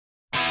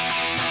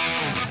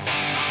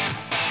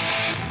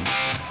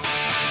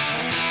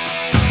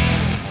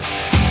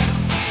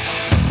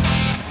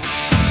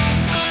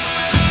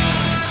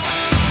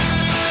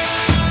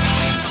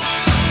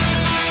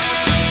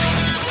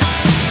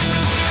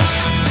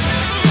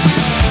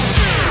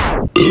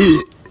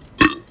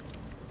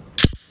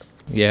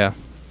Yeah.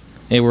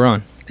 Hey, we're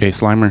on. Hey,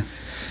 Slimer.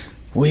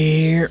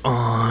 We're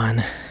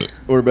on.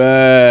 We're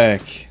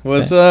back.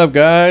 What's up,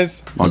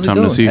 guys? Long How's it time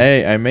no going? see.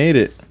 Hey, I made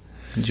it.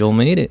 Joel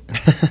made it.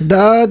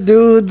 The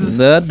dudes.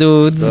 The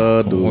dudes.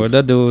 The dudes. We're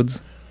the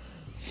dudes.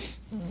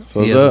 So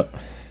what's Yes. up?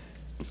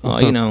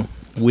 What's You up? know,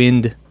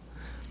 wind.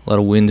 A lot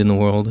of wind in the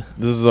world.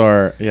 This is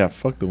our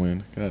fuck the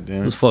wind. God It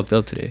damn was it. fucked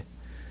up today.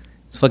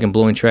 It's fucking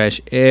blowing trash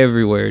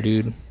everywhere,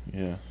 dude.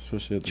 Yeah,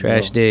 especially at the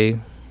Trash mill. day.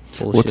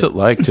 What's it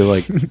like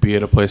to be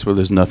at a place where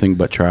there's nothing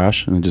but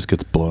trash and it just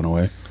gets blown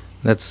away?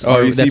 That's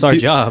Oh, you see that's our pe-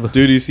 job.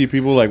 Dude, you see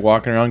people like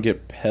walking around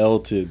get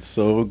pelted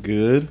so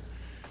good.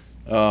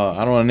 I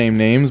don't want to name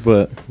names,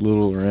 but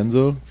little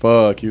Lorenzo,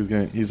 fuck, he's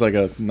like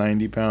a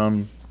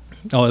 90-pound.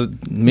 Oh,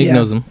 Mig Yeah.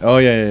 knows him. Oh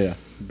yeah.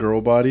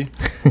 Girl body.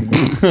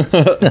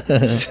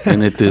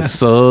 And it is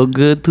so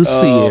good to see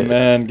Oh it.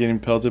 man, getting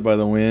pelted by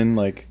the wind,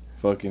 like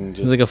fucking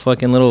just. He's like a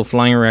fucking little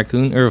flying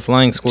raccoon or a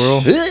flying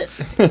squirrel.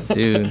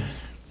 Dude.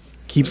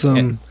 Keep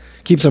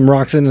some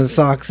rocks in his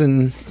socks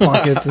and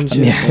pockets and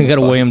shit. Yeah, you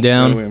gotta weigh him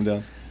down. Gotta weigh him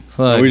down.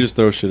 Fuck. No, we just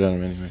throw shit at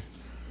him anyway.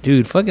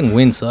 Dude, fucking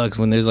wind sucks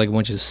when there's like a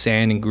bunch of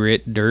sand and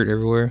grit, dirt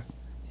everywhere.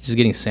 Just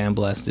getting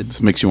sandblasted.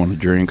 This makes you want to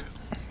drink.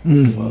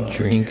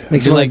 Drink.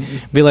 Makes be you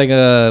like,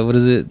 what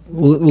is it?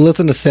 We'll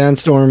listen to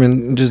Sandstorm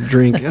and just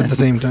drink at the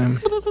same time.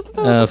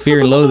 Fear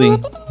and Loathing,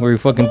 where he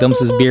fucking dumps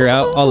his beer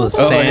out, all the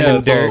sand and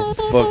it's dirt. all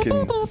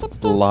fucking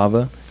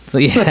lava. So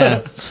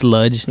yeah,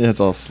 sludge. Yeah, it's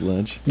all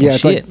sludge. Yeah,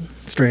 it's Shit. like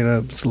straight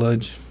up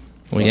sludge.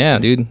 Well, yeah,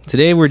 dude.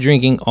 Today we're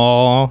drinking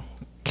all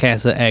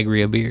Casa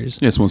Agria beers.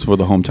 This one's for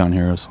the hometown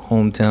heroes.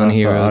 Hometown Casa,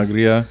 heroes.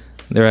 Agria,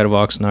 They're out of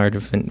Oxnard.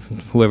 If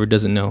whoever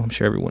doesn't know, I'm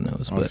sure everyone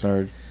knows. But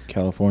Oxnard,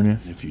 California.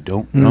 If you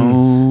don't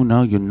know,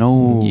 now you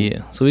know.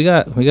 yeah, so we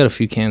got a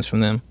few cans from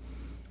them.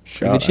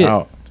 Shout shit.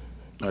 out.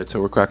 All right,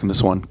 so we're cracking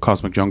this one.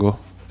 Cosmic Jungle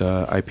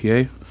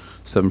IPA,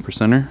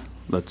 7%er.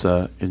 Let's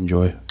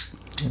enjoy.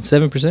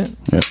 7%.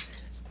 Yeah.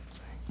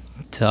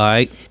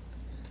 Tight.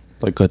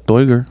 Like a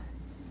Toiger.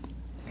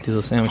 Dude,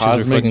 those sandwiches are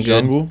Cosmic fucking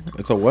Jungle.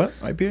 It's a what?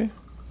 IPA? good.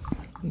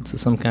 It's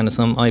some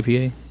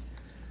IPA.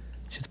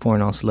 Shit's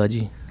pouring all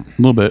sludgy. A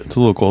little bit. It's a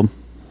little cold.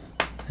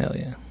 Hell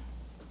yeah.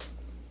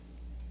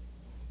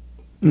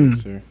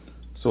 Sir.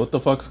 So what the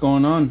fuck's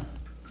going on?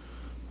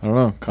 I don't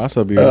know.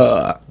 Casa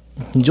beers.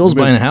 Joel's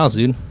buying a house,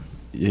 dude.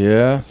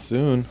 Yeah,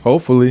 soon.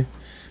 Hopefully.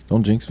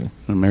 Don't jinx me.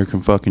 An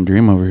American fucking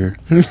dream over here.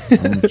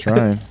 I'm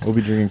trying. We'll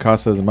be drinking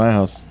Casas in my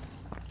house.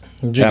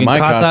 Drinking my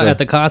Casa casa. at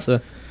the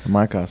Casa. In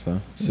my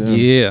casa. Soon.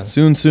 Yeah.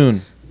 Soon.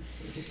 Soon.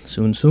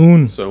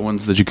 So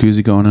when's the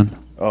jacuzzi going in?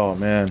 Oh,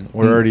 man.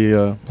 We're already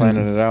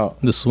planning it out.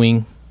 The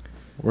swing.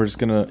 We're just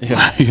going to...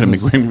 Yeah. You gotta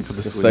make room for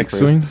the The swing sex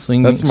first. swing?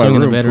 Swing, That's my swing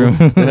in the room,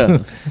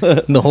 bedroom. fool.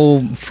 Yeah. The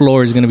whole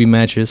floor is going to be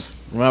mattress.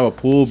 We don't have a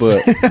pool,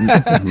 but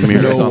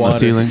Mirrors No on the water.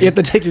 ceiling. You have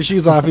to take your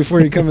shoes off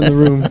before you come in the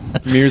room.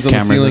 mirrors on the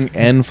Cameras ceiling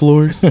and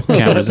floors. I'm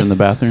Cameras in the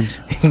bathrooms.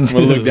 going to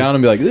look down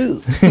and be like,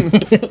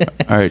 "Ugh."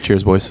 All right,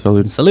 cheers, boys.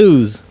 Salute.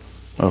 Salutes.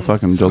 Oh,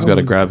 fucking Joel's got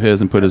to grab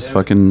his and put his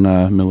fucking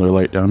Miller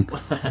Lite down.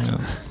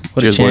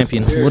 What Cheers, a boys.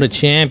 champion. What a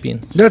champion.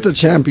 That's a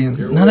champion.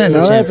 No, that's a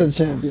champion. That's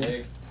a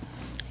champion.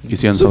 You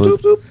see on Zoop,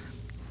 zoop, salute? zoop.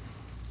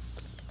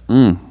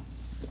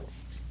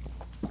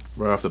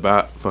 Right off the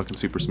bat, fucking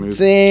super smooth.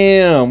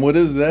 Damn, what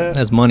is that?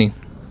 That's money.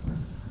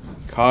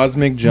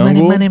 Cosmic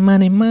Jungle? Money.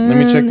 Let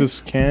me check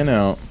this can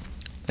out.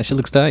 That shit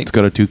looks tight. It's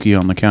got a Tukey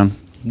on the can.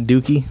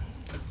 Dookie.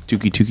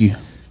 Tukey.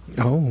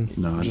 Oh.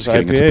 No, I'm Just just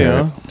kidding. It's a IPA,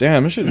 parrot. huh?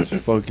 Damn, this shit is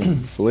fucking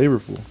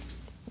flavorful.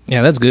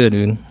 Yeah, that's good,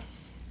 dude.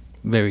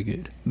 Very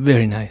good.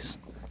 Very nice.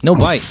 No I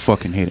bite.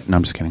 fucking hate it. No,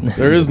 I'm just kidding.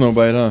 There is no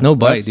bite, huh? No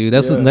bite, dude.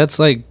 That's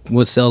like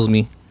what sells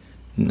me.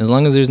 As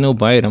long as there's no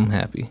bite, I'm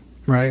happy.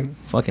 Right.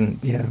 Fucking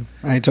Yeah.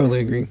 I totally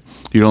agree.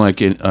 You don't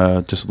like it,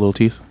 just little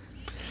teeth?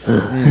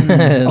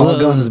 All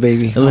gums,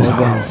 baby. All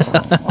gums.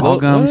 All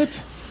gums?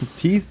 What?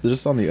 Teeth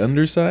just on the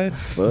underside?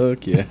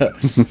 Fuck yeah.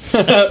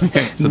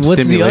 Some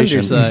What's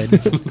stimulation. the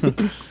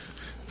underside?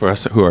 For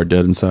us who are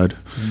dead inside.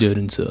 Dead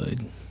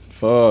inside.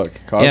 Fuck.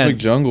 Cosmic Yeah.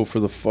 Jungle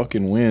for the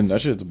fucking win.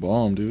 That shit's a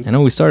bomb, dude. I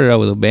know we started out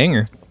with a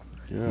banger.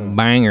 Yeah.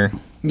 Banger.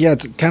 Yeah,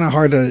 it's kind of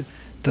hard to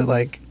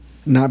like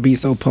not be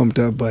so pumped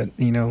up, but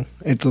you know,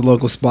 it's a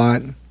local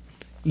spot.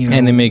 You know,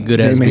 And they make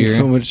good-ass They make beer.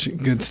 so much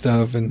good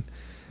stuff, and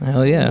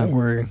Hell yeah.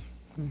 we're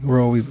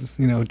always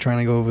trying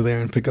to go over there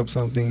and pick up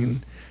something,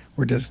 and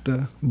we're just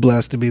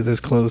blessed to be this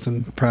close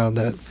and proud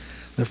that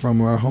they're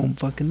from our home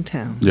fucking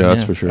town. Yeah, that's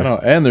Yeah. for I sure. know.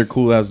 And they're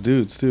cool ass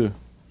dudes, too.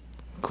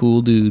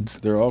 Cool dudes.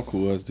 They're all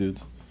cool ass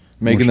dudes.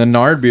 Making the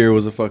Nard beer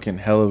was a fucking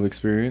hell of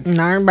experience.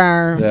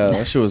 Narbar. Yeah,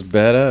 that shit was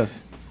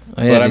badass.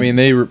 Oh, yeah, But I dude. mean,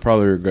 they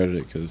probably regretted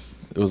it because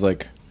it was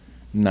like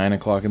 9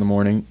 o'clock in the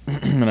morning,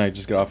 and I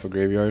just got off a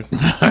graveyard,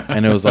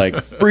 and it was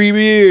like free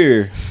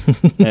beer,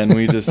 and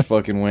we just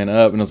fucking went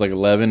up, and it was like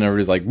 11. And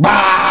everybody's like,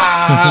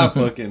 bah,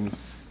 fucking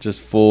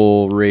just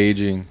full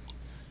raging.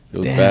 It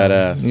was Damn.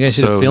 badass. You guys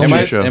should have So- filmed Am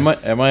I, it. show.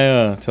 am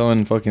I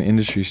telling fucking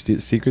industry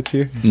secrets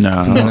here? No,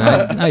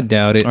 I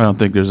doubt it. I don't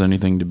think there's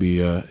anything to be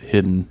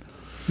hidden.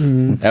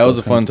 That was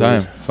a fun Kind time.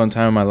 of Fun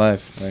time in my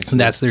life. Actually.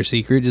 That's their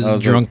secret. Just That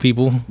was drunk like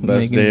people.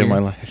 best making day of beer. my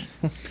life.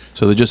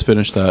 So they just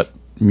finished that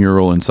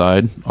mural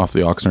inside off the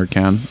Oxnard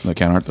can, the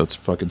can art. That's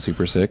fucking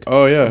super sick.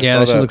 Oh yeah, Yeah,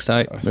 that shit looks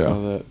tight. I saw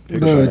that The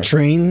picture.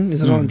 train,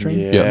 is it on a train?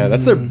 Yeah,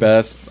 that's their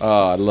best.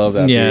 I love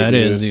that. Yeah, it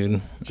beer, is,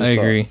 dude. Just I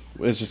agree.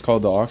 It's just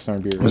called the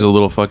Oxnard beer. There's a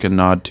little fucking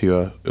nod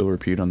to Ill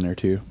Repute on there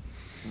too.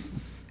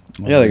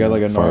 Yeah, they got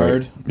like a Fire.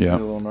 nard. Yeah. A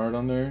little nard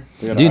on there.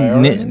 They got Dude,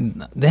 an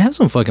IR. they have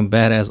some fucking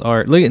badass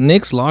art. Look at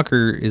Nick's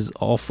locker is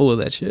all full of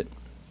that shit.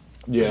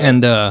 Yeah.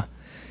 And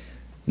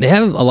they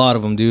have a lot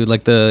of them, dude.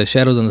 Like the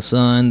Shadows on the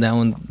Sun,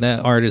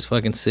 that art is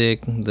fucking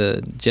sick.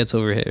 The Jets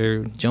Overhead,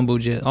 or Jumbo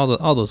Jet, all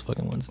those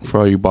fucking ones. Dude. For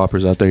all you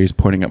boppers out there, he's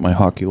pointing at my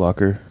hockey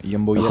locker.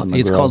 Yumbo That's Yum. in the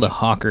It's garage. called a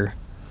hawker.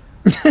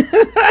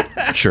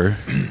 Sure.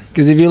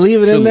 Because if you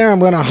leave it in there, I'm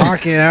gonna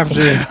hawk it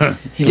after.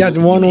 You got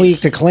 1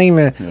 week to claim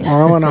it, or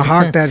I'm gonna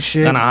hawk that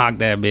shit. Gonna hawk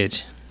that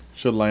bitch.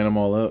 Should line them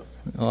all up.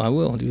 Oh, I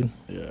will, dude.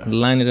 Yeah.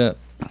 Line it up.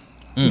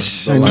 Like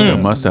a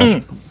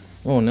mustache.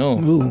 Oh no,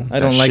 Ooh. I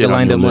don't That like shit a on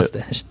lined up your lip.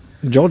 mustache.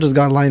 Joel just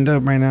got lined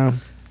up right now,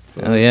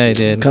 Oh yeah, I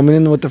did. coming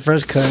in with the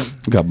fresh cut.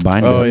 Got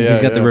binded. Oh, yeah. He's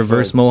got the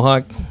reverse fuck.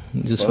 mohawk,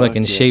 just Fuck,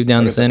 fucking yeah. shaved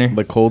down I the got center.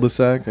 The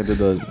cul-de-sac. I did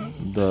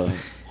the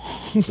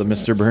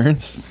Mr.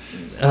 Burns.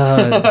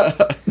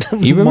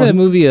 You remember that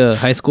movie,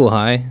 High School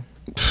High?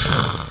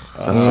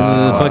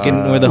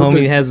 Fucking where the With homie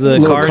the has the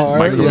little cars,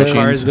 car, the yeah.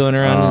 cars going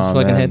around his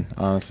fucking head.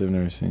 Honestly, I've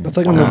never seen. That's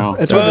like on Wow. the.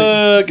 That's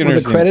where Fucking the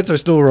never seen credits are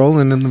still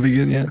rolling in the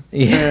beginning. Yeah.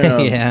 Yeah,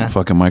 yeah.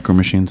 Fucking Micro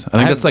Machines. I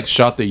think that's like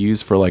shot they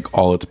use for like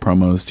all its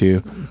promos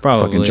too.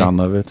 Probably. Fucking John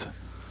Lovitz.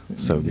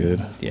 So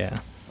good. Yeah,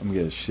 I'm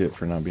gonna get shit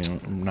for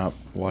not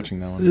watching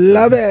that one.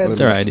 Love it.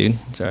 it's all right, dude.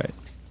 It's all right.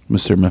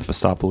 Mr.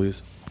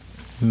 Mephistopheles.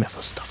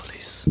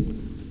 Mephistopheles.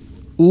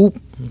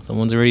 Oop,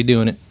 someone's already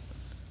doing it.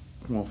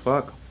 Well,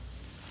 fuck.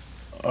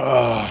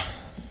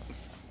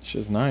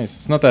 Shit's nice.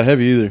 It's not that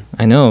heavy either.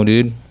 I know,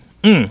 dude.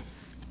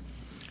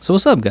 So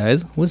what's up,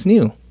 guys? What's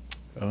new?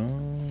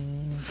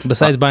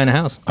 Besides buying a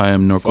house. I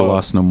am Norco Fuck.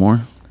 Lost No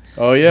More.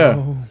 Oh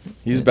yeah,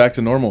 he's back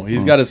to normal.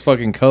 He's got his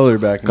fucking color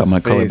back. In Got his my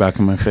color face. back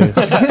in my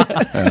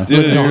face.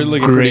 Dude. You're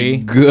looking Gray.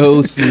 pretty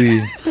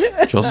ghostly.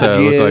 Joel said I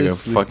look like a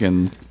Yes.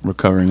 fucking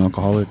recovering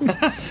alcoholic.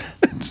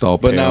 It's all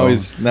But now pale,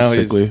 he's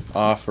sickly.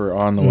 off or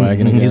on the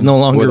wagon again. He's no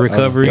longer What-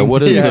 recovering. Yeah,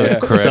 what is Yeah, the yeah.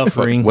 correct?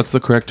 Suffering. What's the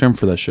correct term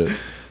for that shit?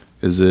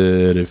 Is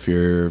it if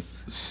you're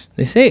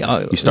They say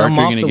you start I'm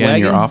drinking off the again,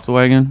 you're wagon. off the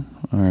wagon,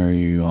 or are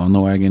you on the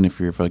wagon if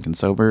you're fucking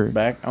sober?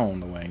 back on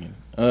the wagon.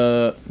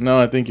 No,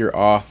 I think you're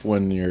off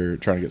when you're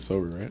trying to get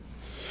sober, right?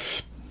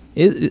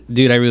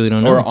 Dude, I really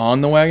don't know. Or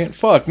on the wagon?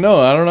 Fuck, no,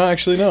 I don't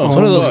actually know. It's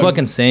one of those Fuck.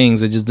 fucking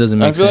sayings that just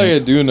doesn't I make feel sense.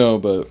 like I do know,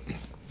 but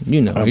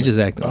You know, you're just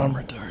acting.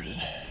 retarded.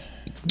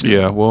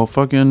 Yeah, well,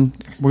 fucking,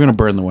 we're gonna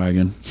burn the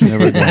wagon.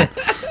 Never again.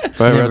 If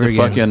I Never rather again.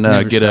 fucking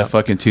Never get a stop.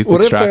 fucking tooth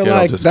What if they're extracted, I'll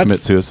like, just that's-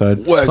 commit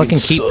suicide. Fucking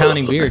keep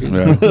pounding beer, dude.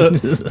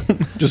 Yeah.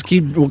 Just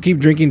we'll keep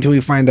drinking until we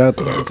find out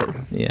the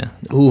answer. Yeah.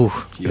 Ooh.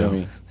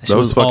 Yummy. That shit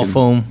was all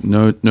foam.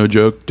 No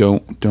joke.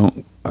 Don't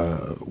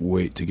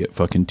wait to get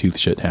fucking tooth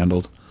shit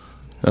handled.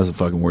 That was the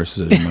fucking worst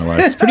decision in my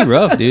life. It's pretty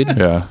rough, dude.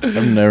 Yeah,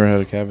 I've never had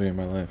a cavity in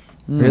my life.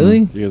 Really?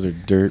 You guys are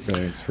dirt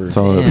bags for it's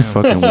all the Damn.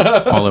 fucking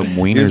all them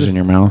wieners in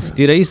your mouth.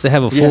 Dude, I used to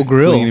have a full Yeah,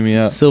 grill. cleaning me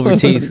up. Silver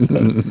teeth.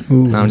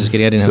 No, I'm just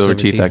kidding. I didn't Silver have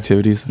teeth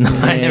activities.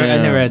 I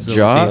never had silver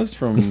Jaws teeth.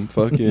 from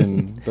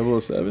fucking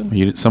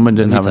 007. Someone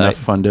didn't have That'd be enough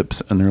tight. fun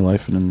dips in their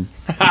life, and then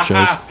it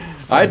shows.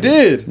 I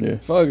did. Yeah.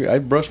 Fuck, I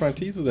brushed my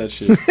teeth with that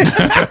shit.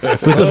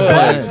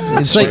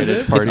 It's like Sorted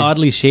it's party.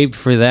 oddly shaped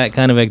for that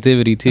kind of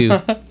activity too.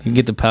 You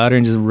get the powder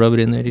and just rub it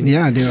in there, dude.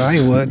 Yeah, dude, I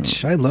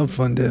love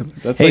Fun Dip.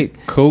 That's Hey,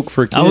 like Coke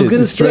for kids. I was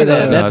gonna say straight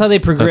that. up. That's how they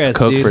That's progress,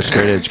 Coke dude. for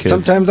straight edge kids.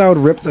 Sometimes I would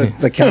rip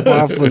the cap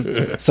off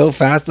with so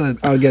fast that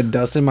I would get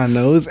dust in my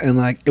nose and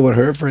like it would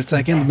hurt for a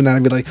second, but then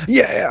I'd be like,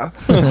 yeah.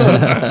 You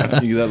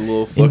get that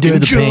little fucking Endure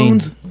the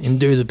Jones. pain.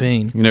 Endure the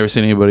pain. You never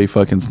seen anybody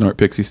fucking snort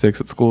pixie sticks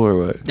at school or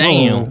what? Oh,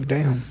 Damn.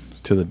 damn.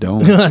 To the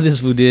dome. This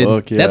fool did.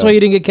 Fuck yeah. That's why you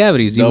didn't get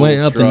cavities. You Double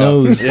went up the straw.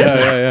 nose.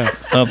 Yeah.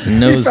 Up the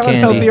nose Found candy.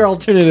 healthier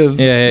alternatives.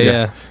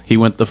 Yeah. He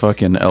went the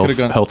fucking elf Could've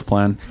gone- health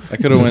plan. I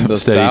could have went the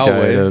Steady Sal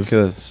diet way. of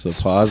Could have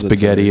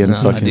spaghetti and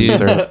Nah, fucking dude.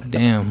 syrup.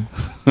 Damn.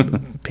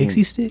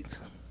 Pixie sticks?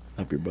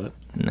 up your butt.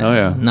 Nah, Oh,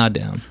 yeah. Not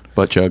down.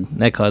 Butt chug.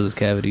 That causes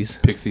cavities.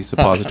 Pixie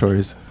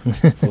suppositories.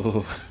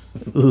 Oh.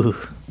 Ooh.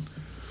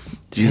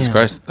 Jesus Damn.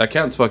 Christ. That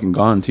count's fucking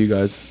gone too,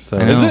 guys. So,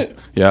 I know. Is it?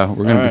 Yeah, we're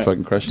going to be Alright.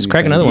 fucking crushing Just these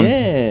crack things. another one.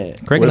 Yeah.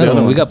 Crack What are the another other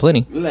one. We ones? got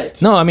plenty.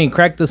 Let's. No, I mean,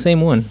 crack the same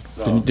one.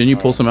 Didn't you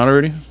pull some out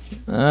already?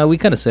 We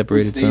kind of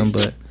separated some,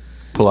 but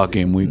Pull out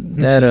game week.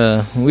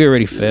 that we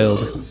already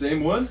failed.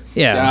 Same one?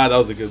 Yeah. that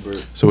was a good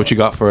bird. So what you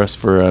got for us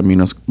for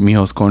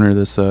Mijo's Corner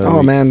this Oh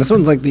week? man, this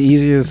one's like the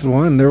easiest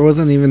one. There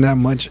wasn't even that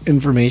much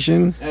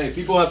information. Hey,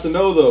 people have to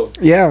know though.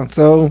 Yeah,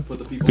 so Put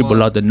the people, People on.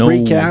 like to know.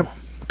 recap: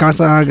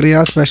 Casa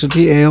Agria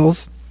specialty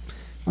ales.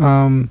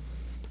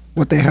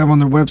 What they have on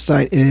their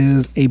website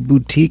is a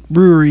boutique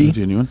brewery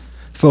Genuine?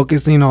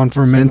 focusing on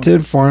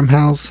fermented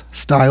farmhouse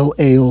style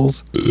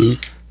ales,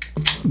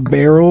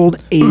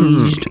 barreled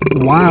aged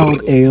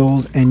wild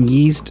ales, and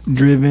yeast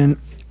driven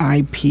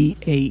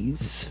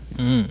IPAs.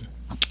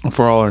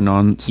 For all our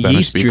non-Spanish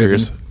Yeast-driven.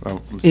 speakers.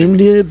 Oh, let's see.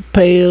 India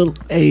Pale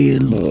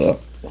Ale.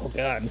 Oh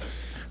God.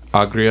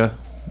 Agria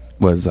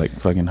was like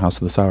fucking House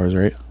of the Sours,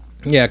 right?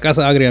 Yeah,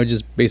 Casa Agria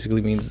just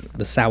basically means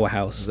the sour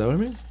house. Is that what I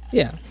mean?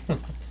 Yeah.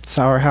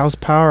 Sour House,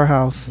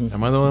 Powerhouse.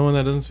 Am I the only one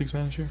that doesn't speak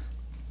Spanish here?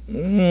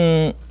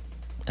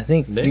 I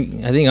think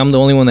Nick? I think I'm the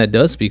only one that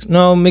does speak.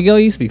 No, Miguel,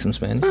 you speak some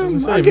Spanish.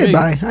 I get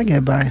by. I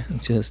get by.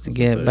 Just to What's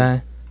get that?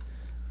 by.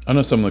 I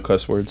know some of the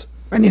cuss words.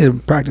 I need to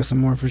practice some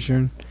more for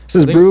sure. It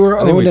says think- brewer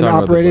I think we owned and talked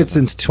about this operated last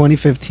time. since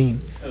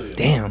 2015.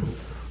 Damn,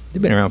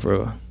 they've been around for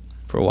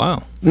a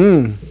while.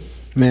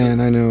 Man,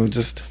 I know.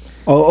 Just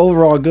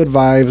overall good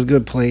vibes,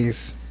 good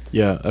place.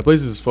 Yeah, that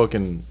place is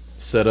fucking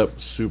set up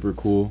super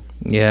cool.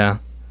 Yeah,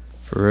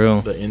 for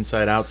real. The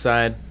inside,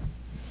 outside.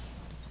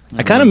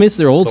 I kind of miss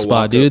their old The spot,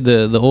 walk-up. dude.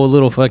 The old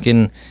little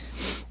fucking.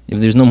 If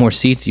there's no more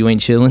seats, you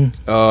ain't chilling.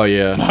 Oh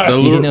yeah, the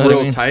You little know what I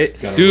real mean? tight.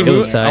 Gotta Dude, It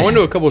was tight. I went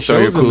to a couple Throw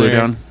your shows in cooler there.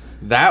 down.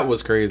 That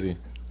was crazy.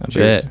 I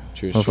Cheers. bet.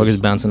 Cheers. Motherfuckers cheers.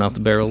 bouncing off the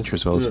barrels.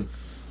 Cheers, fellas.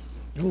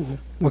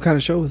 What kind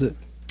of show was it?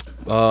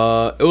 It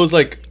was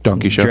like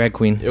Donkey show. Drag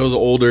queen. it was an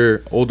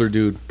older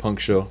dude punk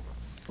show.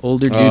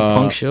 Older dude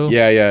punk show.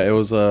 Yeah, it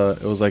was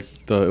like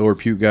the Ill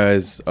Repute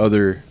guys,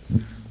 other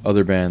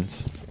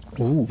bands.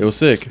 Ooh. It was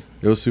sick.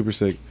 It was super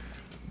sick.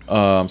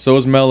 So it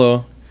was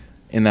mellow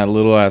in that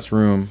little ass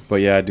room,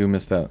 but yeah, I do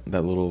miss that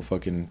little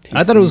fucking.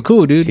 I thought it was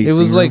cool, dude. It tasting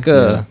was room. like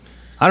Yeah.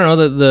 I don't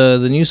know,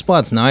 the new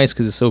spot's nice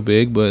because it's so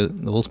big, but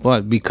the old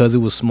spot because it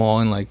was small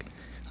and like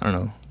I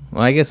don't know.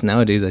 Well, I guess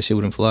nowadays that shit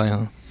wouldn't fly,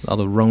 huh? All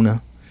the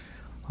Rona,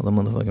 all the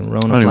motherfucking Rona. I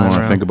don't even flying want to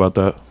around. think about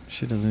that.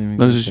 Shit doesn't even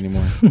Let's exist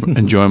just- anymore.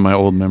 Enjoying my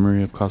old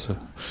memory of Casa.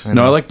 I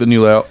No, I know. like the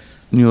new layout.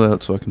 New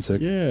layout's fucking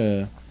sick.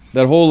 Yeah,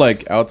 that whole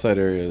like outside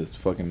area is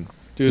fucking.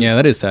 Dude, Yeah,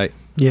 that is tight.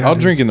 Yeah, I'll it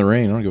drink is. in the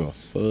rain. I don't give a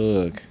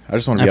fuck. I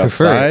just want to I be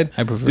prefer outside. it.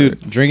 I prefer Dude,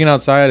 it. drinking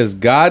outside is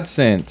God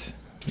sent.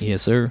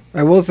 Yes, sir.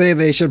 I will say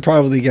they should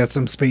probably get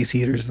some space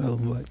heaters though,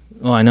 but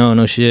Oh, I know.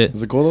 No shit.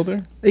 Is it cold out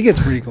there? it gets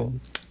pretty cold.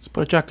 Let's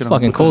put a jacket It's on.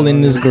 fucking cold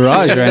in this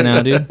garage right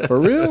now, dude. For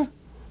real?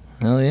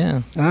 Hell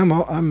yeah. And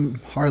I'm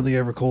hardly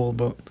ever cold,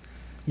 but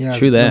yeah.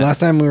 True that. The last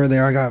time we were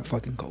there, I got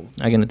fucking cold.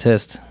 I can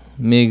attest.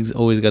 Miggs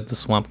always got the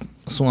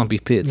swampy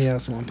pits. Yeah,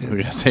 swamp I pit.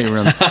 guess he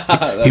runs.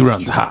 He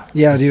runs hot.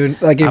 Yeah,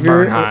 dude. Like I if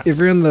burn hot.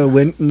 you're in the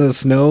wind, in the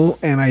snow,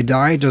 and I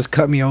die, just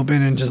cut me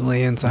open and just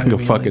lay inside. Like a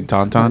me, fucking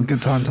tauntaun? Like a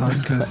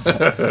tauntaun, because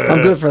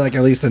I'm good for like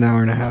at least an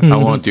hour and a half. I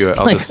won't do it.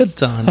 I'll Like just a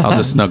tauntaun. I'll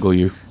just snuggle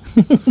you.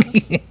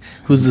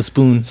 Who's the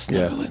spoon?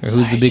 Yeah. Or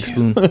who's the big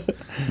spoon?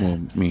 Well,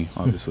 me,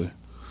 obviously.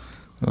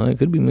 Well, it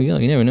could be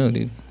Miguel. You never know,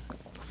 dude.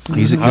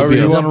 He's However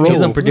you wanna roll.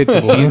 He's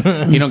unpredictable.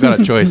 He don't got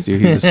a choice,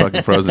 dude. He's just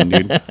fucking frozen,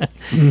 dude.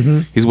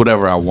 He's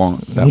whatever I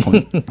want at that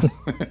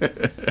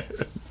point.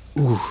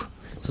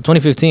 So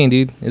 2015,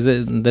 dude. Is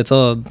it? That's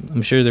all.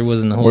 I'm sure there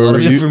wasn't a whole Where lot were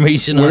of you-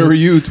 information. Where on were it.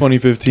 you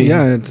 2015?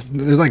 Yeah,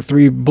 there's like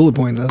 3 bullet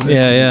points. That's it.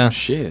 Yeah, yeah.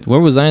 Shit. Where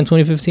was I in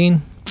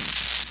 2015?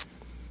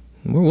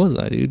 Where was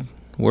I, dude?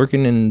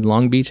 Working in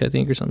Long Beach, I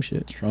think, or some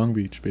shit. Strong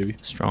Beach, baby.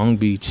 Strong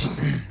Beach.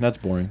 That's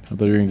boring. I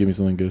thought you were gonna give me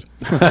something good.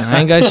 I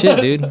ain't got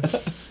shit, dude.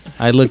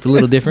 I looked a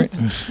little different.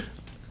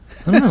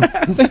 I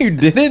don't know. You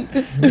didn't?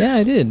 Yeah,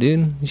 I did,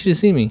 dude. You should have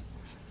seen me.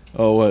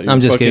 Oh, what?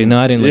 I'm just kidding. No,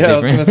 I didn't look Yeah,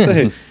 different. I was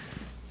gonna say.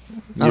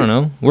 I don't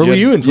know. Where were had-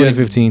 you in had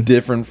 2015?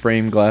 Different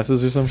frame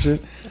glasses or some shit.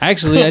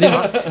 Actually, I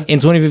didn't. In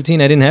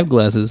 2015, I didn't have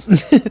glasses.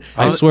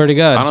 I swear to I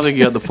God. don't think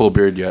you had the full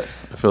beard yet.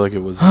 I feel like it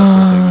was.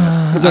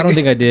 I I don't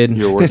think I did.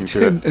 you were working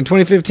through it. In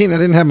 2015, I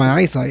didn't have my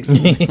eyesight.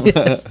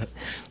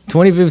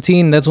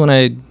 2015, that's when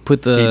I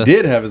put the He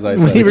did have his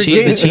eyesight.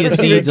 The chia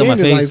seeds on my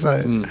Regained face. his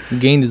eyesight.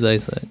 gained his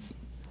eyesight.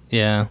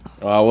 Yeah.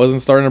 I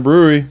wasn't starting a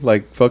brewery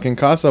like fucking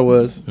Casa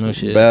was. No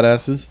shit.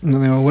 Badasses.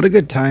 No, what a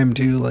good time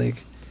too. Like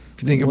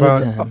if you think What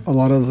about time? a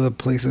lot of the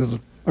places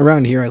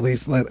around here, at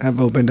least that have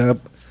opened up,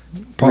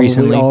 probably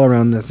Recently. all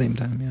around the same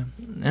time. Yeah.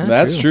 Yeah,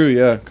 That's true.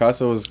 Yeah,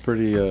 Casa was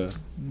pretty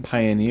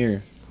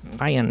pioneer.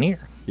 Pioneer.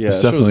 Yeah,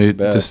 It's that shit was definitely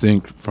bad.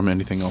 distinct from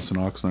anything else in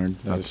Oxnard.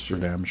 That That's is for true.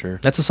 damn sure.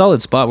 That's a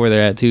solid spot where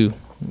they're at too.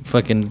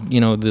 Fucking, the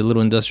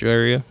little industrial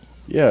area.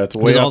 Yeah, it's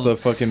way Because all off the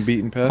fucking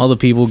beaten path. All the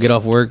people get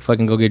off work,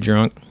 fucking go get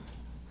drunk.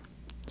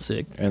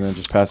 Sick. and then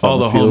just pass out All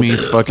in the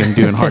fields. homies fucking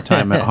doing hard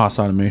time at Haas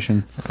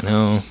Automation. I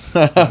know.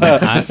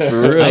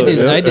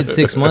 I did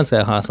 6 months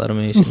at Haas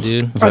Automation,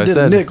 dude. That's what I did a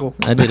said. nickel.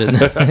 I did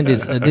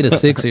a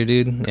 6er,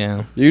 dude.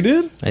 Yeah, You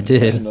did? I I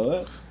didn't did. know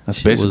that. That's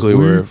Shit was basically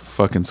weird. where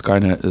fucking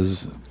Skynet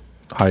is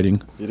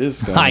hiding. It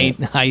is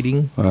Skynet.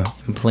 Hiding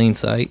in plain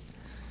sight.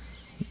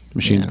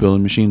 Machines Yeah.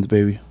 building machines,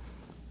 baby.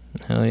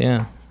 Hell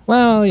yeah.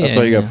 Well, yeah. That's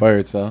why you yeah. got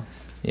fired, Sal.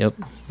 Yep.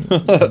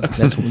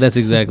 That's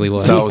exactly why.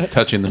 So I was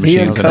touching the He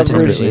machines uncovered-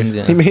 inappropriately.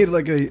 Yeah. He made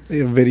like a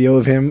video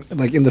of him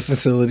like in the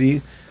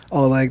facility,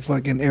 all like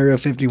fucking Area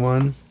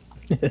 51.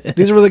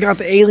 These are where they got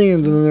the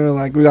aliens, and then they're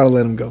like, we gotta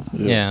let them go.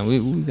 Yeah, we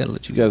gotta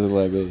let This you. guy's a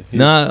liability.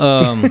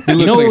 Nah,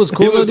 you know what was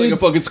cool He looks though, like dude?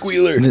 a fucking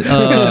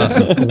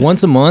squealer.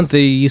 Once a month,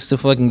 they used to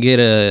fucking get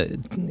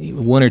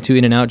 1 or 2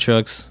 In-N-Out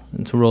trucks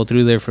to roll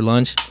through there for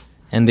lunch,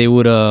 and they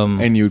would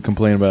And you would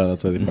complain about it.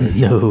 That's why they fired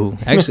you. no,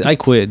 actually I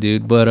quit,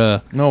 dude.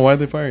 But No, why'd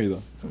they fire you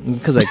though?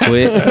 Because I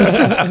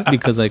quit.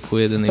 Because I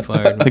quit, and they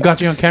fired me. They got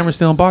you on camera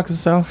stealing boxes,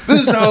 Sal.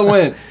 This is how it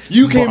went.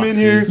 You came in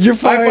here. You're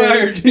fired. I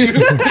fired you.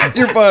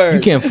 You're fired.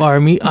 You can't fire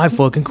me. I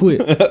fucking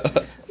quit.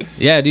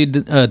 Yeah,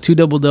 dude. 2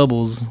 double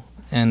doubles.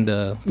 And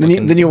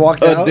then you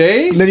walked A out.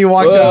 day? And then you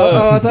walked Whoa.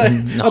 out.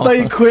 Oh, I thought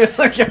you quit.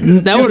 Like, that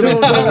would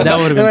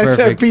have been And I perfect.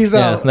 said, peace Yeah,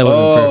 out. that would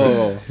have been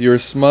perfect. Oh, you were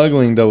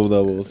smuggling double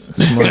doubles.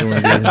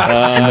 Smuggling, dude.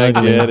 I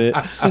get it.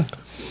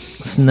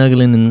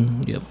 Snuggling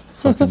and yep.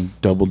 Fucking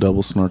double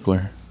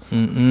snorkeler.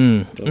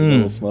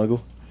 Double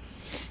smuggle.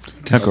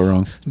 Can't go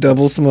wrong.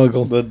 Double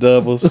smuggle. The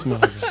double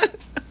smuggle.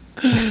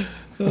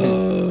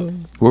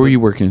 Where were you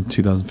working in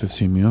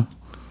 2015, Mio?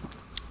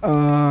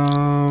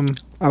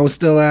 I was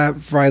still at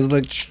Fry's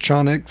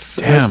Electronics.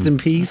 Damn. Rest in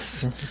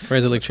peace.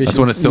 Fry's Electricians. That's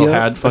when it still Yep.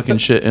 had fucking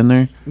shit in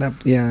there.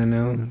 Yeah, I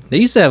know. They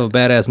used to have a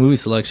badass movie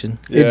selection.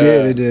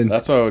 It did.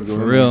 That's why I would go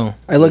For in real.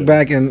 I look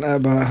back and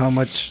about how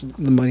much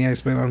the money I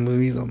spent on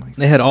movies. I'm like,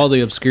 They had all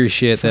the obscure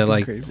shit that Fucking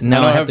like crazy.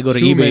 now don't I have to go to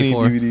too eBay many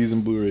for. DVDs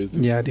and Blu-rays.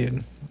 Dude. yeah,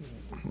 dude.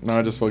 Now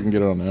I just fucking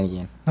get it on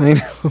Amazon. I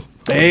know.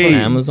 Hey,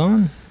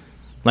 Amazon.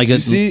 Like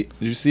did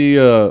you see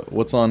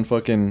what's on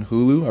fucking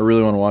Hulu? I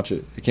really want to watch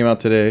it. It came out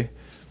today.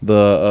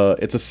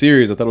 It's a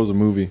series. I thought it was a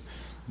movie,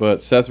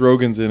 but Seth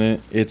Rogen's in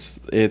it.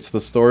 It's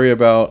the story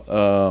about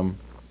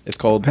it's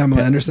called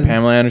Pamela Anderson?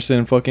 Pamela Anderson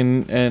and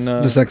fucking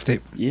The sex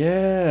tape.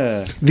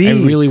 yeah. I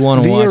really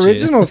wanna watch it. The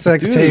original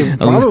sex Dude. tape,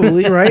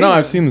 probably, right? No,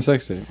 I've seen the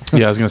sex tape.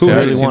 Yeah, I was gonna Who say I really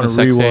already seen wanna the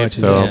sex tape, rewatch it,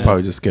 so yeah. I'll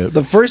probably just skip.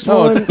 The first No,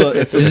 one. it's the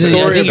I story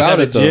think you about got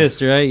it the though.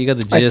 gist, right? You got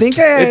the gist. I think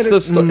I had,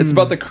 It's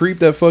about the creep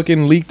that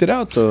fucking leaked it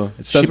out though.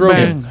 It's Seth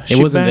Rogen.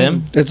 It wasn't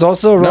them. It's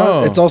also Ron,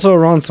 No. It's also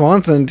Ron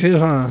Swanson too,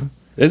 huh?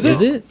 Is it?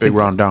 Is it? Big It's-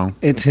 round down.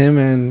 It's him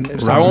and.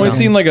 I've only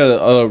seen like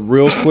a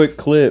real quick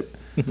clip,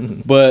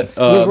 but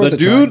worth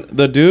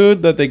the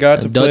dude that they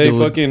got to The play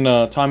dude.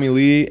 fucking Tommy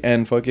Lee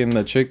and fucking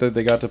the chick that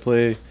they got to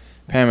play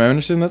Pam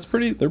Anderson.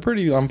 They're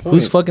pretty on point.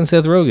 Who's fucking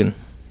Seth Rogen?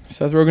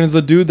 Seth Rogen is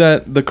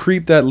the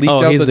creep that leaked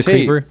Oh, out he's the the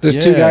tape. creeper?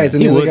 There's two guys,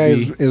 and He the other would guy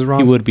be. is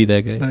Ron. He would be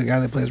that guy. The guy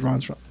that plays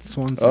Ron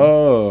Swanson.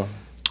 Oh,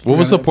 What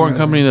was the porn forgot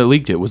company that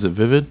leaked it? Was it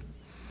Vivid?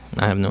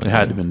 I have no It idea.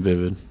 had to have been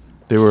Vivid.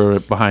 They were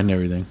behind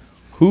everything.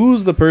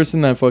 who's the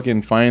person that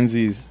fucking finds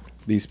these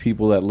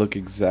people that look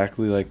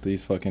exactly like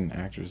these fucking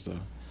actors though?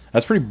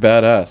 That's pretty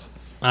badass.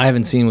 I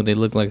haven't seen what they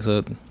look like,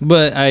 so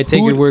but I take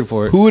Who your would- word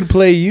for it. Who would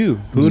play you?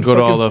 Who would go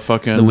to all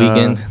fucking- the fucking The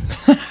Weekend.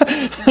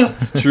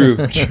 True.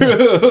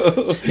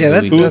 Yeah,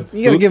 that's Who-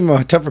 you gotta give him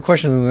a tougher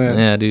question than that.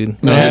 Yeah,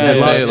 dude. No, I had they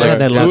that say, lost- like, I had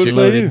that who lost would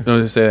play reloaded.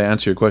 No, they say to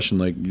answer your question,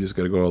 like you just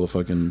got to go to all the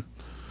fucking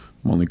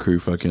Motley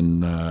Crue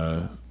fucking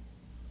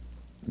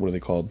what are they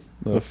called?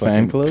 The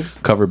fan fucking clubs.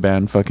 cover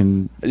band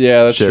fucking.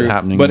 Yeah, that's Shit true.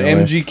 happening But in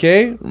LA.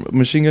 MGK,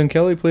 Machine Gun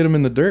Kelly, played him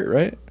in the dirt,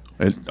 right?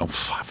 I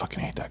fucking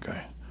hate that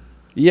guy.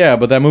 Yeah,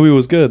 but that movie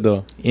was good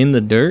though. In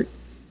the dirt.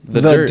 The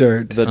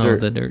Dirt. The Oh, dirt.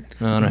 the dirt.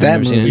 Oh, I That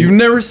haven't seen movie. it. You've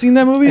never seen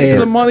that movie? It's Hey,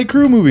 the Motley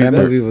Crue movie. That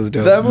movie was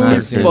dope. That Nah,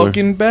 movie's it's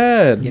fucking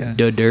bad. Yeah.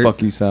 The dirt.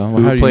 Fuck you, Sal.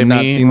 Who How do played you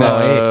not me? seen that? Oh,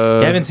 hey,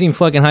 you haven't seen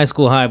fucking High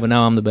School High, but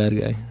now I'm the bad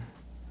guy.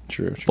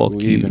 True. Fuck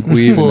we you. Even,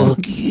 we even know.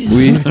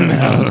 We even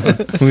know.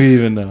 We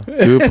even know.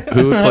 Who would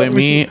play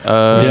me?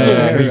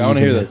 Yeah, I want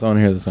to hear this. I want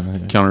to hear this.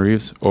 Keanu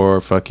Reeves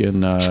or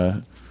fucking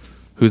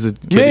who's the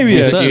kid? Maybe,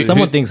 who's yeah. the dude-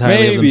 Someone thinks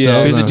highly of maybe,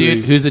 yeah. themselves. Who's the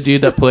dude? Who's the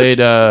dude that played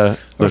the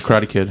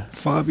Karate Kid?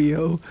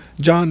 Fabio,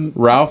 John,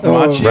 Ralph oh,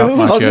 Macchio? Ralph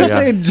I was Macchio,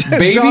 gonna say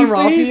Baby John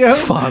face? Ralphio.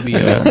 Fabio.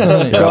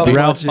 Yeah.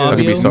 Ralph Macchio. That could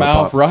be Fabio. so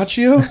Mouth pop.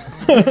 Raccio?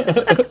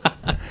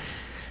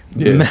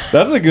 Yeah,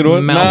 that's a good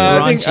one. Mouth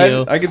Nah, I think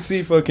Rancio. I could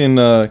see fucking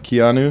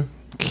Keanu.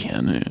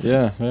 Keanu.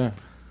 Yeah.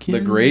 The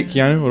great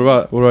Keanu.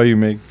 What about you,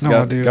 Meg?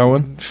 No, dude. Got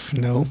one?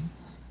 No.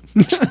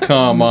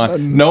 Come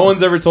on. No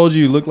one's ever told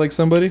you look like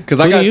somebody?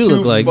 Because I Who do got you two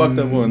look like? fucked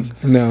up ones.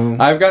 No.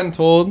 I've gotten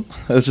told.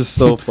 That's just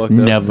so fucked up.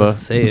 Never.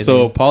 Say it.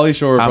 So Pauly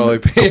Shore I'm probably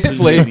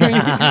played me.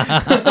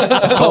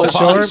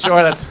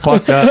 Sure, that's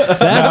fucked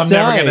up. I'm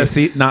never gonna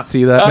not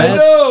see that. I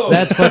That's, know.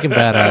 that's fucking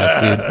badass,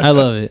 dude. I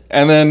love it.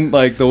 And then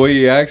like the way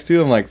he acts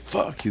too, I'm like,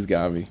 fuck, he's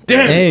got me.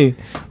 Damn. Hey,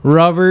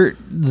 Robert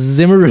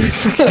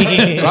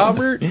Zimmerowski.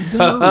 Robert.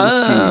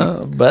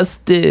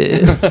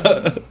 Busted.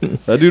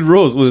 That dude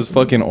rolls with his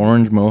fucking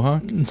orange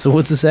mohawk. So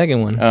what's the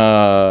second one?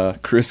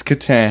 Chris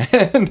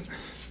Kattan.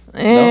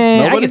 I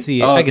Nobody? can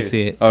see it. Oh, I can okay.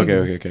 see it.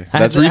 Okay. I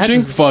That's have to- I have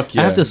reaching? to- Fuck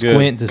yeah. I have to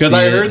squint to see Because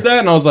I it. heard that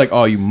and I was like,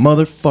 oh, you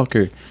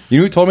motherfucker. You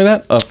know who told me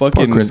that? A Poor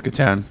fucking... Chris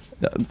Kattan.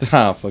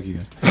 Fuck you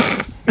guys.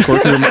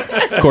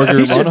 Corky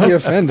He should be Romano?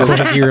 offended.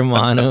 Corky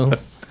Romano.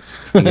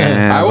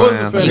 I was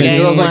offended. You guys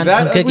because I was like, want that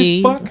some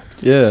ugly cookies? fuck?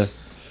 Yeah.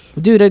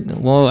 Dude,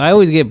 I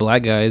always get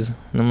black guys.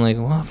 And I'm like,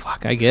 well,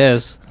 fuck, I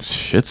guess.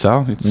 Shit,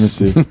 Sal. It's, Let me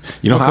see.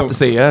 you don't have to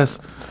say yes.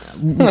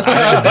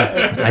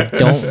 I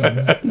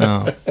don't. No.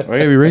 Why gotta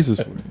be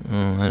racist for? Oh,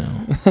 I know.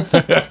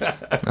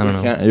 I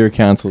don't know. You're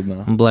canceled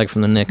now. I'm black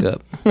from the neck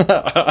up.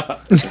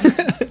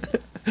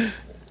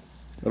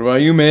 What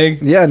about you,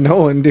 Meg? Yeah, no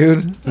one,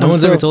 dude. No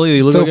one's ever told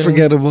you look so like anyone?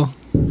 forgettable.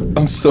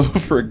 I'm so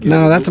forgetting.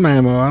 No, that's my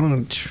MO. I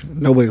don't.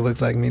 Nobody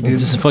looks like me, dude.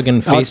 Just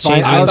fucking face find-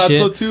 changing I and thought shit.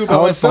 so too I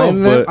about would myself,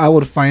 find them. but I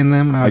would find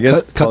them. I I would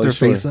guess cut their Pauly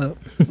Shore. face up.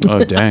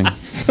 Oh dang.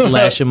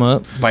 slash them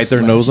up. Bite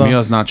their nose off.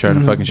 Mio's not trying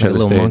to fucking Like share a the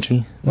little stage.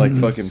 monkey. Like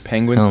fucking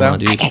penguin I style.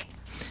 don't know,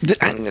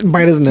 dude.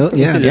 Bite his nose.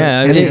 Yeah.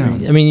 Yeah,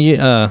 Anything. I mean,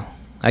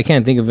 I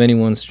can't think of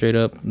anyone straight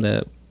up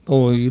that.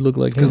 Oh, you look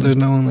like him. Because there's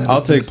no one that.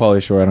 I'll take exists.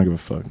 Pauly Shore. I don't give a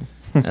fuck.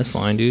 That's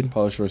fine, dude.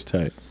 Pauly Shore's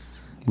tight.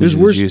 There's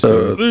We worse. just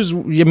used There's.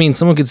 I mean,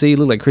 someone could say you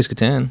look like Chris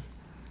Kattan.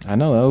 I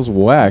know that was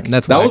whack.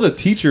 That's that whack. was a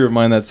teacher of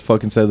mine that's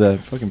fucking said that.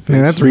 Fucking.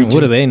 Yeah, that's What reaching.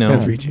 do they know?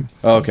 That's reaching.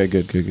 Oh, okay,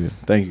 good.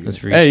 Thank you. That's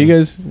Guys. Hey, you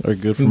guys are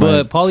good for my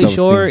But Pauly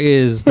Shore self-esteem.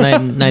 is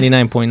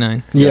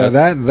 99.9. Yeah,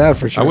 that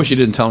for sure. I wish you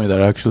didn't tell me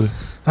that, actually.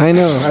 I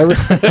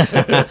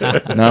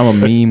know. Now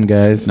I'm a meme,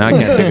 guys. Now I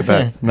can't take it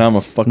back. Now I'm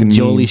a fucking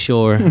Jolie meme.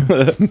 Shore.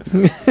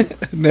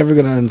 Never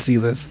gonna unsee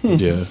this.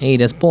 Yeah. Hey,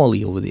 that's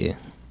Pauly over there.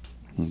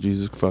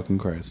 Jesus fucking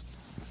Christ.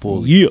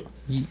 Yeah.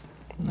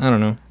 I don't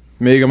know.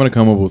 Meg, I'm gonna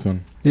come up with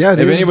one. Yeah,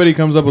 dude. If anybody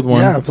comes up with one,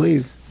 Yeah,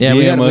 please. Yeah,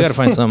 we DM gotta us.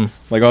 find something.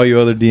 like all you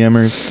other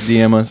DMers,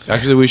 DM us.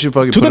 Actually, we should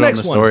fucking To put the it on the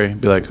next one. story.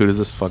 Be like, who does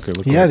this fucker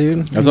look Yeah, like?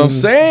 dude. That's what I'm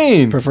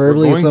saying.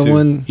 Preferably We're going to.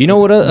 someone You know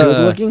what? good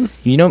looking.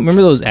 You know,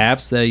 remember those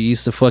apps that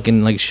used to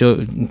fucking like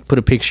put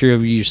a picture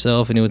of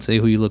yourself and it would say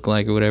who you look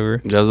like or whatever?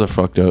 Those are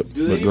fucked up.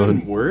 Do but they go even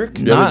ahead. work?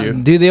 Yeah, Nah, they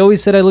do. dude, they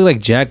always said I look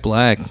like Jack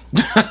Black.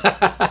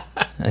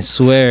 I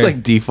swear. It's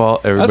like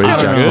default. Everybody's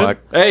That's Jack kind of Black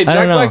good. Hey, I don't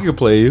Jack know. Black could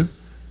play you.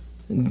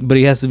 But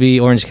he has to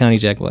be Orange County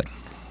Jack Black.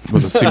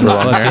 with a super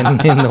long hair.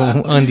 Fucking in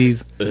the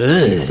undies.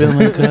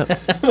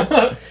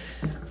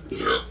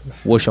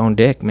 Wash on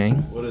deck,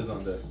 man. What is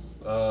on deck?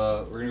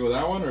 We're gonna go with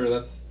that one, or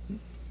that's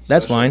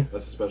That's fine.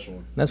 That's a special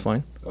one. That's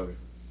fine. Okay.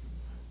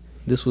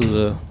 This was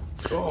a.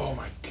 Oh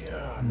my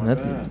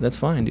god. That's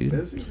fine, dude.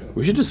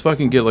 We should just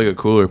fucking get like a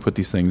cooler, put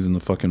these things in the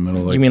fucking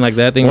middle. Like, You mean like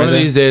that thing one right of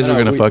these days No, we're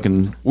gonna we-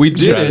 fucking we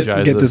did it.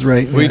 strategize Get this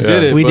right. We Yeah.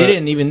 did it. we but-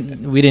 didn't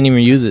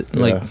even use it.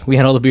 Like Yeah. we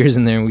had all the beers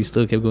in there and we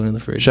still kept going to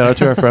the fridge. Shout out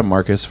to our friend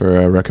Marcus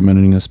for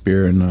recommending this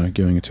beer and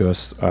giving it to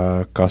us.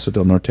 Casa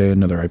del Norte,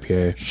 another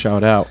IPA,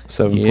 Shout out.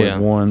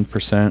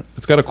 7.1%.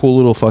 It's got a cool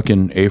little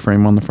fucking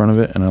A-frame on the front of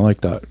it, and I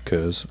like that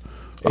because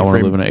I want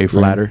to live in an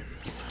A-frame. ladder.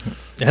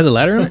 It has a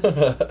ladder on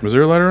it. Was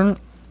there a ladder on it?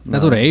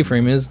 That's what an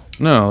A-frame is.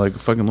 No, like a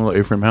fucking little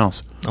A-frame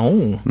house.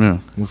 Oh, Yeah,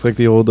 Looks like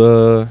the old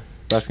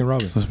Baskin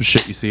Robbins. that's some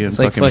shit you see in it's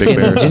like fucking Big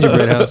fucking Bears.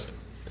 gingerbread house.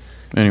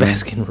 Anyway,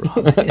 Baskin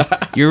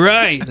Robbins. You're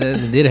right.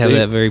 That did have Save-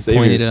 that very saviors.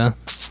 pointed.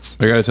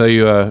 I gotta tell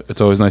you,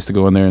 it's always nice to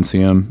go in there and see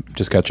them,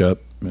 just catch up,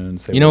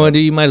 and say You know what what,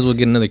 dude? You might as well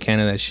get another can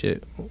of that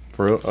shit.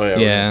 For real? Oh yeah.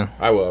 Yeah.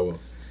 I will.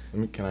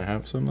 Can I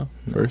have some though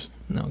first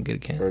No, get a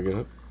before I can. get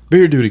up?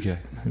 Beer duty guy.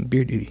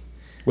 Beer duty.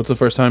 What's the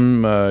first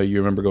time you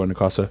remember going to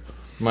Casa?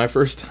 My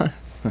first time.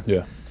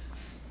 Yeah.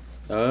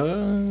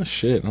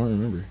 Shit. I don't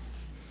remember.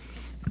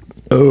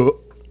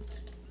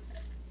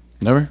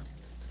 Never?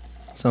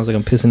 Sounds like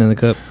I'm pissing in the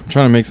cup. I'm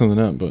trying to make something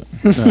up, but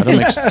No,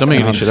 don't make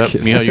any I'm shit just up.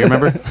 kidding. Mio, you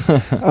remember?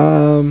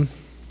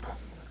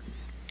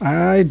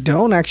 I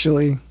don't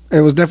actually. It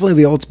was definitely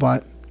the old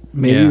spot.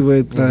 Maybe Yeah.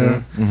 with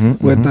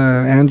Mm-hmm.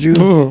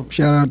 Andrew.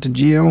 Shout out to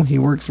Gio. He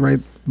works right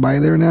by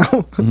there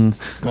now.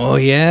 Oh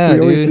yeah, we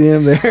always dude. see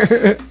him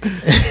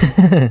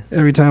there.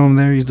 Every time I'm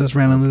there, he's just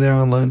randomly there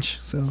on lunch.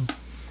 So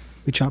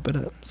we chop it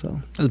up.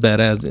 So That's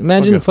badass. Dude.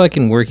 Imagine Okay.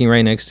 fucking working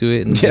right next to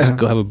it and just Yeah.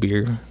 go have a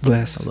beer.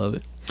 blessed. I love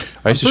it.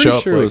 I used to I'm show pretty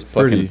up sure it like was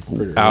pretty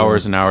fucking early.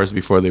 hours and hours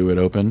before they would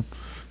open,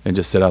 and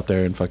just sit out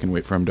there and fucking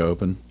wait for them to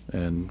open.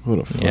 And what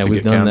a fuck. Yeah, to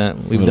we've get done cans.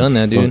 that. We've What a done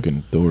that, dude.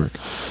 Fucking dork.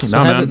 That's, No,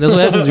 what man. happens, that's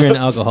what happens when you're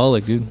an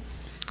alcoholic, dude.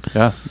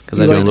 yeah, because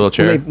I He's do a like, little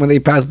chair. When they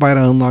pass by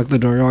to unlock the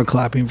door, you're all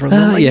clapping for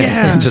them. Like,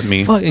 yeah. Just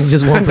me. Fucking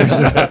just one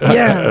person.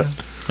 Yeah.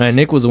 All right,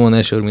 Nick was the one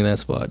that showed me that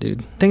spot,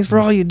 dude. Thanks for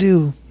all you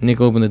do. Nick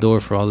opened the door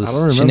for all this I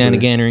don't remember.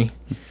 shenaniganery.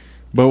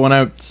 But when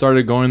I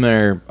started going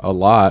there a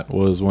lot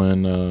was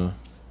when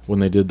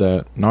they did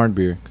that Nard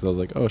beer, because I was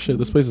like, oh shit,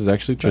 this place is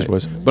actually Cheers, tight.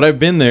 boys. But I've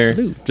been there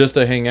Salute. just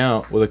to hang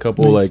out with a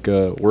couple Nice.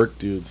 like work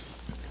dudes.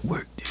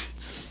 Work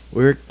dudes.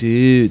 Work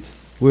dudes.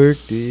 Work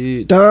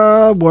dudes.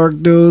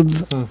 Work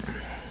dudes.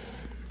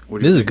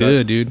 What do This you is think, guys?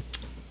 good, dude.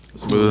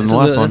 Smoother than That's the a,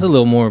 last little, that's a one.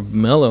 little more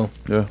mellow.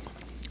 Yeah.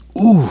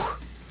 Ooh,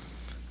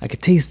 I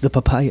could taste the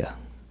papaya.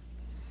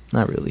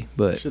 Not really,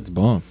 but Shit's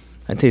bomb.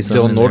 I taste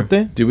Del something in there.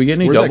 Norte? Did we get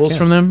any Where's that doubles can?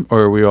 from them,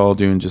 or are we all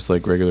doing just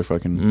like regular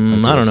fucking?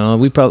 I don't know.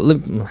 We probably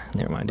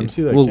never mind, me dude.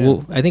 see that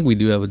can. I think we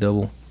do have a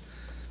double.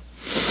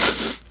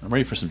 I'm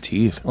ready for some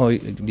teeth. Oh,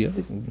 do you have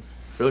it? I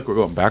feel like we're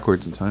going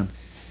backwards in time.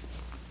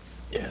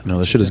 Yeah. No,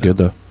 this shit is good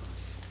though.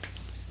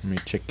 Let me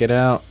check it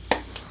out.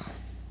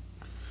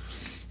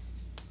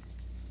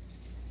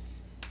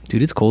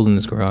 Dude, it's cold in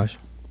this garage.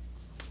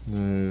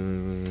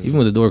 Even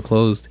with the door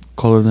closed.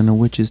 Colder than a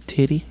witch's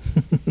titty.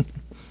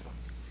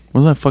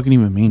 What does that fucking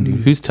even mean, dude?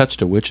 Who's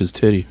touched a witch's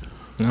titty?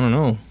 I don't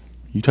know.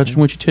 You touching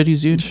witchy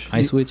titties, dude?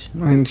 Ice witch.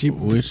 And she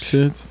Which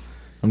tits?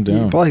 I'm you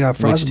down. probably got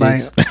Which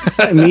frostbite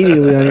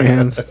immediately on your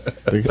hands.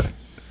 Big- That's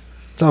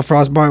how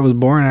frostbite was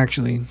born,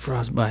 actually.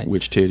 Frostbite.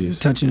 Witch titties.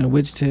 Touching a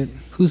witch tit.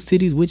 Whose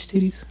titties? Which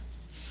titties?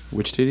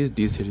 Witch titties?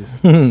 These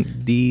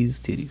titties. These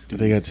titties. If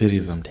they got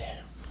titties, I'm down.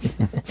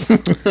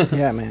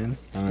 Yeah, man.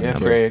 I don't Yeah, care.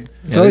 Craig.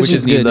 Yeah, always which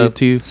Witches is need good, love dude.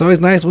 too. It's always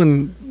nice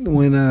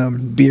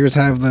when beers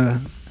have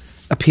the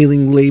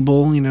appealing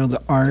label, you know,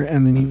 the art,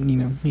 and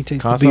then he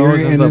takes Casa the beer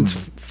always has and them. it's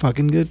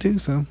fucking good too.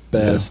 So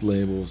Best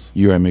labels.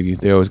 You're right, Miggy.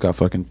 They always got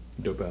fucking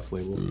dope ass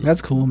labels.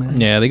 that's cool, man.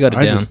 Yeah, they got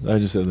it down. I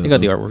just said that. They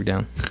got the artwork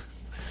down.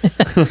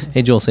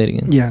 Hey, Joel, say it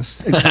again. Yes,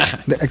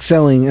 the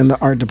excelling in the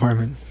art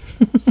department.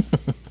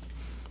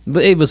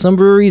 But some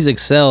breweries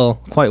excel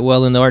quite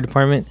well in the art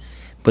department,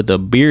 but the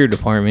beer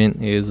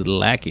department is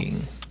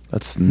lacking.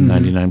 That's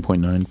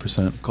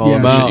 99.9%. Call Yeah.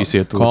 them Shit out. you see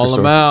at the Call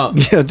liquor them store.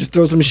 out. Yeah, just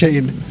throw some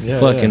shade. Yeah,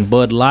 Fucking yeah.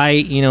 Bud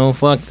Light,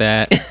 fuck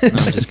that. No,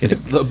 I'm just kidding.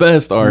 The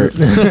best art.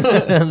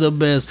 The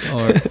best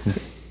art.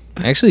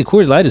 Actually,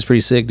 Coors Light is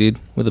pretty sick, dude,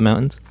 with the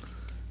mountains.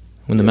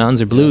 When the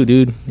mountains are blue,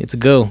 dude, it's a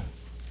go.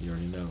 You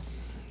already know.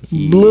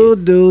 Blue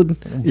dude.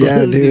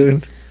 Yeah, Blue,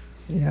 dude.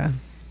 Yeah.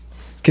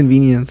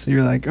 Convenience.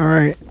 You're like, all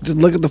right, just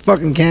look at the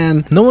fucking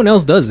can. No one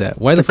else does that.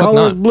 Why the The fuck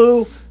color's not?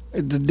 blue.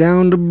 It's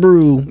down to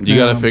brew. You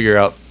got to figure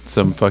out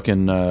some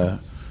fucking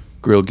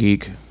grill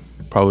geek,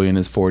 probably in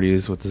his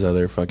 40s with his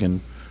other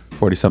fucking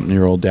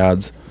 40-something-year-old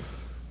dads.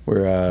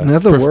 Where And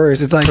that's the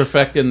worst. It's like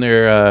perfecting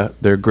their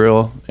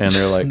grill, and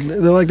they're like, they're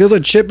like, there's a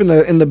chip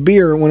in the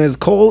beer. When it's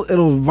cold,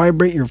 it'll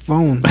vibrate your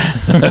phone.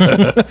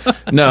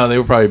 no, they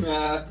were probably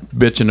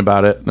bitching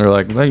about it. They're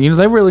like,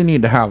 they really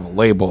need to have a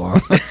label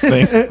on this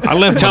thing. I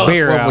left Tell the us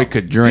beer when out. we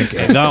could drink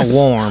It it. got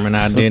warm and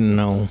I didn't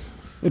know.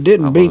 It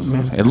didn't beat me.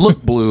 It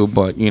looked blue,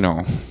 but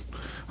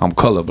I'm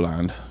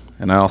colorblind,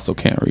 and I also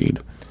can't read.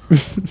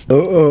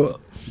 Oh,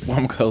 Well,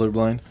 I'm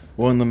colorblind.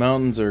 When the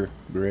mountains are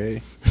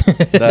gray,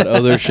 that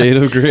other shade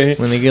of gray.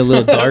 When they get a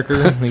little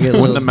darker, they get a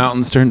When little... the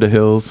mountains turn to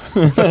hills,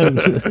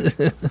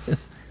 that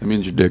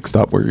means your dick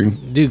stopped working.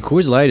 Dude,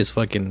 Coors Light is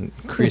fucking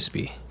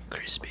crispy.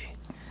 Crispy.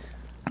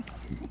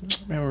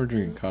 Man, we're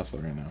drinking Casa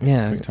right now.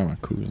 Yeah. We're talking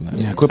about Coors Light.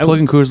 Yeah, quit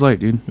plugging Coors Light,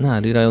 dude. Nah,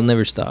 dude, I'll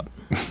never stop.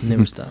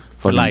 Never stop.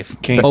 For Fucking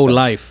life. can't Oh, stop.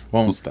 life.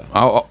 Won't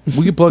stop.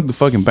 We could plug the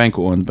fucking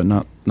banquet one, but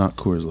not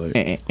Coors Light.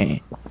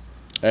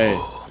 Hey,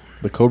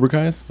 the Cobra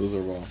Kais, those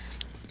are all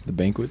the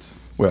banquets.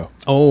 Well,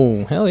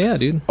 Oh, hell yeah,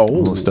 dude.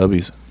 little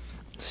stubbies.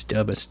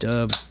 Stub.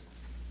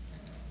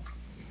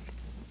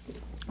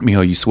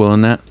 Mijo, you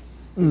swilling that?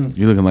 Mm.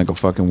 You looking like a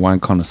fucking wine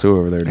connoisseur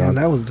over there, man, dog.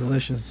 that was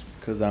delicious.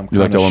 Because I'm You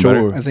like kind of that one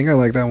better? sure. I think I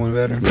like that one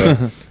better.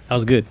 That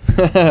was good.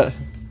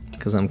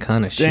 Because I'm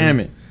kind of Damn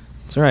it.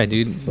 It's all right,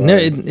 dude. Sorry. No,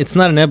 it's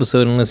not an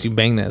episode unless you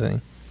bang that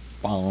thing.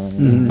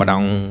 Mhm.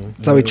 Ba-dong.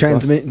 That's how we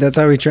transmit. That's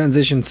how we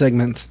transition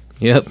segments.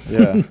 Yep.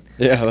 Yeah.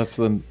 Yeah, that's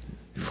the...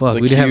 Fuck,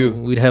 The we'd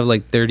cue. have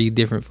like 30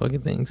 different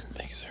fucking things.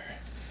 Thank you, sir.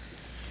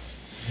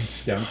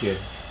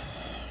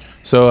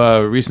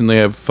 So recently,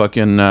 I've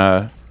fucking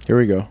Here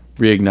we go.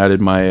 reignited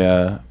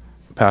my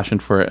passion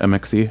for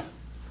MXC.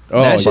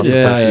 Oh, That shit is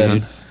tight,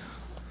 yes.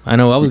 I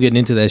know I was getting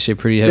into that shit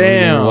pretty heavily when we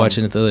Damn. were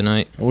watching it the other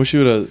night. I wish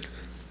you would have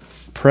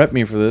prepped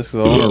me for this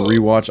because I want to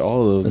rewatch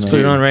all of those. Let's now. put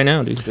it on right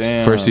now, dude.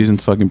 Damn. First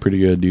season's fucking pretty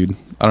good, dude.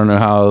 I don't know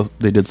how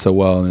they did so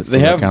well, and it's They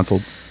have-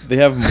 canceled. They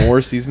have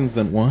more seasons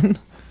than one?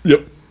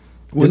 Yep.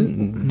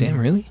 Damn,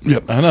 really?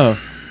 I know.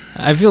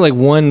 I feel like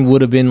one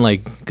would have been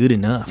like good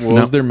enough. What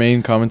was their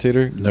main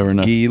commentator? Never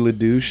know. Guy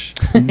Ledouche.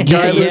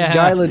 Yeah.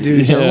 Guy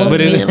Ledouche. Yeah.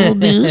 But it,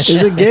 Is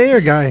it gay or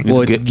guy?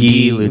 well, it's Guy Guy,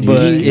 Ledouche. but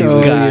Guy, it's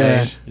oh, guy.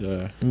 yeah.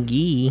 Yeah.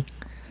 Guy.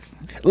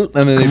 And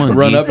then they Come on,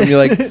 run Guy. up and be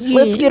like,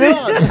 let's get it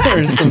on.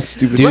 Or some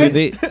stupid Dude, shit.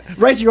 they,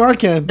 Right, you are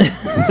Ken.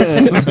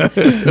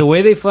 the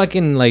way they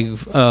fucking like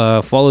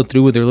follow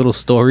through with their little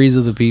stories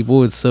of the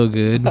people, it's so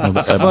good.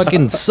 It's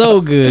fucking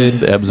so good.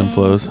 The ebbs and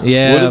flows.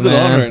 Yeah, What is it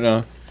man. on right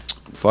now?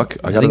 Fuck,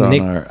 I I got it think on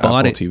Nick our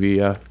bought Apple it. TV.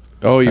 Yeah.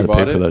 Oh, you Had to bought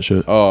pay it? for that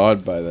shit. Oh,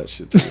 I'd buy that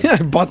shit too. I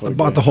bought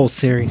the whole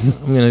series.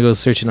 I'm gonna go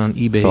search it on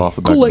eBay. Fell off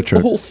the back of the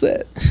truck.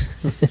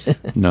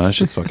 set. No, that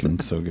shit's fucking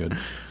so good.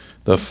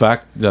 The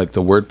fact, like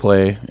the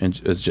wordplay,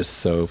 is just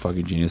so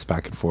fucking genius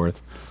back and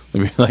forth.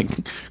 Maybe like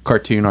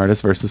cartoon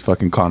artists versus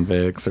fucking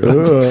convicts or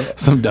like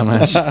some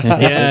dumbass shit.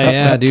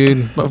 Yeah, dude.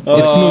 It's smooth.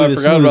 I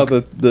It's forgot smooth.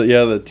 about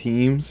the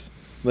teams.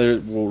 There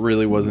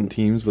really wasn't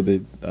teams, but I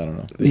don't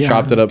know. They Yeah.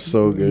 chopped it up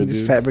so good, These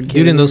dude. fabricators.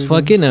 Dude, and those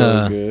fucking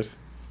So good.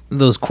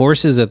 those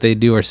courses that they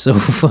do are so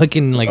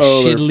fucking like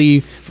Oh, they're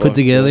shittily fucked put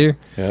together.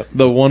 Yep.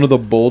 The one with the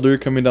boulder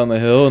coming down the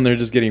hill and they're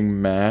just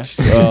getting mashed.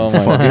 Oh my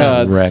Fucking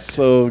god, wrecked.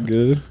 so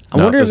good. I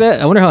No, wonder if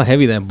this- I wonder how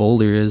heavy that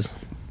boulder is.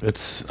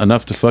 It's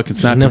enough to fucking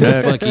snap Enough your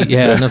to neck. fuck you.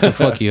 Yeah, enough to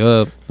fuck you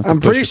up. I'm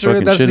push pretty your sure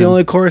fucking that's shit the in.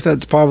 only course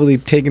that's probably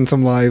taken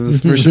some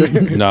lives for sure.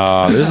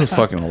 Nah, there's a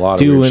fucking a lot of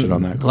Dude, weird when shit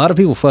on that. a lot of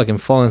people fucking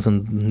fall in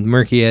some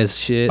murky ass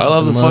shit. I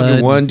love the some fucking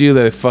mud. one dude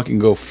that fucking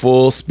go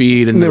full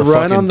speed into And they the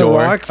run fucking on the door.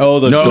 rocks. Oh,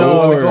 the No,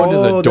 door. they're going to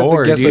Oh, the that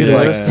door, gets the dude.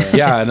 door. Like,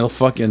 yeah, and they'll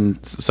fucking.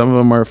 Some of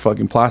them are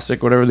fucking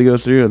plastic, whatever they go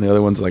through, and the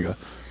other one's like a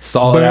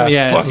solid But, ass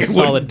yeah, it's a fucking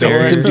solid wooden door.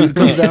 barrier. Some dude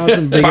comes out with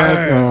some big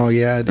ass. Oh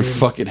yeah, Their dude.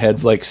 fucking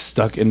heads like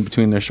stuck in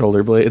between their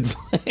shoulder blades,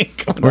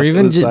 coming Or off to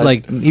even the just side.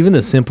 like even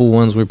the simple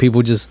ones where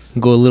people just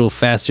go a little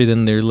faster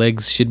than their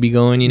legs should be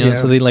going, Yeah.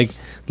 so they like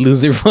lose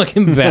their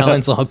fucking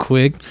balance all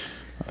quick.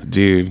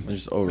 dude. They're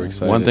just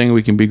overexcited. One thing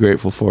we can be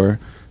grateful for,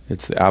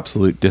 it's the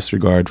absolute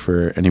disregard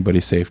for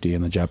anybody's safety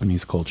in the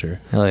Japanese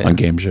culture Hell yeah. on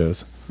game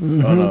shows. Oh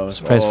no,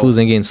 Surprise fools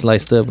ain't getting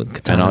sliced up with And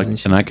katanas and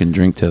shit. I can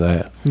drink to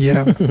that.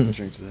 Yeah.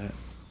 Drink to that.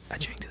 I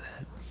drink to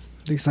that.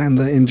 They signed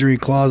the injury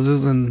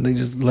clauses and they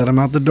just let him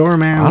out the door,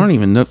 man. I don't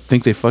even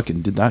think they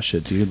fucking did that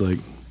shit, dude. Like,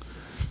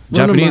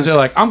 Run 'em Japanese back. are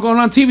like, I'm going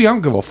on TV. I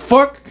don't give a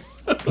fuck.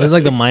 It's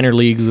like the minor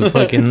leagues of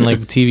fucking like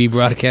TV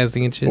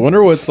broadcasting and shit. I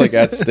wonder what's like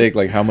at stake.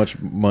 Like how much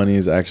money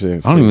is actually.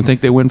 At I don't stake. even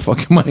think they win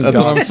fucking money. That's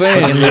dog. what I'm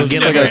saying. Fucking It's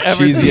get like like a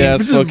cheesy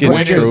ass fucking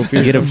winners. trophy.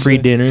 or Get a some free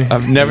shit. dinner.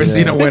 I've never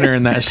seen a winner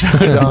in that show.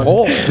 Dog.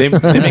 Oh. They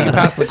make it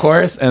past the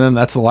chorus, and then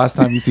that's the last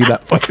time you see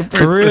that fucking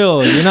person. For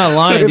real, you're not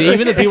lying, dude.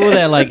 Even the people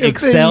that like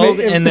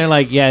excelled and they're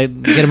like, yeah,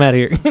 get them out of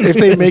here. If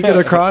they make it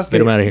across, Get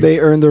 'em outta here. they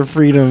earn their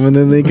freedom and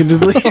then they can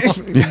just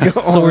leave.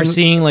 Go So we're on.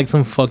 seeing like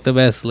some fucked up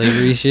ass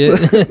slavery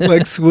shit.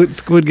 like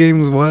Squid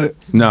Games. What?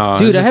 No,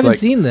 Dude, it's I just haven't like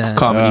seen that.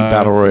 comedy I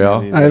battle haven't seen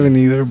royale. it either. I haven't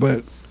either,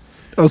 but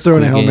I was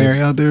throwing a Squid Hail Mary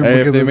Games. out there. Hey, if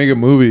because they make a it's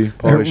movie, I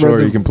probably read sure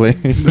the- you can play.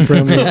 the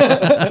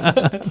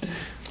premise.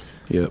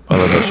 Yep, I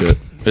love that shit.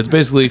 It's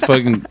basically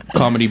fucking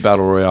comedy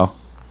battle royale.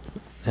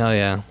 Hell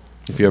yeah,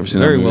 If you ever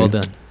seen very that movie. well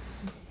done.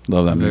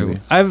 Love that Very movie.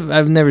 well.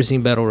 I've never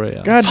seen Battle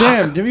Royale. God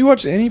damn! Have you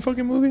watched any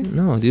fucking movie?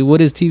 No, dude.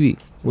 What is TV?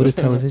 What is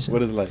television?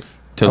 What is life?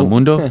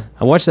 Telemundo.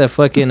 I watched that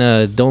fucking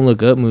Don't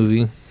Look Up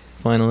movie.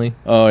 Finally,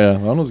 Oh yeah, that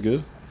one was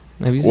good.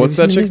 have you? What's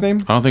have that you chick's seen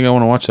name? I don't think I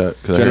want to watch that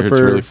because I heard it's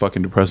Jennifer- really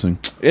fucking depressing.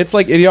 It's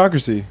like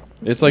Idiocracy.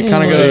 It's like Yeah,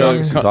 kind of yeah, got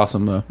It's a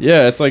awesome though.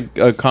 yeah. It's like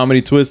a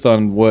comedy twist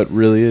on what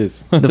really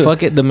is.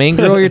 The main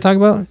girl you're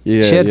talking about?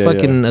 Yeah, She had yeah,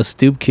 fucking a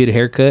stoop kid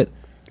haircut.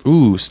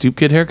 Ooh, stoop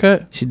kid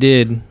haircut. She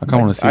did. I kind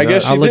of want to see I that.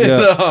 guess she I'll look it did.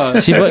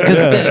 up. She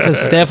because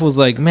Steph was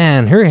like,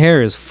 man, her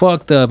hair is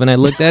fucked up, and I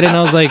looked at it and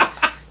I was like,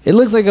 it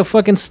looks like a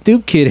fucking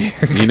stoop kid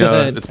haircut. You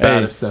know, it's bad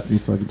Hey. if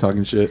Stephanie's fucking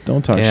talking shit.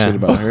 Don't talk Yeah. shit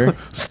about her.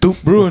 Stoop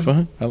The brewing.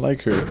 fuck? I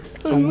like her.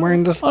 I'm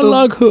wearing the stoop. I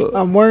like her.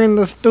 I'm wearing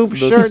the stoop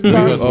shirt. stoop. You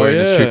dog. guys wearing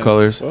his true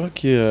colors.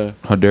 Fuck yeah.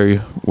 How dare you?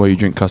 Why you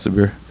drink Casa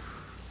beer?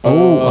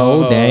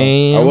 Oh,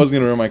 damn. I was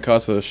gonna wear my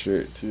Casa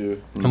shirt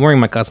too. I'm wearing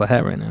my casa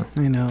hat right now.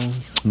 I know.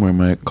 I'm wearing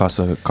my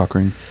Casa cock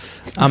ring.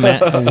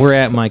 We're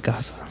at my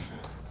casa.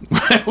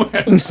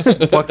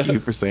 Fuck you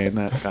for saying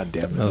that. God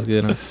damn That was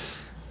good. Huh?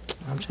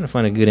 I'm trying to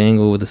find a good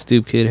angle with a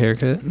stoop kid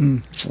haircut.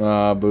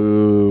 Ah,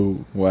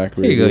 boo. Whack.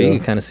 Here you go. You radio.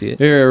 can kind of see it.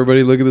 Here,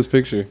 everybody, look at this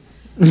picture.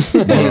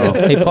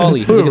 Hey,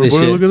 Paulie, look at this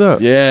shit. Look at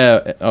that.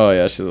 Yeah. Oh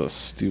yeah, she's a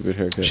stupid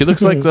haircut. She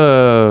looks like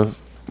the,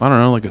 I don't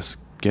know, like a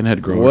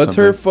skinhead girl. What's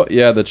or her? something.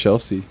 Yeah, the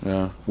Chelsea.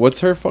 Yeah.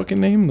 What's her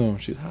fucking name though?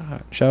 She's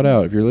hot. Shout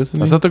out if you're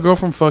listening. Is that the girl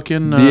from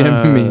fucking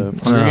DM me.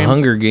 Hunger Games?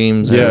 Hunger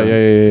Games. Yeah.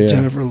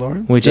 Jennifer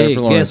Lawrence. Which, Jennifer hey,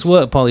 Lawrence. guess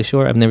what, Pauly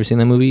Shore? I've never seen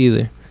that movie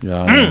either.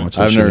 Yeah, I don't watch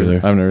that I've shit never,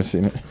 either. I've never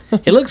seen it.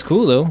 It looks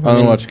cool though. I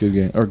don't watch good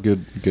games or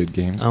good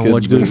games. I don't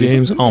watch good movies.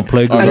 games. I don't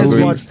play good I just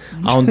movies.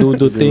 I don't do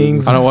the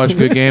things. I don't watch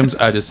good games.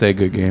 I just say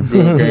good game.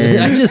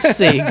 I just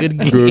say good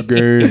game. Good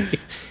game.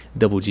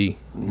 Double G.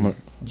 I'm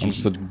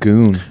just a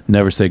goon.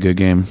 Never say good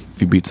game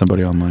if you beat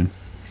somebody online.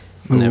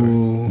 Never.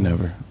 Ooh.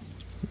 Never.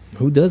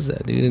 Who does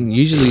that, dude? And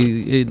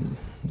usually,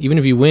 even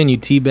if you win, you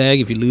teabag.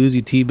 If you lose,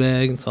 you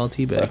teabag. It's all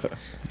teabag.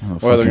 Oh,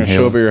 Or they're gonna fucking show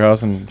Halo. up at your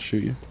house and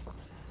shoot you.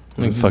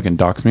 Like fucking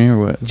dox me or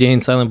what? Jay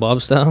and Silent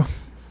Bob style.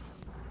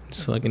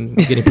 Just fucking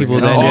getting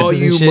people's addresses All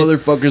you and shit.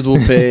 motherfuckers will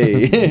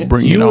pay.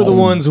 Bring You it are the on.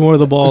 ones who are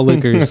the ball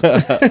lickers.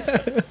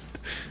 Yeah,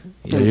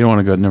 you don't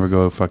want to never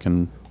go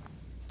fucking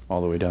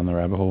all the way down the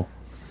rabbit hole.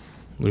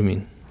 What do you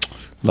mean?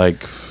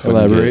 Like fucking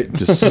Elaborate.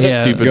 get just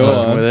Yeah. stupid Go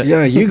fucking on. with it.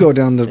 Yeah, you go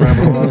down the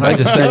rabbit hole. I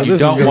just said you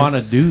don't want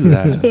to do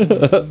that.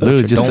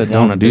 Literally just said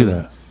don't do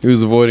that. He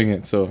was avoiding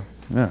it, so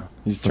Yeah.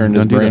 he's turned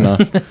his Don't do brain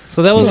that. off.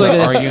 So that was He's like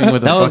a, arguing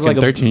with a that was fucking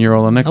like a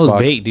 13-year-old on Xbox. that was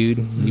bait, dude.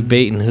 You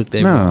bait and hooked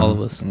every, No. all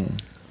of us.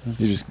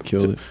 He just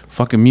killed it.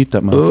 Fucking mute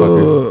that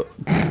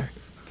motherfucker.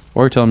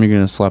 Or tell him you're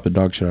gonna slap the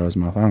dog shit out of his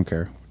mouth. I don't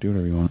care. Do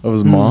whatever you want. Of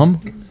his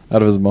mom?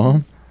 Out of his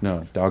mom?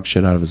 No, dog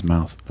shit out of his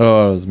mouth.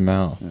 Oh, out of his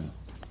mouth.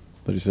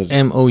 But he said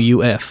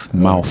MOUF.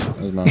 Mouth. out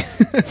of his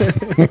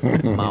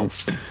mouth.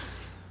 Mouth.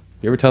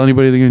 You ever tell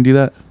anybody they're gonna do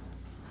that?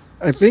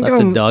 I think Slap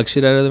the I'm. dog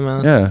shit out of their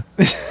mouth.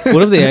 Yeah.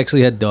 What if they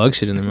actually had dog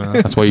shit in their mouth?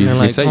 That's why you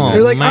They're you say "Oh, you're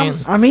They're like, man,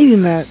 I'm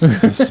eating that.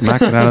 just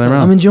smack it out of their I'm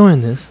mouth.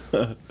 enjoying this.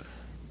 Ugh.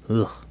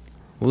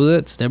 What was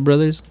that? Step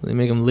Brothers? They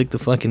make them lick the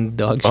fucking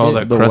dog shit. Oh,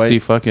 that The crusty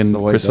white- fucking the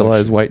white dog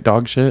crystallized shit. white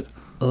dog shit.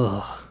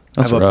 Ugh.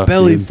 That's I have rough, a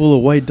belly dude. full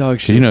of white dog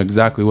 'Cause shit. you know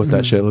exactly what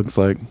that shit looks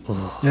like.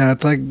 Yeah,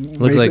 it's like,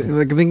 Looks like-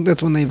 I think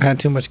that's when they've had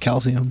too much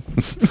calcium.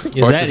 Is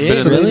Or that just it?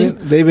 been- So Really?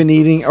 they've been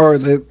eating, or I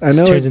know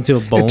It turns into a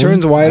bone. it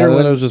turns I whiter thought it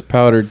when, was just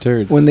powdered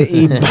turds. when they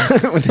eat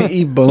when they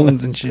eat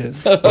bones and shit.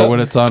 Or when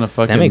it's on a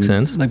fucking That makes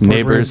sense. Like pork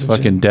neighbor's ribs and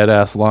fucking dead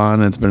ass lawn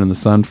and it's been in the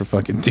sun for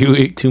fucking 2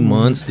 weeks. 2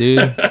 months, dude.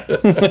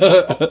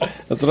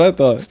 That's what I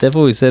thought. Steph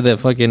always said that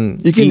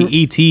fucking You can-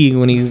 E.T.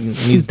 when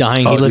he's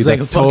dying, Oh, he looks dude, like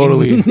a that's fucking,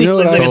 totally- he You know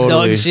looks what like I- a dog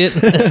Totally. shit.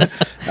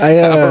 I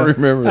don't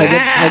remember I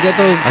that. get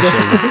those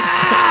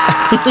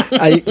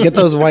I get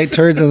those white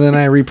turds and then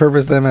I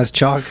repurpose them as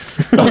chalk.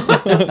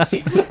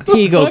 Here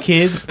you go,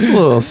 kids.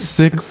 Little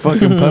sick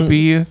fucking puppy.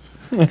 You.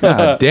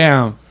 God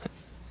damn.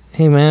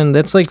 Hey man,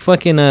 that's like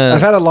fucking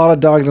I've had a lot of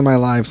dogs in my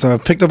life, so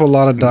I've picked up a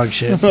lot of dog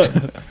shit.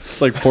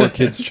 It's like poor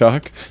kids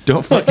chalk.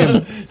 Don't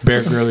fucking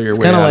Bear Grill your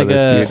way kind of out like of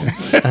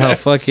this, dude. how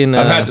fucking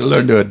I've had to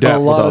learn to adapt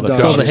with lot all of the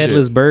dogs. sold dog the shit.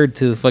 headless bird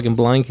to the fucking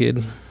blind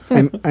kid.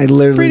 I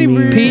literally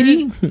mean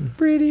Petey?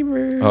 Pretty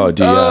bird. Oh,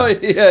 dude. Oh, Yeah.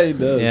 yeah, he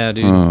does. Yeah,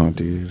 dude. Oh,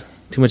 dude.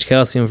 Too much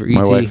calcium for ET.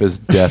 My wife is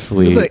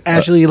deathly. it's like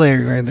Ashley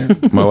Larry right there.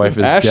 My wife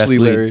is Ashley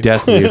Larry.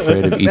 deathly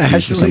afraid of ET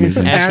for some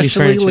reason. Ashley's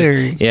Ashley furniture.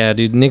 Larry. Yeah,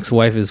 dude. Nick's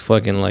wife is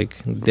fucking like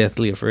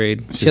deathly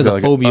afraid. She She's has got, a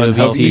like, phobia of ET.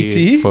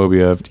 unhealthy ET?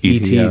 phobia of ET.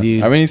 ET, yeah.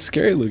 dude. I mean, he's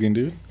scary looking,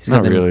 dude. He's got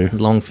Not them really.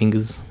 long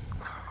fingers.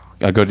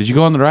 I go, did you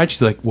go on the ride?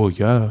 She's like, well,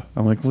 yeah.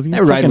 I'm like, well,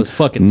 That ride was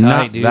fucking tight,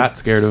 not dude. that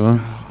scared of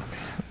him.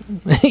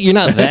 You're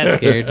not that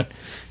scared.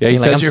 Yeah, he You're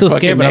says like, I'm your still fucking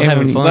scared, but I'm name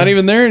having and- It's fun. not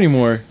even there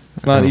anymore.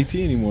 It's not Oh. ET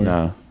anymore.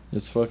 Nah.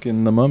 It's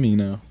fucking the mummy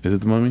now. Is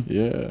it the mummy?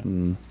 Yeah.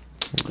 Mm.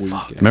 Weak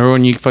ass. Remember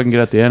when you fucking get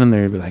at the end and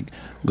they'd be like,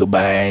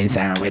 goodbye,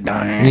 sound with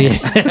Yeah,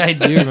 I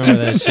do remember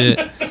that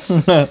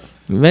shit.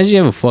 Imagine you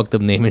have a fucked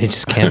up name and you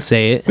just can't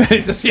say it.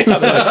 Just, yeah, they're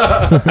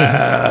like,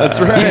 That's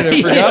right.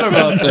 I forgot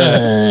about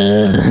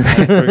that.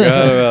 I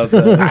forgot about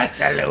that.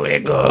 hasta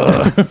luego.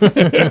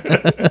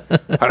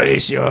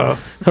 Horatio.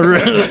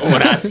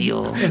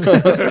 Horacio.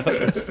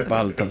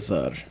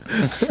 Baltasar.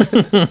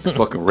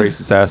 Fucking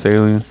racist ass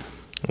alien.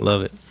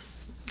 Love it.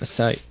 That's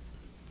tight.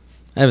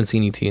 I haven't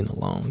seen ET in a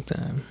long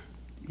time.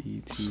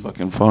 Just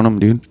fucking phone him,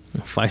 dude.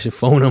 If I should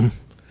phone him.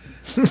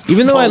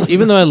 Even though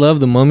I love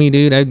the Mummy,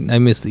 dude, I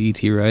miss the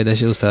ET ride. That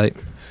shit was tight.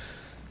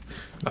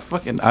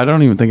 I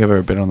don't even think I've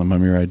ever been on the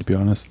mummy ride, to be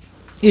honest.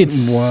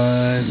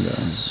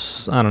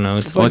 It's I don't know.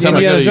 It's Only Like time I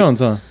Indiana go to- Jones,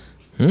 huh?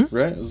 Hmm?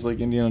 Right? It was like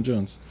Indiana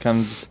Jones. Kind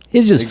of just.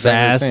 it's just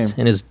exactly the fast same.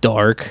 and it's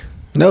dark.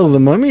 No, the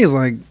mummy is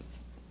like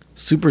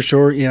super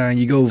short. Yeah, and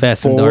you go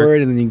Fast and forward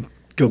dark. and then you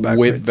go backwards.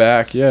 Whip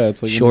back. Yeah,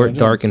 it's like Short, Indiana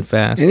dark, Jones. and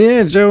fast.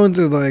 Indiana Jones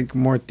is like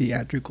more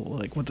theatrical,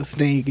 like with the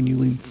snake and you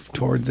lean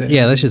towards it.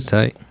 Yeah, that's just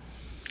tight.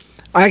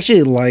 I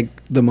actually like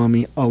the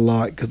mummy a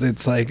lot because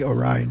it's like a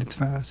ride. It's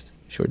fast.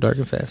 Short, dark,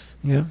 and fast.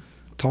 Yeah,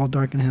 tall,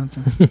 dark, and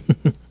handsome.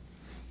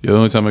 The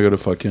only time I go to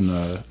fucking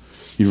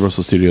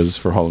Universal Studios is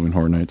for Halloween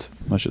Horror Nights.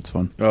 That shit's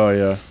fun. Oh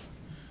yeah.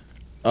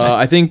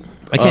 I think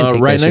I can't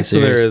take right that next shit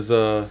to there serious. is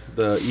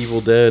the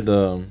Evil Dead.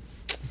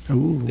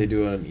 Ooh, They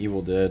do an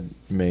Evil Dead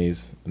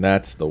maze. And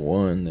that's the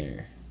one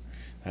there.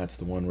 That's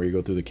the one where you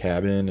go through the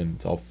cabin and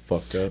it's all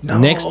fucked up. No,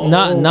 Next-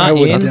 not I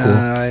would in-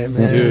 die,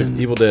 man. Dude,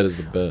 Evil Dead is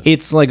the best.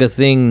 It's like a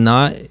thing.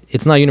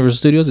 It's not Universal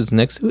Studios. It's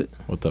next to it.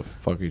 What the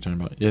fuck are you talking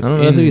about? Yeah, I don't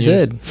know. That's what you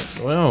said.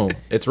 Well,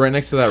 it's right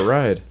next to that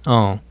ride.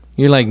 Oh,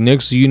 you're like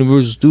next to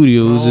Universal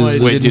Studios No,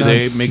 is I Wait, did do not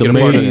they make the it a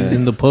part of maze it?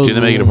 and the puzzle. Do they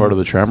make it a part of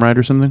the tram ride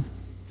or something?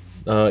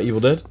 Evil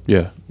Dead?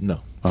 Yeah. No.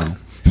 Oh.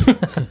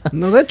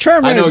 No, that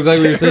tram. I know is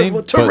exactly what you're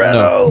saying, terrible. but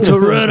no. Toretto.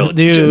 Toretto,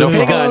 dude. No,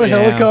 Hang on a Goddamn.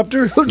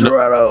 helicopter.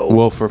 Toretto.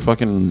 Well, for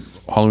fucking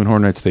Halloween Horror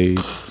Nights, they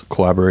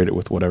collaborate it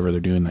with whatever they're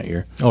doing that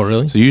year. Oh,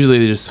 really? So usually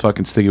they just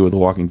fucking stick it with The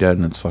Walking Dead,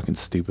 and it's fucking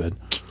stupid.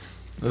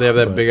 They have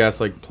that big ass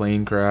like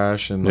plane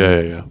crash and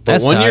Yeah. But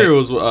That's one tight. year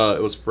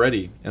it was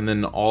Freddy, and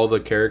then all the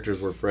characters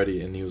were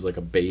Freddy, and he was like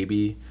a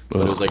baby,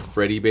 but it was like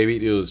Freddy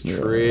baby. It was Yeah,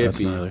 trippy. that's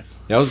gnarly.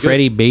 That was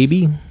Freddy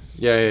baby. Good.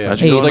 Yeah. That's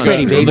Hey, it was like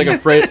Freddy a, it was like baby. a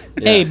Freddy.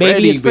 Hey,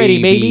 baby, it's Freddy,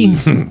 baby.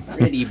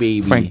 Freddy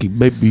baby. Frankie,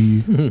 baby.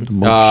 The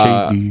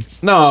most shady.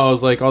 No, it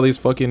was like all these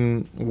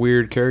fucking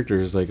weird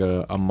characters, like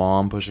a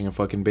mom pushing a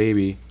fucking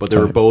baby, but they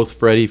were Tight. both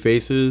Freddy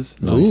faces.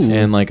 Nice. Ooh.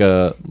 And like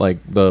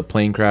the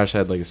plane crash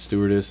had like a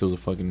stewardess. It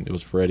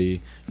was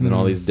Freddy, and then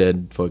all these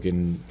dead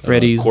fucking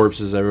Freddies.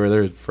 corpses everywhere.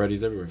 There was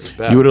Freddy's everywhere. It was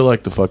bad. You would have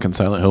liked the fucking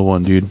Silent Hill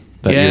one, dude.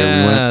 That year we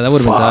Yeah, went. that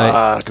would've been tight.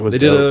 Fuck, it was They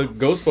did dope. a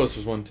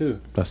Ghostbusters one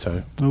too, That's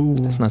tight. Ooh.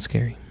 That's not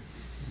scary.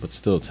 but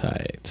still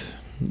tight.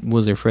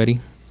 Was there Freddy?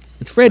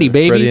 It's Freddy,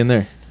 baby. Freddy in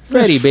there.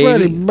 Freddy,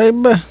 Freddy,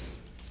 baby. baby.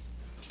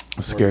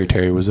 Scary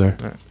Terry was there.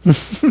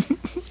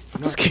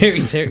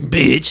 Scary Terry.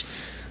 Bitch.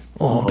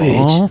 Oh, bitch.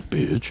 Aw,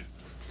 bitch.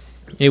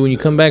 Hey, when you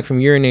come back from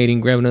urinating,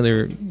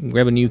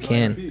 grab a new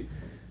can.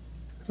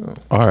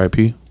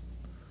 R.I.P.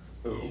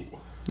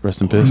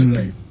 Rest in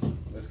peace.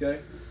 This guy.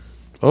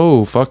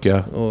 Oh, fuck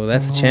yeah. Oh,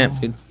 that's a champ,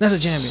 dude. That's a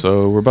champion.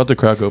 So we're about to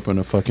crack open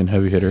a fucking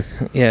heavy hitter.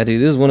 Yeah, dude,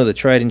 this is one of the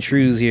tried and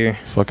trues here.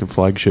 Fucking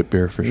flagship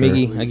beer for sure.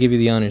 Miggy, I give you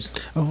the honors.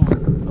 Oh,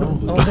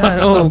 Oh, God.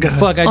 Oh, God.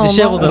 fuck, I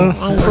disheveled them.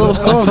 oh,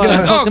 Fuck, I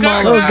God. fucked them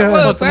all Oh, up.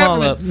 God. Fucked them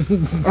all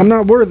up. I'm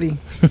not worthy.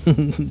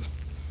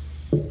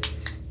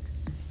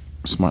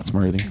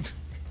 Smarty.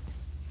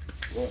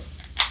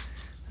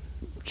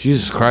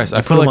 Jesus Christ. I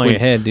Put feel them like on your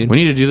head, dude. we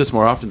need to do this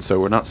more often so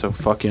we're not so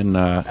fucking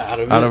out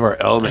of our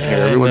element here.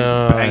 Everyone's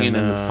banging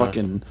in the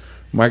fucking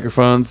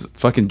microphones.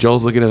 Fucking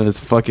Joel's looking at his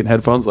fucking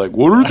headphones like,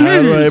 what are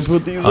How do I these?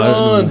 put these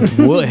on?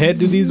 What head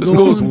do these This go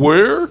goes on?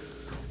 where?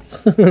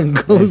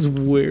 Goes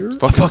where?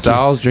 Fucking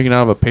Sal's drinking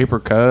out of a paper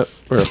cup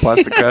or a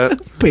plastic cup.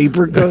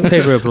 Paper cup.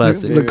 Paper or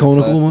plastic. The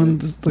conical Plastic. one,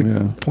 just like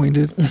Yeah.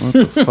 pointed. What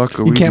the fuck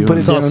are we can't put doing?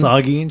 It's all down.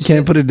 soggy and You shit.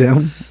 can't put it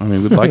down. I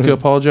mean, we'd like to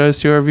apologize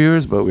to our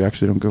viewers, but we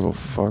actually don't give a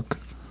fuck.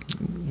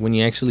 When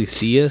you actually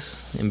see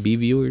us and be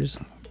viewers.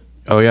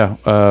 Oh yeah,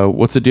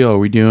 what's the deal? Are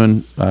we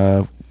doing?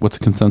 What's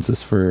the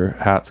consensus for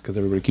hats? Because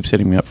everybody keeps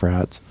hitting me up for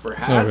hats. For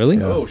Oh, really?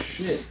 Yeah. Oh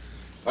shit!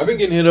 I've been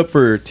getting hit up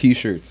for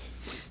T-shirts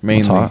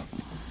mainly. hot?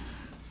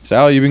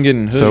 Sal, you've been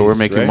getting hoodies, So we're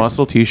making right?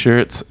 muscle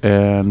T-shirts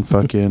and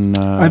fucking.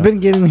 I've been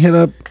getting hit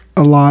up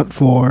a lot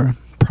for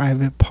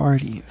private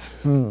parties.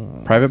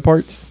 private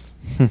parts.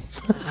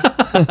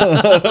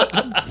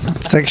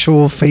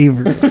 Sexual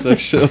favors.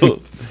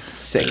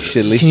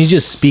 Sexually. Can you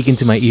just speak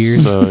into my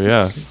ears? So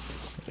yeah,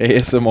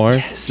 ASMR?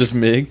 Just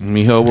Mig?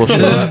 Miho will show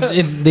up.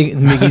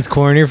 Mickey's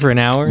corner for an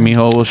hour.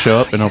 Miho will show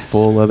up in a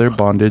full leather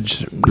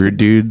bondage, rude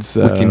dudes,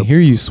 We can hear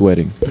you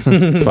sweating.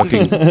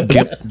 fucking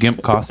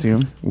gimp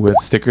costume with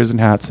stickers and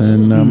hats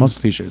and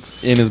muscle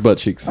t-shirts. In his butt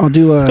cheeks. I'll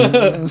do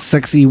a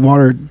sexy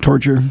water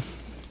torture.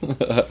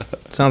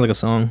 Sounds like a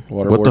song.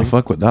 What the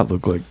fuck would that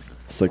look like?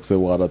 Sexy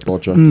water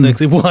torture.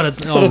 Sexy water,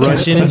 all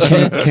Russian and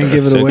shit. Can't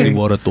give it Sexy away.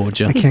 water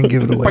torture. I can't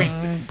give it away.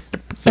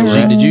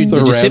 Did you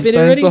sip it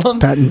already?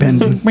 Patent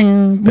pending.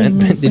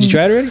 Did you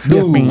try it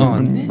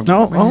already?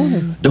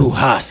 Oh. Du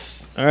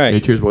hast. All right. Hey,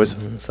 cheers, boys.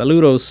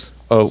 Saludos.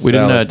 Oh, we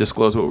Salad. didn't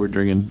disclose what we're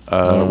drinking.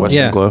 Western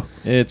Yeah. Glow.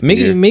 It's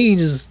beer. Mickey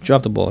just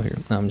dropped the ball here.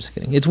 No, I'm just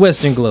kidding. It's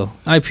Western Glow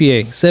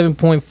IPA,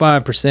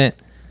 7.5%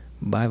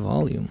 by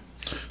volume.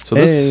 So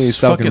this Hey,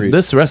 Falcon fucking Reed.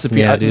 this recipe,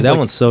 Yeah, I dude, that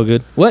one's so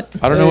good. What?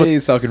 I don't know Hey,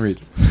 Falcon Reed.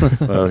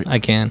 what I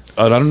can.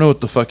 I don't know what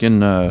the fucking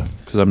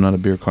because I'm not a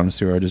beer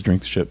connoisseur. I just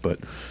drink the shit. But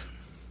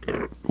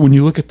when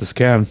you look at this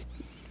can,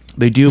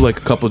 they do like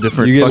a couple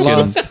different You get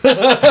fucking lost.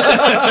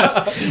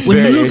 When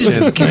you look at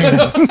this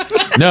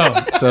variations. No,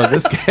 so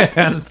this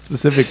can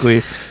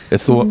specifically,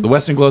 it's the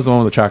Western Glow is the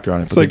one with the tractor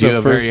on it. It's like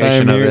the first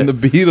time hearing the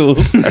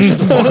Beatles.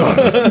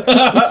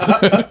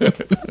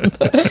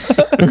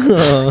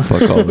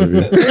 Fuck all of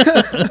you.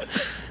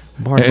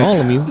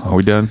 Bartholomew. Are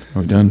we done?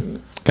 Are we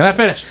done? Can I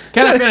finish?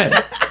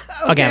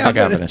 Okay, I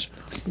finish.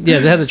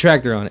 Yes, it has a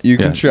tractor on it. You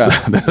can try.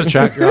 There's a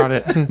tractor on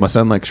it. My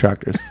son likes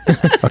tractors.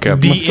 Okay.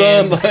 My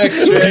son likes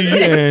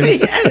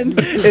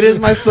It is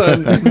my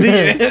son.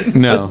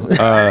 No,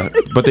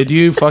 but they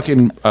do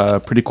fucking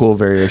pretty cool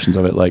variations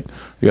of it. Like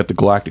you got the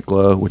Galactic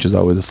Glow, which is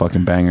always a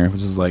fucking banger.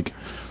 Which is like,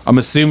 I'm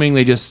assuming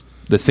they just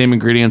the same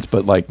ingredients,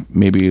 but like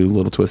maybe a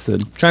little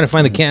twisted. Trying to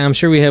find the can. I'm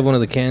sure we have one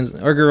of the cans.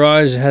 Our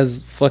garage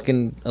has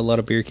fucking a lot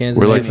of beer cans.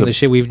 We're in like it. The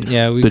shit we the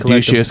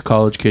collect them. douchiest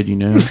college kid you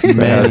know. That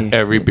has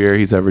every beer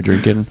he's ever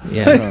drinking.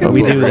 Yeah,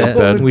 we do that.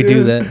 Bad. We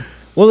do that.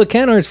 Well, the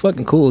can art's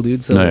fucking cool,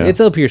 dude. So No, yeah.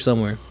 it's up here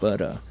somewhere. But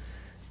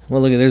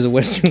well, look at there's a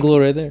Western Glow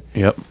right there.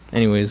 Yep.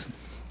 Anyways,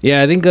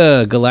 yeah, I think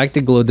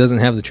Galactic Glow doesn't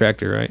have the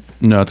tractor, right?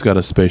 No, it's got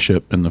a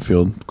spaceship in the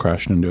field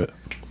crashing into it.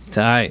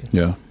 Tight.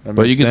 Yeah. That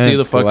But you makes can see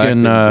the sense. fucking.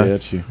 Galactic,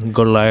 bitch, you.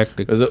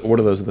 Galactic. Is it what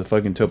are those? The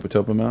fucking Topa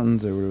Topa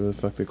Mountains or whatever the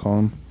fuck they call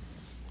them?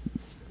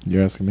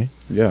 You're asking me?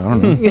 Yeah, I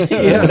don't know.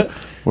 Yeah.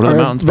 What are the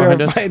mountains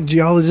behind us? Verified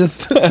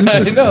geologist. I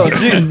know.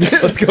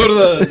 Jeez. Let's go to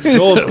the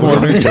Gold's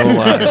corner. What kind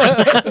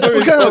of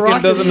Fucking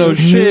rock doesn't know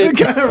shit.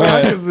 What kind of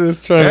rock is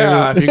this?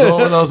 Yeah, if you go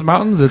over those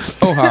mountains, it's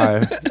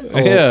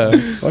Ojai.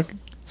 Yeah. Fuck.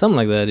 Something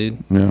like that, dude.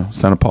 Yeah,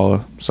 Santa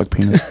Paula, suck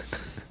penis.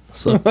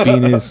 Suck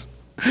penis.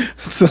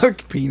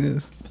 Suck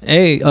penis.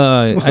 Hey,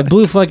 I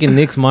blew fucking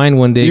Nick's mind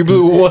one day. You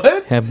blew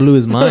what? I blew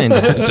his mind.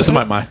 Just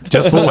my mind.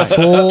 Just full,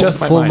 Just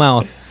my full mind.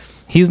 mouth.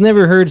 He's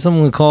never heard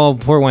someone call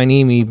Port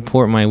Wineemy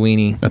Port My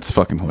Weenie. That's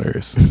fucking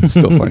hilarious. It's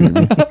still funny to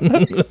me.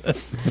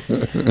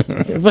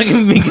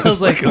 Fucking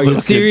Miguel's like, are you Little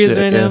kid serious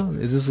shit, right yeah. now?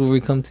 Is this what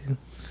we come to?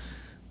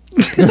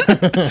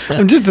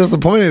 I'm just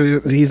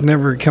disappointed he's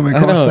never come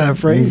across know, that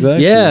phrase.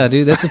 exactly. Yeah,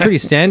 dude, that's a pretty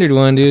standard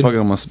one, dude. Fucking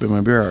almost spit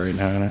my beer out right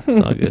now.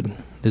 It's all good.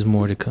 There's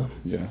more to come.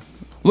 Yeah.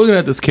 Looking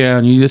at this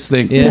can, you just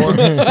think, Yeah. pour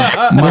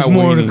my There's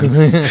more to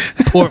weenie.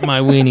 come. Port my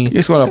weenie. You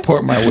just want to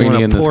pour my I weenie wanna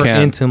in this pour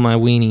can. into my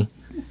weenie.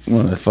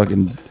 Want to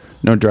fucking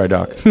no dry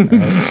dock. All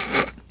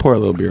right. Pour a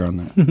little beer on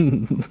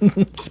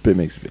that. Spit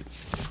makes it fit.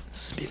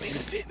 Spit makes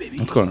it fit, baby.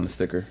 What's going on the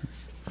sticker?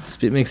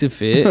 Spit makes it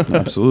fit.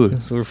 Absolutely.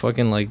 So we're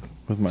fucking like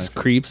With my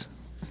creeps.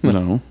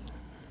 No.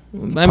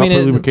 I mean,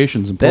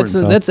 lubrication's important.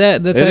 that's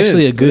son. that's It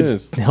actually is, a good, it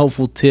is.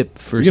 helpful tip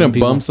for You're some gonna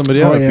people. bum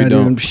somebody out Oh if yeah, you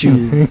don't. dude.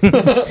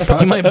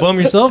 Shoot. You might bum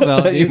yourself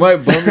out. You Dude. might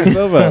bum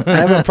yourself out. I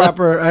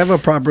have a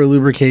proper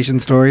lubrication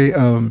story.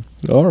 All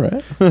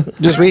right.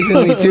 Just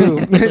recently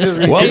too. Just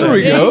recently. Well, there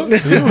we go.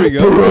 There we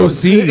go.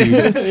 Proceed.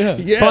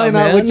 Yeah. Probably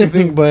not man. what you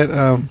think, but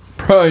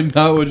Probably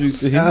not what you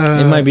think.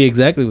 It might be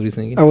exactly what he's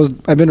thinking.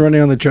 I've been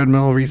running on the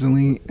treadmill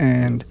recently,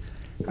 and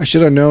I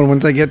should have known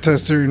once I get to a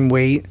certain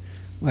weight,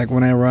 like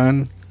when I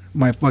run,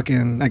 I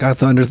got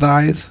thunder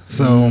thighs.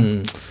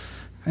 So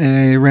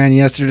I ran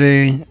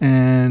yesterday,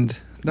 and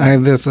I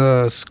have this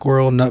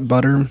squirrel nut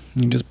butter.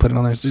 You just put it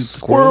on there. It's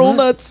Squirrel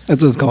nuts.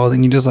 That's what it's called,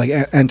 and you just like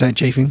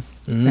anti-chafing.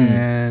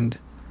 And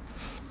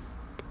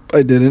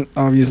I didn't,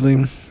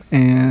 obviously.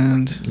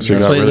 And So you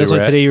got really that's why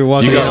red? today you were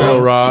walking You got a out.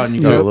 little raw and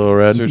you got So- a little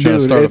red. so- Trying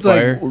to start a it's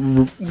fire?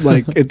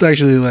 like it's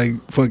actually like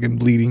fucking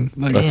bleeding.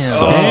 Like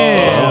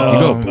Damn. You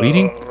go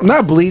bleeding?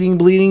 not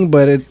bleeding,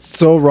 but it's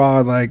so raw,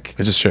 like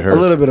It just shit a hurts.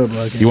 little bit of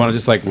blood. You want to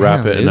just like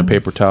wrap Damn, it in a dude.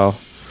 paper towel,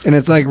 And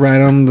it's like right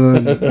on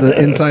the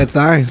inside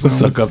thigh. So.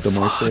 suck up the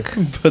moisture.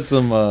 Put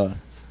some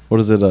what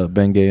is it?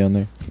 Bengay on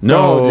there.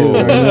 No, Oh, dude,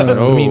 I know.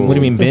 no. What do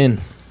you mean, Ben?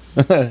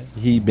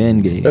 He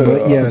been gay.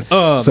 But yes,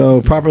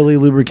 so properly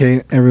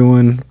lubricate.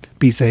 Everyone,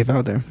 be safe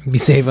out there. Be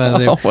safe out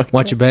there. Oh my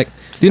Watch your back.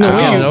 Dude,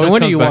 no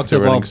wonder you walked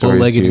up all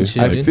bow-legged and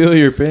shit. I dude. feel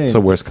your pain. It's the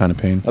worst kind of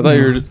pain. I thought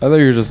you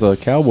were just a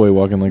cowboy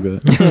walking like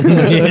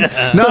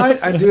that. No,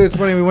 I do. It's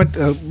funny. We went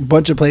to a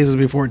bunch of places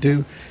before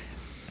too,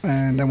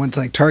 and I went to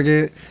like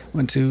Target,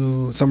 went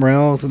to somewhere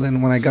else, and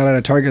then when I got out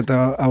of Target,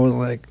 though, I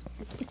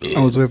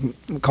was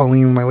with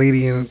Colleen, my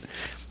lady, and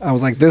I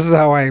was like, "This is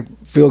how I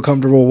feel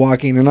comfortable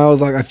walking." And I was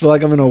like, "I feel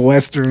like I'm in a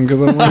western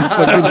because I'm like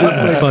fucking just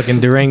like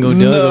Fucking Durango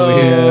Doug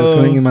over here. yeah,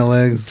 swinging my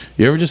legs."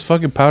 You ever just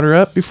fucking powder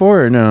up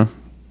before or no?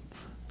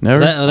 Never.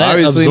 That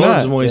Obviously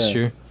absorbs not.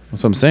 moisture.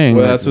 That's what I'm saying.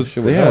 Well, Like, that's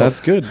what. Yeah, that's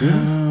good, dude.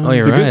 Oh, you're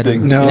It's a good right.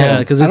 thing. No. Yeah,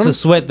 because I it's don't- a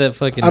sweat that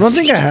fucking. I don't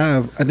think I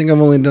have. I think I've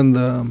only done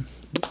the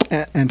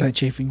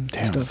anti-chafing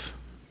stuff.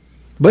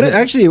 But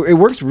it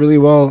works really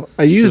well.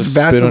 I used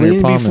Should've spit on your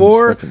Vaseline palm and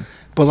before, fucking-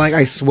 but like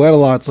I sweat a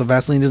lot, so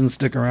Vaseline doesn't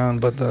stick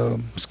around. But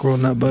the squirrel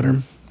nut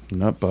butter,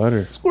 nut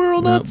butter.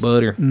 Squirrel Nut nuts.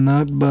 butter.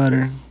 nut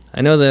butter.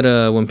 I know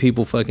that when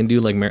people fucking do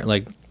like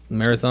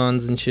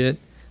marathons and shit,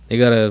 they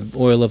gotta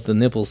oil up the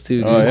nipples too.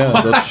 Dude. Oh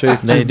yeah, they'll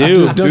chafe. They do.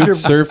 Just dunk Dude, your-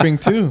 surfing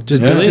too.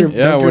 Just yeah, dunk your-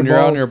 yeah. dunk When your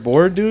you're on balls. your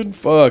board, dude,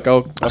 fuck.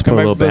 I'll put come a back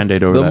little with the-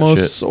 Band-Aid over the that most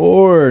shit.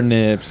 sore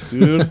nips,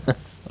 dude.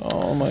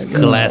 Oh my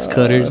god. Glass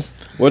cutters.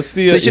 What's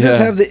the? They should just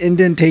have the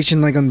indentation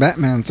like on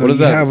Batman, so What is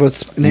you that? have an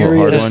Little area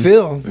hard to one?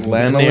 fill.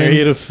 An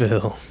area to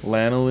fill.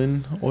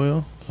 lanolin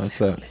oil. That's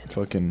that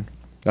fucking.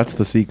 That's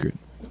the secret.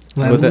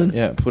 Put Lanolin? that,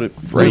 yeah, put it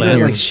What right is there.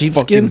 that, like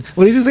sheepskin?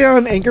 What does he say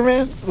on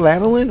Anchorman?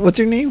 Lanolin? What's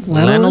your name?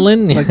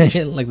 Lanolin.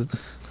 Like, Like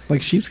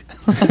like sheepskin?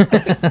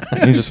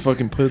 You just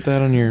fucking put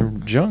that on your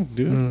junk,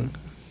 dude.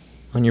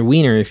 on your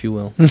wiener, if you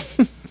will.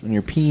 On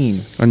your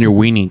peen. On your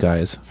weenie,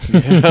 guys.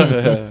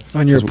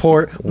 On your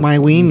port, my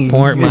weenie.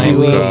 Port my if you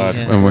will. weenie. God.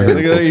 Yeah. And we're Look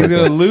at that, he's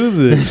gonna lose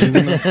it. He's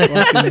gonna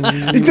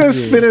fucking He's gonna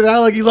spit it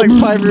out like he's like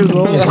 5 years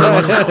old.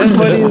 The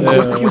funniest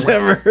joke he's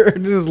ever heard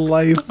in his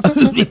life.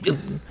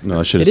 No,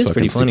 that shit It is is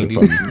pretty fucking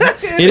funny, stupid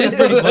dude. It is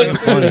pretty fucking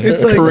funny.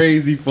 It's like,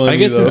 crazy funny. I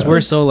guess though. since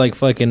we're so like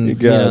fucking, you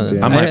know,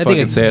 Goddamn. I might think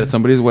fucking say it at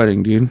somebody's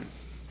wedding, dude.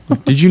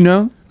 Did you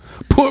know?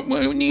 Put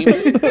my knee.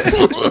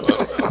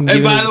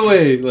 And by the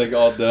way, like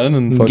all done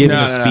and fucking. giving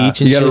No, a no, no.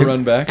 speech and You gotta shit.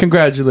 run back.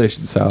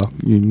 Congratulations, Sal.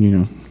 You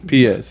know,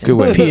 P.S. good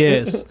way.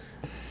 P.S.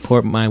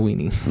 Port my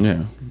weenie.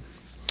 Yeah.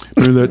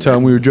 Remember that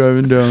time we were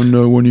driving down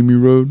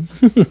Wanimi Road?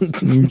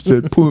 And you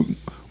said, put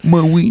my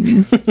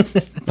weenie.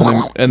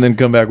 And then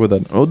come back with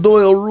an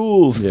O'Doyle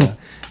rules. Yeah.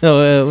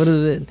 No, what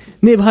is it?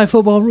 Nib high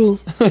football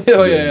rules.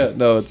 Oh yeah.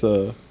 No, it's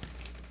You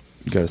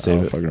gotta I save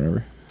don't it. fucking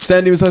remember.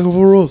 San Dimas High School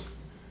Football Rules.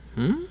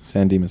 Hmm?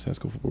 San Dimas High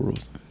School Football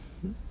Rules.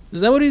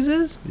 Is that what he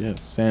says? Yeah,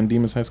 San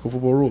Dimas High School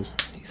Football Rules.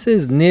 He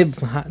says nib.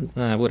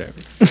 Whatever.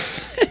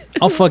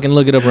 I'll fucking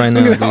look it up right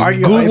now. gonna Dude.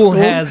 argue high Google schools?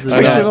 has the.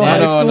 Fictional high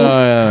no, schools?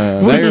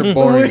 no. Now you're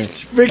boring.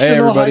 Which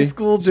fictional everybody, high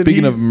school did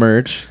Speaking he- of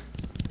merch,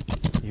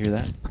 you hear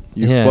that?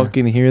 You Yeah.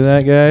 fucking hear that,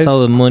 guys? That's all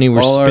the money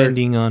we're All our-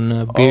 spending on All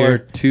our beer.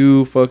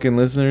 2 fucking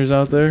listeners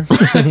out there,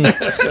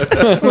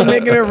 We're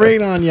making it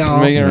rain on y'all.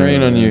 making it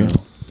rain on you.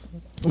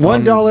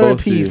 $1 both a of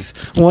piece.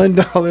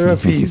 $1 a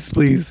piece,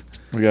 please.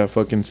 We got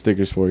fucking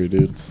stickers for you,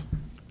 dudes.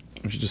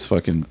 We should just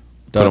fucking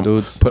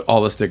Dudes. put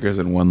all the stickers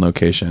in one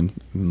location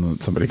and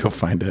let somebody go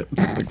find it.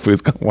 Like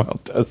Food's Gone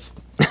Wild does.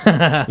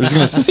 They're just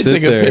gonna sit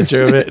Take there. a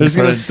picture of it. They're just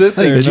gonna sit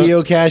there. Like Just-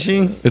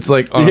 geocaching It's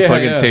like on a Yeah,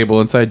 fucking yeah. table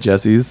inside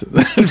Jesse's.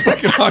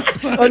 Fucking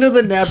walks out. under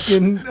the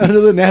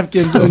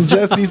napkins on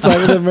Jesse's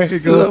side of the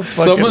Mexico.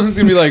 Someone's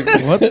gonna be like,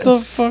 "What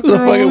the fuck The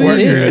are all fucking worker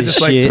these?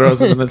 just like Shit. throws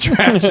them in the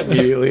trash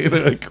immediately.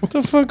 They're like, What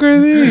the fuck are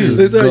these?"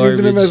 They start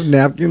using them Garbage. as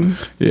napkins.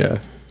 yeah,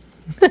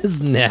 It's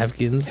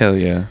napkins. hell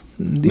yeah.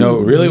 These- No,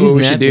 really, these what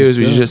we should do napkins is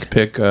we should suck. just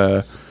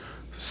pick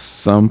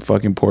some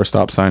fucking poor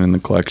stop sign in the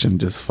collection,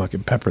 just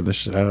fucking pepper the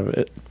shit out of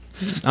it.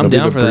 I'm It'll be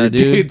down the for that, Breed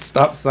dude.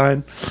 Stop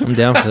sign. I'm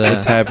down for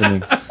It's that.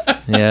 happening.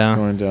 It's Yeah,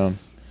 going down.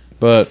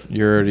 But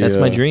you're already. that's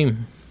my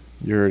dream.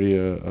 You're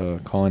already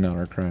calling out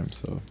our crime.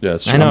 So Yeah,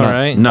 it's I know, I'm not-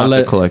 right? Not the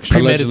Alle- collection.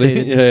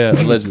 Premeditated. allegedly. Yeah,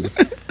 allegedly.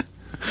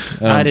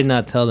 I did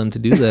not tell them to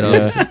do that.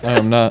 Obviously. Yeah, I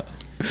am not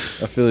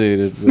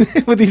affiliated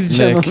with With these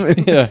Nick.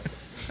 gentlemen. Yeah.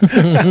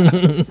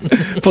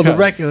 For the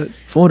record.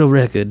 For the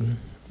record,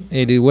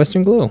 hey, dude,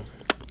 Western Glow,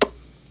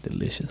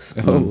 delicious.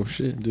 Oh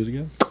shit! Do it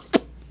again.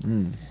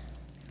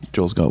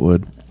 Joel's got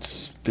wood.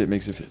 Spit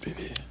makes it fit,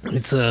 baby.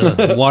 It's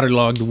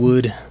waterlogged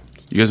wood.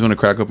 You guys want to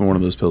crack open one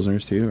of those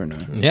pilsners too, or no?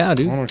 Yeah, I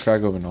dude. want to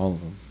crack open all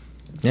of them.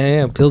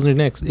 Yeah, Pilsner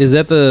next. Is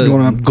that the You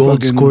wanna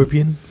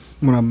Goldskorpion?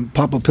 Want to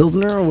pop a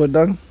Pilsner or what,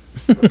 Doug?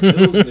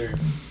 Pilsner.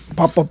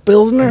 Pop a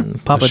Pilsner?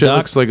 Papa That shit Doc?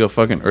 looks like a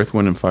fucking Earth,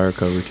 Wind, and Fire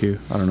cover too.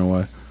 I don't know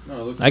why. No,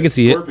 it looks I can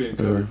see it. Scorpion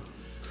cover.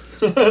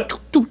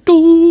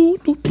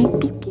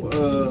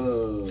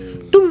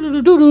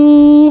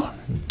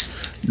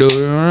 Do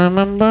you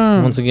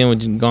remember? Once again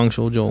with Gong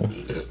Show Joel.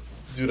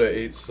 Dude, I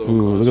ate so Ooh,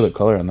 much. look at the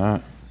color on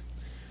that.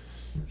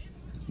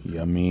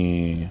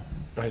 Yummy.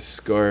 I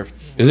scarfed.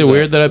 Is it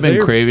weird that I've been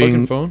your craving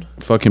fucking phone?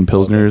 fucking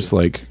pilsners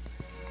like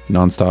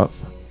nonstop?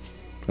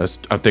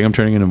 I think I'm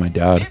turning into my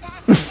dad.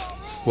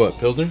 What,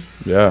 Pilsners?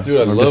 Yeah. Dude,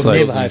 I I'm love just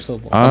like,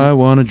 Pilsners. I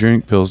want to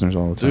drink Pilsners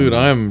all the time. Dude,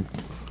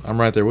 I'm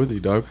right there with you,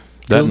 dog.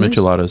 That Pilsners?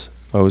 micheladas.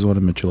 I always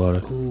wanted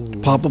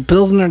michelada. Pop a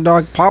Pilsner,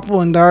 dog. Pop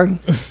one, dog.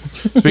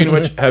 Speaking of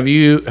which, have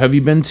you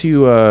been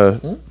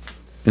to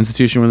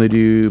institution when they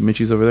do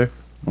Michis over there?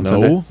 On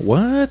Sunday?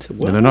 What?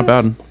 Yeah, they're not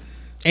bad.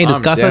 Hey, does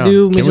I'm Casa down.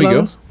 do Can we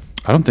go? micheladas?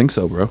 I don't think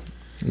so, bro.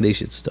 They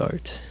should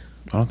start.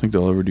 I don't think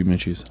they'll ever do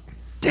Michis.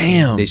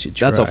 Damn. They should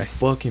That's a try.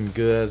 fucking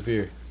good ass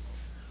beer.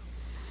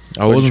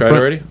 I What, you wasn't tried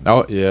already?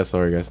 Oh, yeah,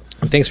 sorry, guys.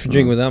 Thanks for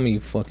drinking without me, you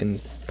fucking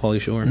Pauly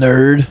Shore.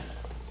 Nerd.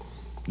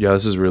 Yeah,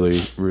 this is really,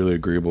 really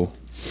agreeable.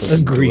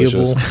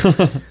 Agreeable.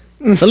 Delicious.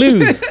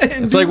 Salutes.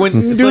 It's like when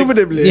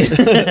Indubitably.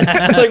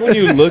 it's like when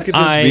you look at this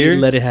I beer.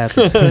 let it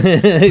happen.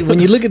 When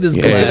you look at this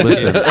Hey, glass,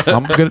 listen,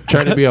 I'm gonna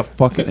try to be a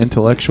fucking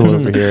intellectual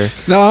over here.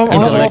 No, I'm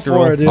all Intellectual.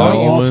 for it, dude. I'm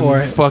all for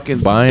it. Fucking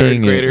Buying third it.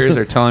 graders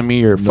are telling me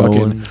you're No fucking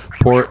one-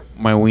 port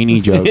my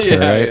weenie jokes, yeah,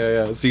 right?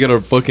 yeah. So you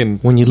gotta fucking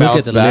when you look at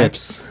bounce the back.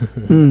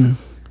 Mm.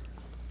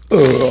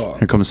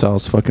 Here comes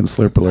Sal's fucking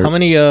slurp alert. how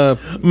many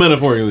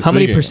Metaphorically how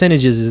many speaking.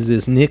 percentages is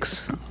this,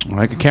 Nix?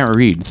 I can't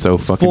read, so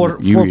fucking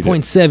you read it.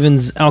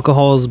 4.7s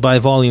alcohols by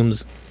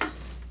volumes.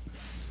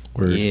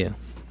 Word. Yeah.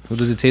 Well,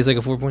 does it taste like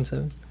a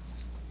 4.7?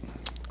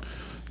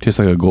 Tastes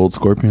like a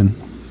Goldskorpion.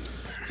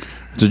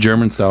 It's a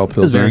German style That's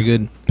Pilsner. very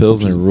good.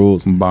 Pilsner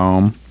rules.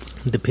 Bomb.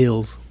 The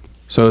pills.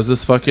 So is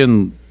this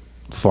fucking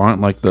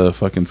font like the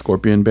fucking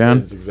Scorpion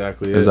band? That's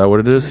exactly Is that what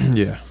it is?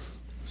 Yeah.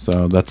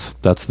 So that's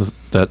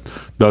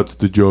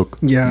the joke.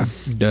 Yeah.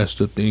 That's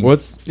the thing.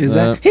 What's Is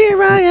that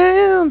Here I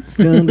am?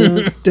 Dun,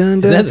 dun,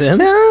 dun, Is that them?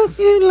 Now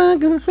you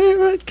like a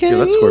hurricane. Yeah,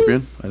 that's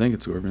Scorpion. I think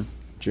it's Scorpion.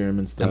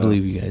 German I style?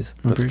 believe you guys.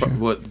 I'm That's pretty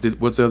sure.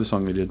 what's the other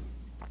song they did?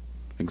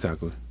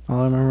 Exactly.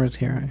 All I remember is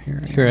Here I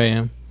Am. Here I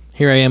am.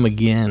 Here I am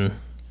again.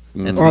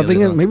 That's Oh, I the think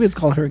other song. maybe it's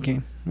called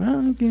Hurricane.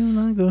 Rock you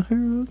like a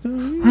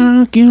hurricane.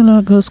 Rock you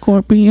like a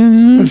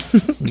scorpion.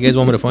 You guys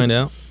want me to find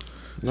out?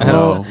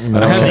 No, I have the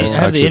actually, I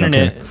don't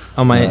internet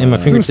on my in my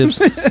fingertips.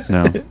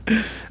 No.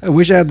 I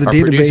wish I had the Our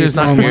producer's database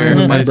not online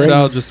here. in my Hey, brain.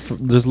 Sal,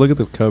 just look at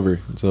the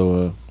cover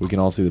so we can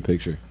all see the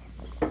picture,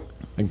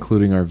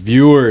 including our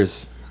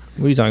viewers.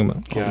 What are you talking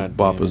about? God,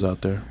 Boppa's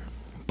out there.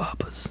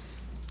 Papas.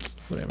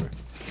 Whatever.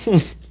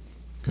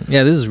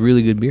 Yeah, this is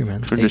really good beer,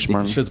 man. Tradition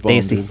Martin. Shit's bomb,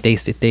 Tasty, dude.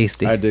 tasty,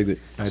 tasty. I dig it.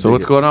 So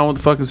what's going on with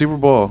the fucking Super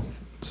Bowl?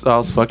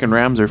 Sal's fucking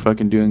Rams are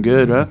fucking doing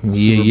good, huh? Yeah,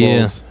 Super yeah.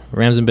 Bowls.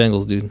 Rams and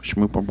Bengals, dude.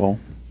 Schmooper Bowl.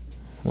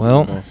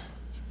 Well, Nice.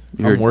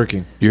 You I'm heard,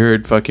 working. you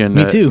heard fucking.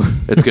 me too.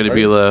 It's gonna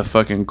be the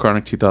fucking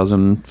Chronic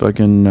 2000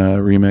 fucking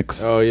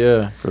remix Oh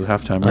yeah, for the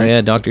halftime, Oh right?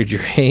 yeah, Dr.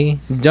 Dre.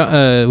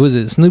 Who was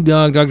it? Snoop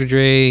Dogg, Dr.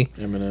 Dre,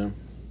 Eminem.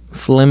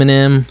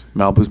 Fleminem,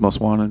 Malibu's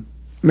Most Wanted.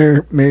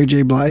 Mary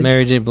J. Blige.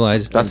 Mary J.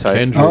 Blige, That's And tight.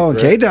 Kendrick, Oh,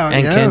 right? K Dog.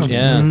 and Yeah. Ken.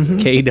 Yeah,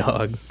 Mhm. K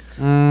Dog.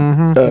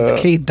 Mhm.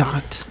 It's K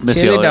Dot.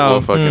 Missy Kenny Elliott will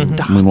Dog. fucking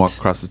Mhm. moonwalk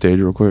across the stage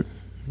real quick.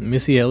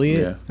 Missy Elliott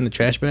Yeah. in the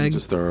trash bag.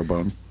 Just throw her a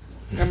bone.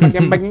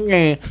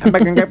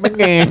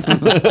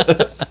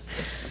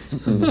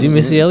 Dude,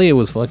 Missy Elliott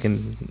was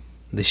fucking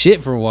the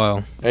shit for a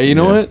while. Hey, you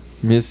know Yeah. what?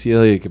 Missy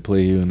Elliott could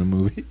play you in a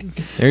movie.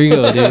 There you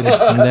go, dude.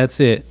 And that's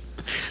it.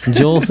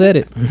 Joel said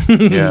it.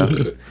 Yeah.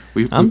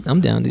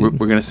 I'm down, dude.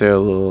 We're gonna say a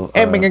little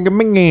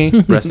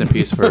rest in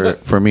peace for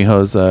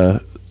Mijo's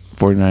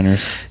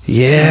 49ers.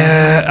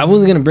 Yeah, I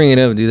wasn't gonna bring it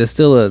up, dude. That's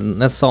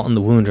salt in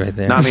the wound right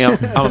there. Not me.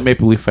 I'm a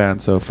Maple Leaf fan,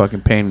 so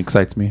fucking pain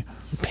excites me.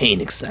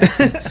 Pain excites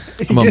me.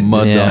 I'm a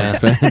Mud Yeah.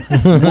 Dogs fan.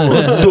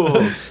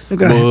 I've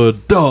got,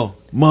 Mud Dog.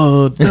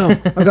 Mud Dog.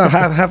 I've got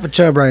half a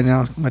chub right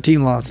now. My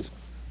team lost.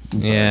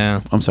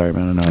 Yeah, I'm sorry,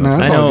 man. I know. No, I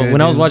that's all know. good,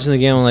 When I was dude. watching the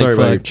game, I'm Sorry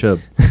about your like, chub.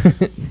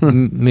 fuck.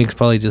 Mick's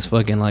probably just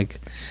fucking like.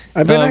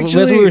 I've been That's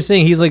what we were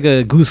saying. He's like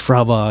a goose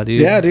fraba,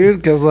 dude. Yeah, dude,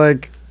 because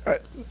like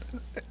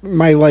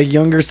my like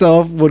younger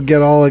self would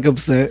get all like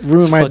upset,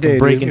 ruin my Fucking day.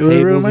 breaking Dude. It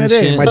would ruin tables my and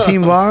day. shit. My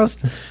team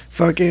lost.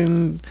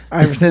 Fucking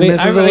Iverson Wait,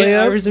 misses a layup.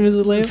 Iverson misses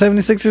a layup.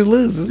 76ers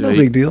lose. It's no Yeah,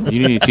 big deal.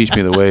 You need to teach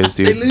me the ways,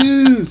 dude.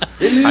 lose.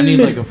 I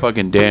need like a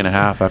fucking day and a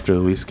half after the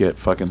Leafs get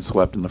fucking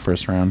swept in the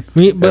first round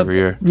But every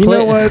year. You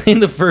know what? In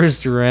the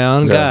first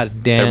round, Yeah. god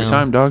damn. Every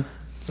time, dog.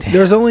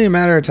 There's only a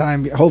matter of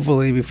time,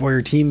 hopefully, before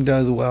your team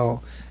does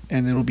well,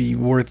 and it'll be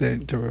worth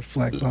it to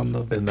reflect on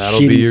the. And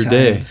that'll be shitty your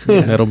day. times.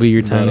 Yeah. That'll be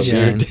your time to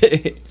That'll be shine. your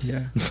day.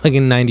 yeah.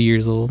 Fucking 90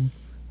 years old.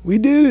 We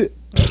did it.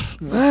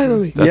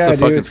 Finally. That's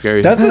the fucking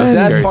scary. That's the that's a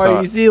sad scary part. thought.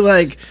 You see,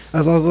 like,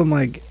 I saw some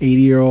like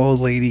 80-year-old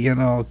lady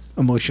getting all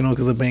emotional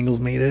because the Bengals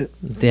made it.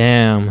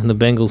 Damn, the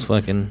Bengals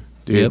fucking.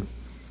 Dude. Yep.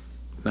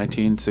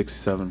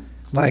 1967.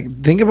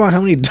 Like, think about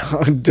how many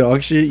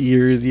dog shit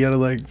years you had to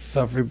like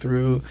suffer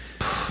through,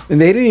 and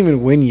they didn't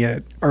even win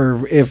yet.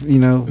 Or if you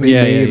know,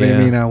 they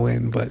may not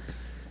win, but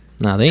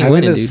Nah, they ain't having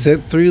winning, to dude.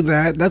 sit through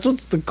that. That's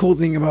what's the cool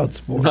thing about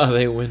sports. No,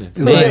 they winning.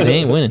 It's They, like- they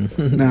ain't winning.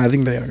 Nah, I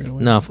think they are gonna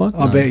win. Nah, fuck.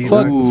 I'll no. bet you,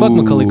 Fuck, dog. fuck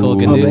Macaulay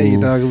Culkin, I'll dude. bet you,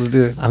 dog. Let's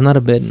do it. I'm not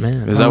a betting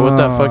man. Is that what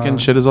that Ah. fucking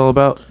shit is all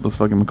about? The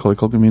fucking Macaulay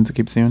Culkin memes I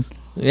keep seeing?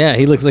 Yeah,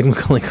 he looks like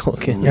Macaulay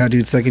Culkin. Yeah,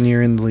 dude. Second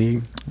year in the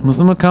league,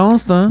 Mr.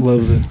 McAllister.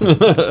 loves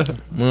it.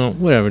 Well,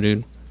 whatever,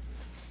 dude.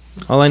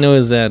 All I know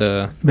is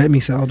that Bet me,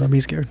 Sal. Don't be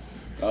scared.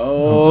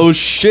 Oh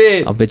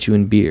shit. I'll bet you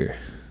in beer.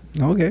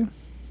 Okay.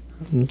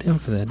 I'm down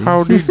for that, dude.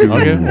 How do you do?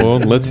 Okay, well,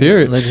 let's hear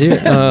it. Let's hear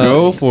it.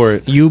 Go for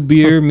it. You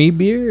beer, me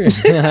beer.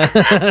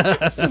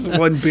 Just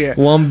one beer.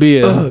 One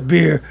beer.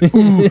 Beer.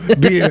 Ooh,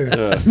 beer.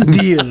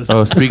 Deal.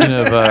 Oh, speaking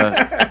of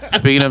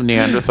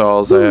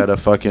Neanderthals, I had a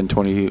fucking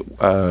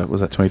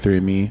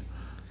 23andMe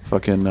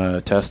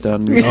fucking test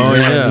done. Oh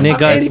yeah, Nick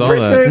got- I saw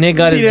that. Nick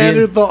got his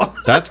Neanderthal.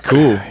 That's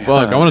cool.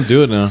 Fuck, I want to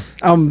do it now.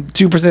 I'm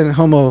 2%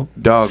 homo.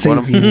 Dog, what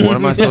sapien.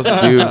 am I supposed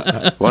to do?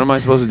 What am I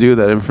supposed to do with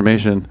that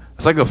information?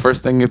 It's like the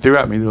first thing you threw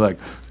at me. They're like,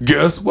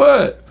 guess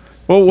what?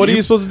 Well, what are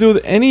you supposed to do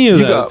with any of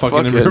that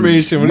fucking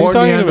information? What are you more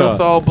talking about?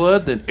 Neanderthal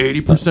blood than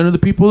 80% of the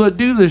people that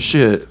do this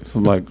shit. So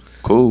I'm like,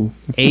 cool.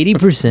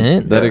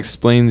 80%. That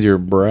explains your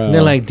brow.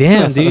 They're like,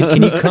 damn, dude,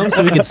 can you come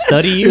so we can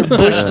study you?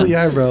 Bushly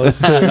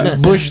eyebrows.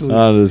 Bushly.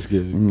 I'm just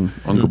kidding.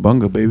 Unga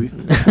bunga, baby.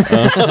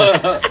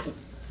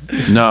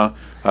 No,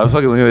 I was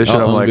fucking looking at this shit.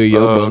 I'm like, Unga,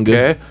 yo, oh, bunga.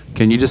 okay.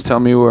 Can you just tell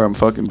me where I'm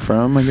fucking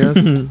from, I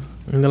guess? And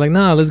they're like,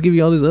 nah, let's give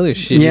you all this other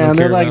shit. you Yeah, don't and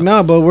they're care like, about.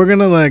 no, but we're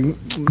gonna like do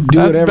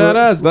That's whatever.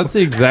 badass. That's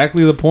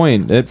exactly the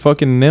point. It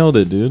fucking nailed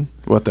it, dude.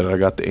 What, that I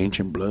got the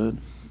ancient blood?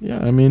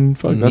 Yeah, I mean,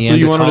 fuck. That's what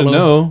you wanted to Neanderthalo.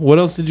 know. What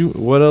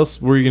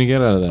else were you gonna get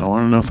out of I that?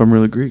 want to know if I'm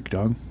really Greek,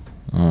 dog.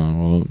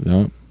 Oh, well,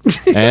 yeah.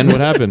 And what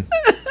happened?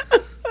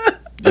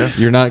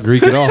 You're not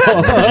Greek at all.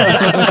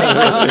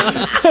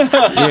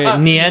 You're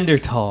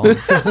Neanderthal.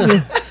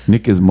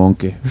 Nick is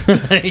monkey.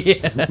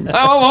 Yeah.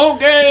 I'm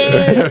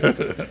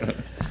okay.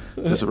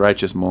 This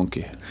righteous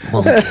monkey.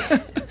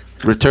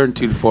 Return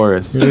to the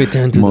forest.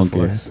 Return to Monkey.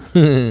 the forest.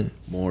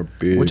 More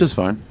beer. Which is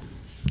fine.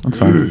 That's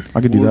fine.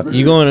 I could do that.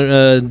 You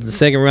going the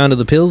second round of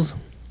the pills?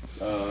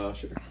 sure.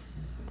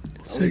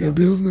 Second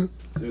Pilsner.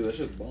 Dude, that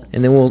shit's bomb.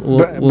 And then we'll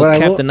But I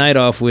cap will- the night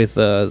off with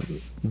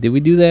did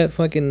we do that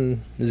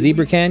fucking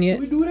zebra can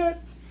yet? do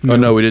that? Oh,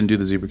 no, we didn't do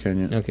the zebra can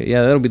yet. Okay,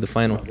 yeah, that'll be the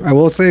final. I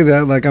will say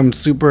that like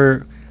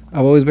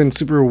I've always been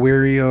super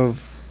wary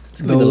of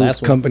It's gonna be the those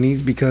last one.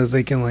 companies because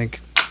they can like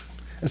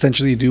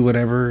essentially do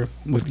whatever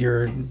with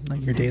your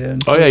data.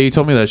 And Oh, stuff. yeah, you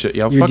told me that shit.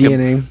 Yeah, Your fucking,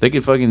 DNA. They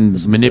could fucking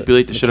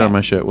manipulate the shit out of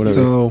my shit. Whatever.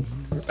 So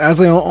that's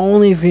the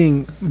only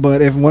thing.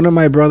 But if one of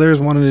my brothers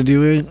wanted to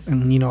do it,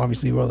 and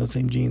obviously we're all the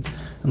same genes,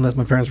 unless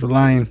my parents were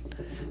lying.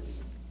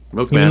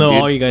 Milkman, Even though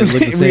all dude. you guys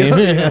look the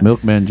same.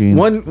 Milkman jeans.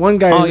 One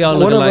guy, All y'all one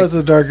look of alike. us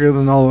is darker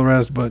than all the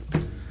rest, but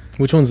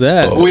Which one's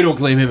that? We don't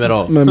claim him at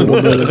all. my middle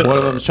brother. One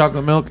of them is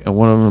chocolate milk, and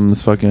one of them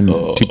is fucking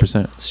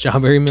 2%.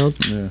 Strawberry milk.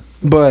 Yeah.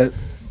 But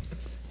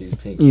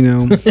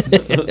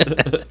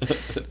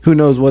who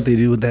knows what they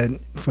do with that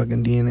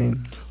fucking DNA?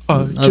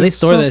 Oh, they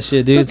store that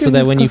shit, dude, so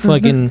that when you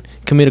fucking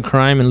commit a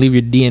crime and leave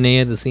your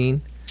DNA at the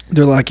scene,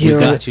 They're like, we yeah,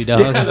 got you,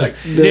 dog.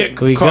 Nick,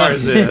 We car got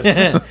is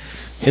this?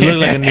 It looked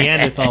like a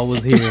Neanderthal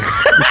was here.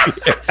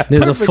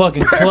 There's a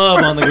fucking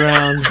club on the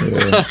ground.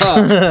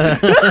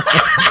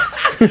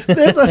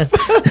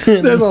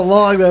 there's a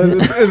log that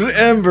is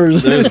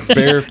embers. There's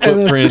bare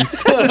footprints.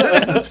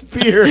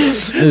 Spear.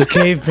 There's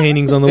cave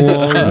paintings on the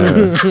walls.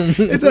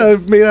 It's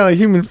made out of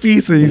human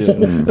feces.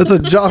 That's a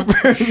job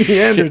for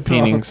Neanderthal.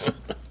 Paintings.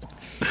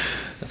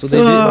 That's what they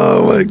do.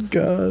 Oh my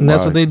god. And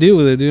that's what they do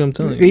with it, dude. I'm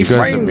telling you. He You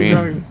guys framed are me. mean.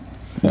 dog.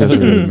 You guys are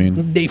really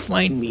mean. They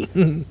find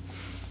me.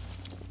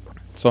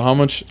 So how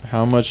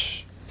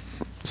much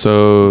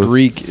So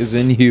Greek is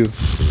in you?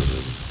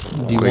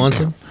 Do you want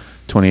some?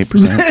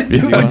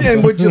 28%.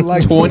 And would you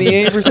like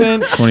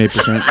 28%?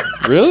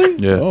 28%. Really?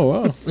 Yeah. Oh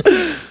wow.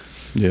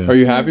 Yeah. Are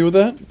you happy with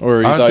that, or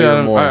you thought Honestly, you I were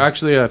don't- more?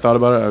 I thought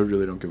about it. I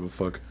really don't give a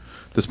fuck.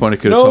 At this point, it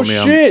could have no told me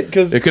shit,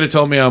 because it could have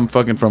told me I'm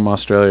fucking from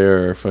Australia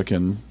or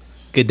fucking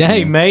Good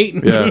day, mate.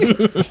 yeah. I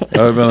would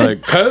have been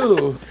like,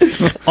 cool.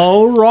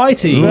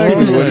 Alrighty.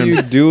 exactly. What do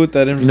you do with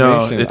that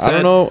information? No, it's I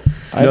don't know.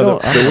 I No,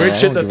 don't. the I don't know. weird I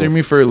shit don't that give threw a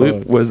me for a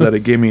loop fuck. was that it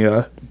gave me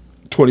a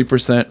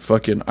 20%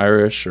 fucking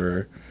Irish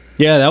or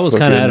Yeah, that was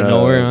kind of Fucking, out of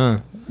nowhere, huh?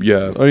 yeah.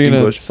 Are you gonna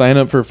English. sign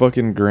up for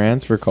fucking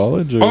grants for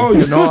college? Or? Oh,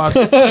 you know, I'm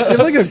It's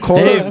like a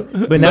corner. Hey,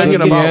 but now he thinking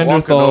could, about walking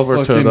Neanderthal over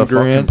to fucking the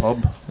grant.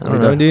 fucking pub. I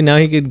don't know, dude. Now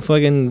he could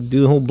fucking do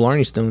the whole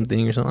Blarney Stone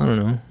thing or something. I don't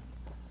know.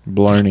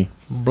 Blarney.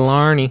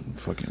 Blarney.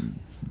 Fucking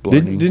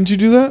Blarney. Didn't you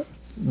do that?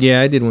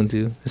 Yeah, I did one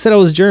too. It said I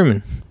was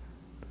German.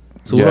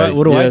 So Yeah,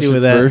 what do I do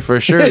with that?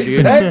 For sure, dude.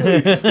 Exactly.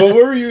 But what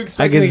were you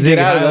expecting could to zig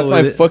get out of it? Heil That's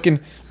my with it. fucking.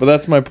 But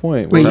that's my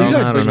point. Wait, What you were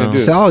guys- expecting I don't to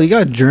do? Sal, you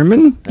got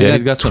German? Yeah,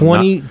 he's got some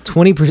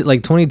 20%,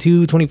 like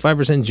 22,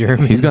 25%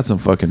 German. He's got some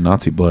fucking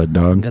Nazi blood,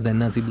 dog. got that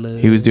Nazi blood.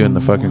 He was doing the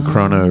fucking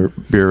Corona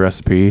beer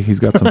recipe. He's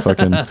got some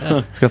fucking.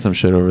 He's got some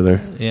shit over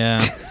there. Yeah.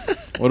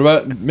 What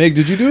about Meg?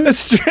 Did you do it?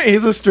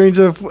 He's a strange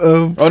of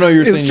Oh no, you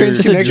were his saying you were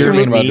strange connection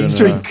thinking about doing with, it.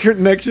 strange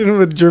connection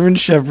with German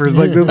shepherds,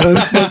 like this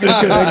unspoken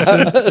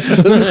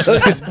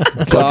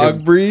connection.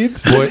 Dog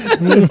breeds.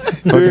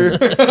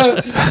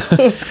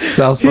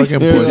 Sal's fucking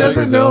He boys at doesn't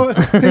Brazil. know.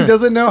 He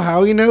doesn't know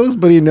how he knows,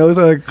 but he knows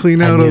how to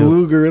clean out a knew.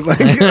 Luger like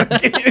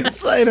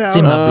inside out.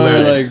 in my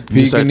blood. Like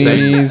You start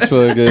saying- Pekingese,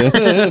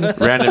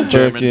 fucking. Random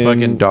German Fucking-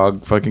 fucking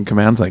dog fucking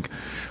commands like,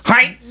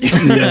 hi,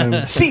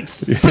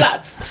 Seats.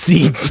 Platz.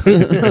 Seats.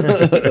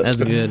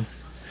 That's good.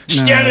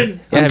 Nah.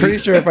 I'm pretty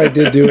sure if I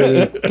did do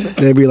it,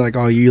 they'd be like,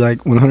 "Oh, you like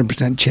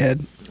 100%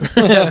 Ched."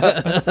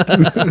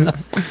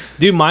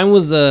 Dude, mine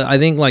was I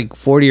think like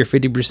 40 or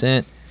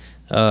 50%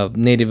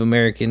 Native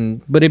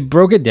American, but it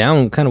broke it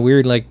down kind of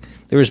weird. Like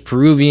there was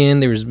Peruvian,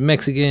 there was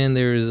Mexican,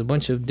 there was a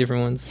bunch of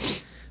different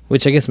ones,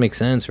 which I guess makes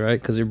sense, right?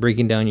 Because they're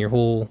breaking down your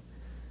whole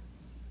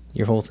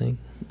thing.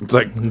 It's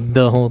like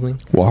The whole thing.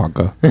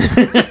 Oaxaca.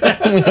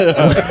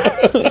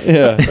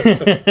 Yeah.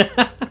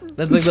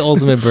 That's like the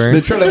ultimate burn.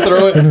 They try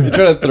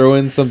to throw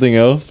in something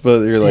else,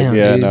 but you're like, Damn,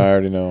 yeah, dude. no, I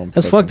already know.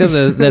 That's fucked up.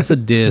 That's a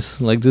diss.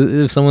 Like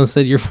if someone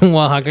said you're from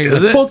Oaxaca, you're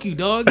Is like, it? fuck you,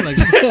 dog. Like,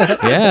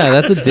 yeah,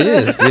 that's a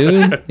diss,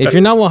 dude. If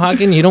you're not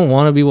Oaxacan, you don't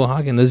want to be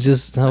Oaxacan. That's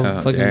just how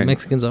Oh, fucking dang.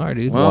 Mexicans are,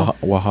 dude. Well-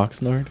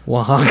 Oaxacanard?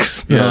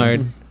 Oaxaca's Yeah.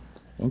 hard.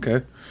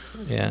 Okay.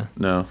 Yeah.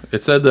 No,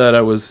 it said that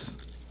I was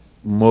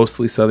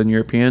mostly Southern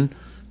European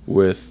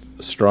with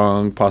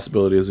strong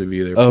possibilities of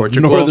either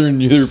Portugal. Northern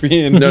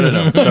European. No.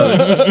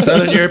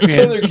 Southern European.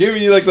 So they're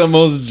giving you like the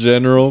most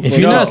general. If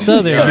you're not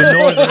Southern, you're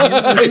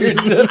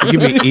Northern. You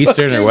could be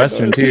Eastern or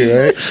Western too,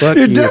 right? Fuck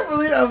You're you.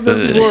 definitely of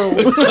this world.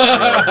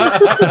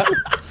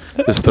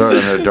 Just throw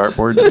it on a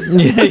dartboard.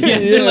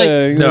 yeah.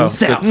 Like, No,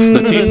 South.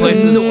 the two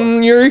places.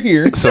 You're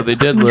here. So they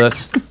did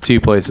list two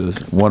places.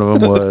 One of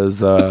them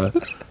was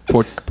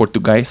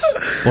Portuguese,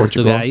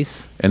 Portugal,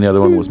 Portuguese. and the other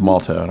one was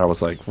Malta. And I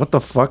was like, "What the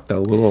fuck? That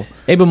little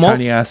Hey, but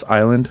tiny ass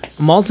island."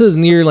 Malta's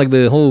near like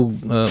the whole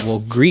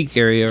Greek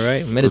area,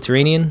 right?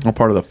 Mediterranean. I'm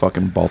part of the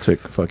fucking Baltic,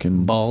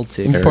 fucking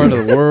Baltic. Part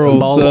of the world.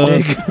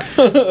 Baltic.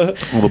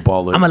 all the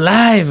ball. I'm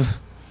alive.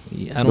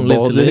 Yeah, I don't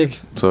live to live.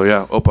 So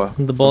yeah, Opa.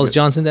 The ball's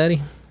Johnson,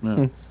 daddy.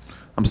 Yeah.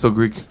 I'm still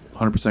Greek,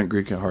 100%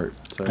 Greek at heart.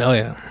 So. Oh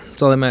yeah,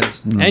 that's all that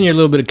matters. And you're a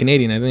little bit of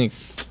Canadian, I think.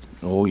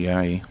 Oh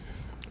yeah.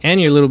 And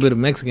you're a little bit of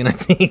Mexican, I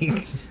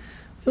think.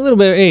 A little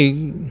bit. Hey,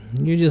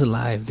 you're just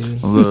alive,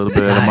 dude. A little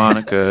bit of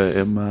Monica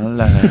in my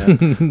life.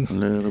 A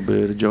little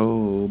bit of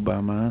Joe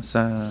by my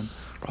side.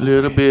 A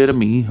little bit of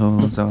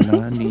Mijo's all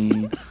I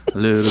need. A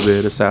little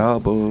bit of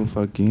Salvo,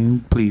 fucking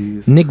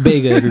please. Nick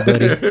Bega,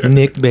 everybody.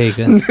 Nick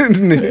Bega.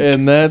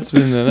 And that's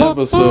been an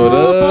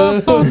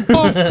episode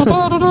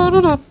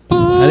of.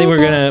 I think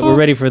we're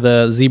ready for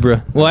the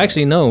zebra. Well,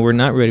 actually, no, we're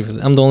not ready for.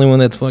 I'm the only one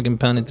that's fucking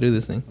pounding through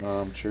this thing.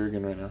 I'm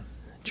churging right now.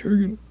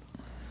 Churging.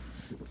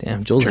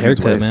 Damn, Joel's Churging's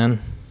haircut, ways. man.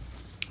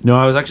 No,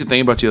 I was actually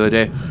thinking about you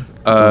the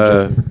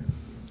other day.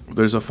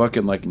 There's a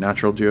fucking like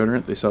natural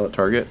deodorant they sell at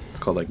Target. It's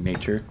called like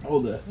Nature.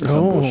 Hold that. Or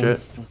some bullshit.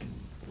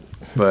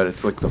 But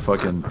it's like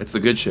it's the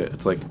good shit.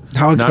 It's like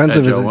How not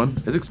expensive that is Joe it?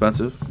 one. It's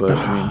expensive, but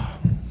I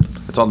mean,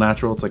 it's all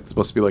natural. It's like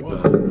supposed to be like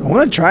I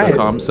want to try the it.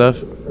 Tom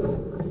stuff. I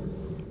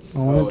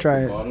want Oh, to try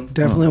it's the it. bottom?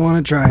 Definitely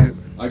want to try it.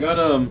 I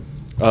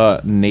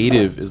got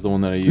Native is the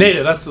one that I use.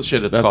 Native, that's the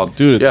shit it's called.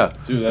 Dude, yeah.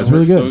 that's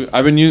really really good.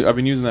 I've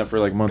been using that for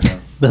like months now.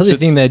 The other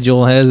thing that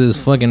Joel has is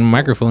fucking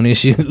microphone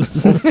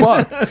issues.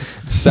 Fuck.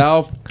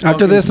 Sal.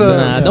 After this,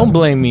 Nah, don't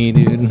blame me,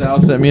 dude. Sal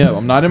set me up.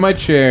 I'm not in my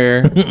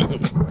chair.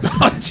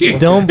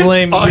 Don't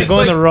blame me. Oh, You're it's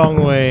going like- the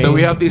wrong way. So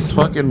we have these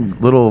fucking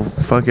little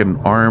fucking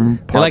arm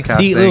podcast They're like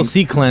little things,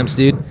 seat clamps,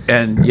 dude.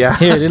 and yeah,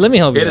 Here, dude, let me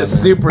help you. it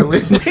is super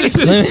lit.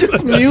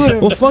 just mute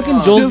him. Well,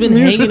 fucking Joel's been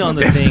hanging on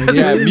the thing, dude.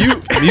 Yeah,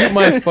 mute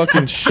my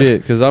fucking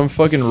shit because I'm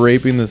fucking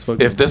raping this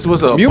fucking. If this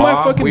was a Mute my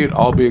bomb, fucking- we'd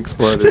all be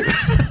exploded.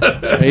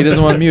 He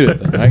doesn't want to mute it,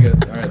 then I guess.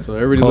 All right, so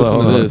everybody listen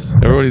to this.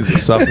 Everybody needs to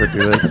suffer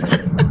through this.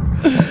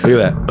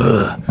 Look at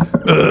that.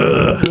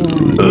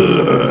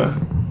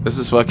 This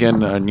is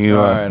fucking a new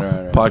All right.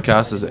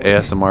 podcast. Is an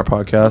ASMR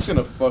podcast I'm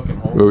gonna fucking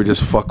hold. where we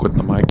just fuck with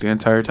the mic the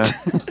entire time,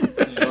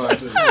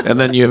 and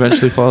then you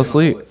eventually fall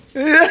asleep.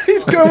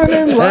 He's coming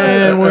in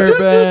live. And we're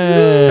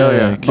Hell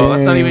yeah! back. Oh,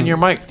 that's not even your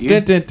mic,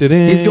 dude.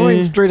 He's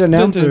going straight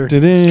announcer.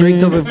 Straight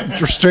to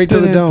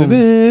the dome.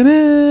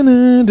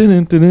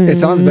 It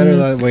sounds better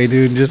that way,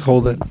 dude. Just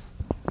hold it.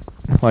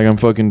 Like I'm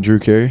fucking Drew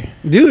Carey.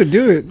 Do it.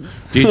 Dude,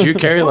 Drew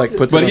Carey like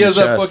puts But it he on has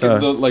his that chest,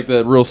 fucking huh?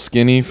 that real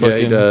skinny fucking. Yeah,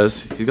 he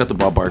does. He's got the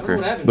Bob Barker.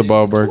 The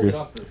Bob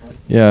Barker.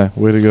 Yeah,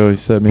 way to go. He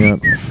set me up.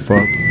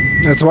 Fuck.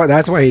 That's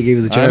why he gave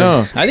you the chair. I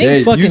know. I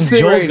think fucking you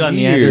sit Joel's right got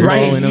here. Neanderthal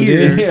Right in him,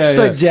 here. dude. Yeah, It's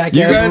like jackass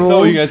You guys know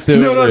rules. you guys stay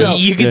No, over no, there. no.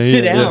 You can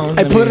sit down.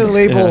 I put a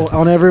label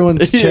on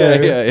everyone's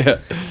chair. Yeah.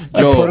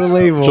 I put a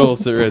label. Joel,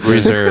 sit right there.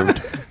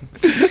 Reserved.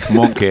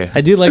 Monkey.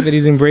 I do like that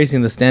he's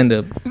embracing the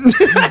stand-up.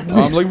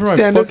 I'm looking for my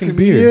Stand-up fucking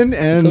beer. comedian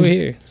It's over and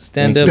here.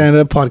 Stand-up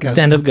stand-up podcast.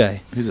 stand-up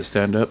guy. He's a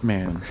stand-up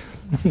man.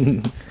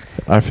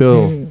 I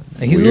feel. He's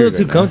a Weird little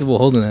too right now. comfortable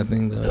holding that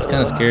thing, though. It's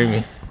kind of scaring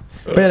me.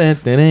 I'm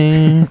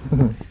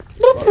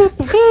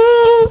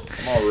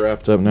all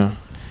wrapped up now.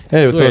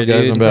 Hey, what's Swear, up,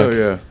 guys? dude. I'm back. Oh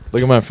yeah.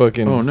 Look at my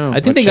fucking. Oh no.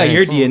 I think they got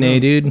your DNA,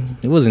 dude.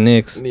 It wasn't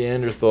Nick's.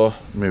 Neanderthal.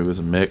 Maybe it was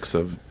a mix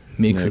of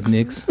Mix of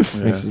Nicks. Nicks.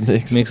 Yeah. Mix of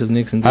dicks. Mix of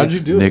Nicks and How'd dicks.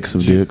 you do Nicks it?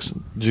 of dicks.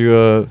 Did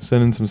you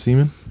send in some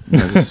semen? I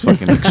just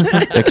fucking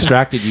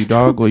extracted you,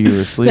 dog, while you were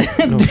asleep.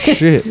 Oh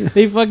shit!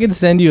 They fucking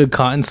send you a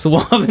cotton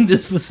swab and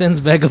this sends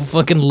back a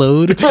fucking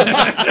load. What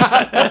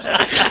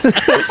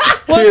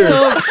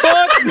the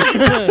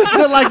fuck?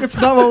 They're like, it's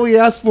not what we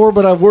asked for,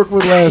 but I work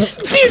with less.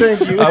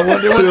 Thank you. I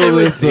wonder what they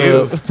would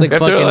do. It's like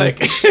If they're fucking like,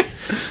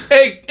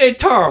 Hey,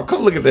 Tom,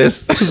 come look at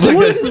this. What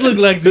does this look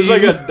like to It's you?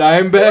 like a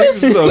dime bag.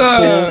 It's a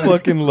full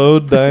fucking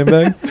load dime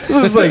bag.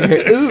 This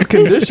is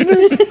conditioner.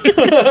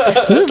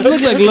 Does this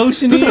look like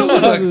lotion? Does it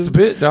look like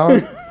spit,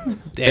 dog?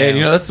 Damn. And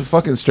you know that's a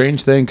fucking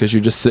strange thing because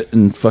you're just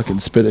sitting fucking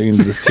spitting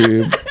into this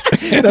tube.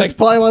 That's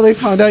probably why they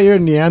found out you're a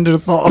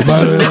Neanderthal. This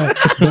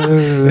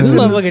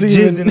motherfucker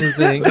jizz in this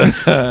thing.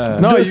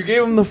 No, you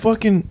gave him the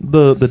fucking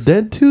the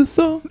dead tooth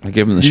though. I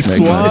give him the You schmegma.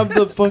 swabbed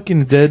the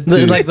fucking dead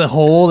tooth. Like the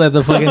hole that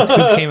the fucking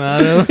tooth came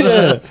out of.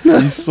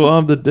 You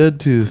swabbed the dead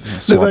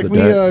tooth. They're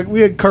like we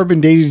had carbon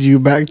dated you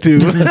back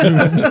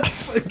to.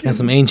 And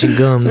some ancient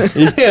gums.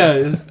 Yeah,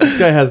 this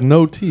guy has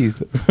no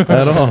teeth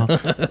at all.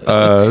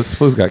 This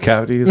fool's got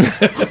cavities.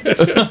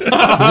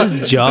 Is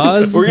this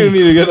Jaws? We're gonna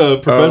need to get a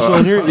professional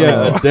in here.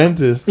 Yeah, a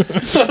dentist.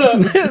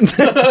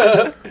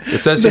 It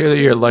says here that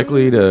you're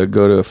likely to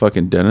go to a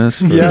fucking dentist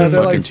for Yeah,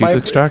 they're fucking like tooth 5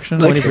 extraction.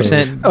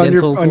 20% on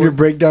dental. your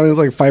breakdown is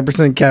like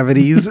 5%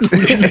 cavities.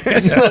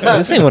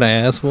 This ain't what I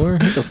asked for.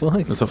 What the fuck?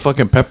 There's a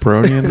fucking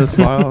pepperoni in this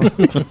vial.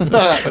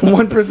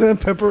 1%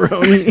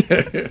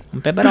 pepperoni.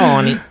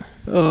 Pepperoni.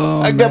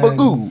 Oh, I got a man.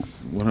 goo.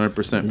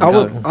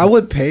 100%. I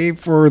would pay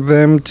for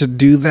them to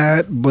do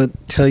that, but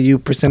tell you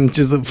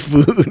percentages of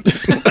food.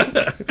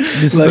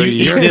 This Like- is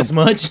you eat this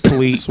much?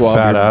 Sweet Swab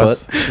fat your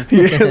ass.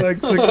 Yeah, like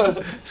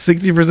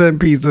 60%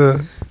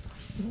 pizza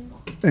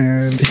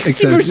and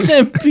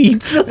 60%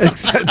 pizza.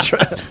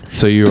 etc.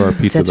 So you are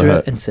Pizza the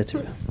Hut.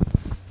 Etc.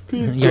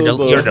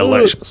 You're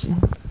delicious.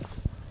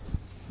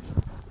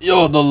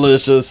 You're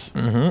delicious.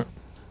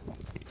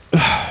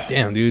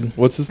 Damn, dude.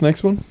 What's this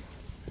next one?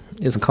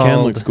 It's This can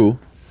called. looks cool.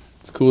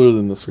 It's cooler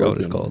than the I forgot what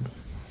it's Scorpion. called.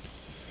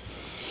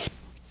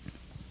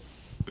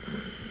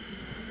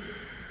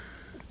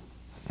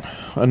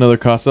 Another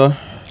Casa.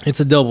 It's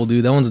a double,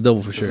 dude. That one's a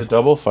double for Is sure. it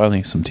double?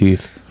 Finally, some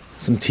teeth.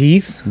 Some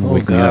teeth? Oh,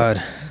 Wake me up.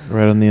 God.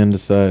 Right on the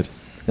underside.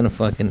 It's going to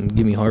fucking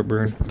give me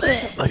heartburn.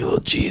 Like a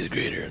little cheese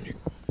grater on your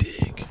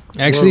dick.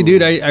 Actually,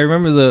 dude, I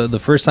remember the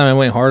first time I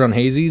went hard on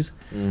Hazy's.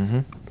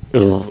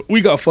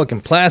 We got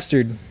fucking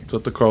plastered. Is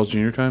that the Carl's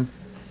Jr. time?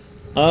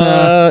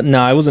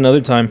 Nah, it was another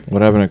time.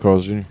 What happened at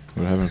Carl's Jr.?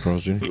 What happened at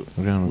Carl's Jr.?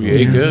 What happened? We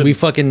ate good. We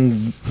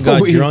fucking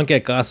got drunk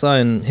at Casa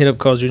and hit up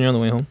Carl's Jr. on the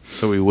way home.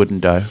 So we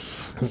wouldn't die.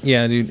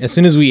 Yeah, dude. As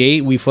soon as we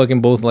ate, we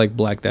fucking both like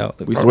blacked out.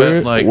 We Where,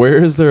 spent like where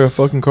is there a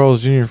fucking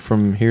Carl's Jr.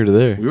 from here to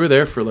there? we were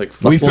there for like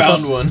We fucking-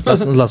 found one.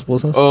 Las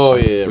Bolsas. Oh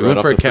yeah, We went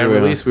for a can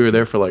release. We were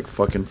there for like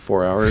fucking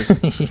 4 hours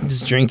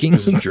Just drinking.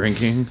 just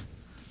drinking.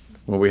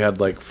 Well, we had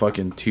like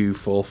fucking 2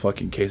 full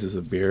fucking cases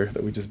of beer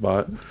that we just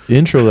bought.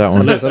 Intro that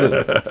one.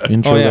 Salud.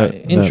 Intro Oh yeah,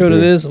 that. intro that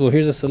to beer. this. Well,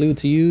 here's a salute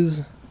to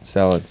use.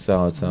 Salad.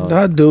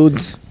 That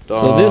dudes.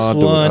 So this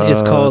one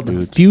is called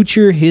dude.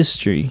 Future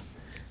History.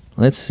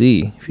 Let's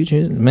see.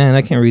 Man,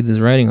 I can't read this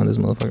writing on this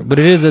motherfucker. But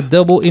it is a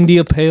double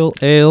India Pale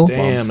Ale.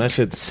 Damn, that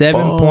shit's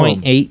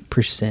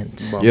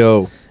 7.8%. Bomb.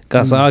 Yo,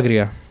 Casa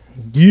Agria.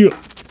 Yeah.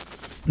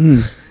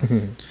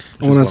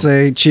 I want to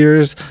say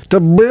cheers to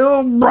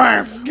Bill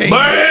Brasky.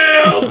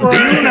 Do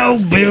you know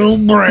Bill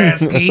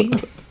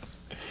Brasky?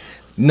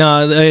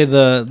 No,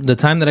 the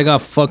time that I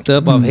got fucked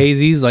up off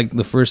Hazy's, like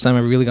the first time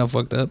I really got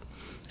fucked up,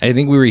 I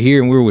think we were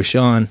here and we were with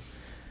Sean.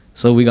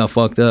 So we got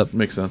fucked up.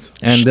 Makes sense.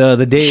 And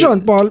the day...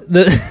 Sean Paul.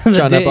 The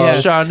day, Paul. yeah.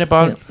 Sean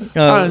Paul.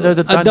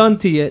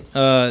 Adonti it.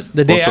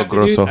 The day Oso after, dude,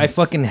 grosso. I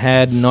fucking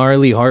had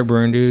gnarly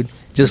heartburn, dude.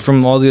 Just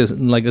from all this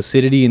like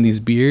acidity in these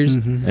beers.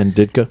 and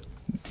Ditka.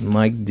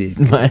 Mike Dick.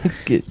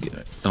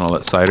 And all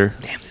that cider.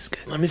 Damn, this is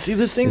good. Let me see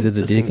this thing. Is it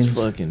the This thing's Dickens?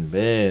 fucking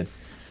bad.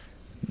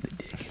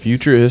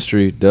 Future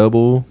History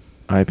Double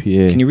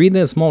IPA. Can you read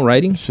that small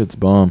writing? Shit's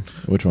bomb.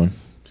 Which one?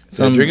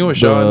 Drinking with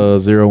Sean.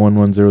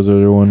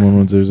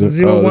 011001110.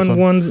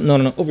 011s.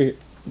 No, over here.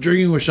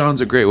 Drinking with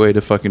Sean's a great way to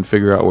fucking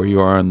figure out where you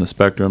are on the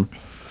spectrum.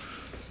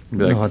 Be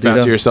like, Oh, dude, fancy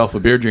I'm- yourself a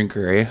beer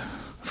drinker, eh?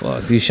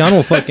 Fuck, dude. Sean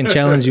will fucking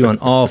challenge you on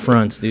all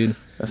fronts, dude.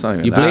 That's not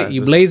even You, that. It's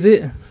you just- blaze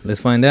it. Let's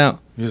find out.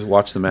 You just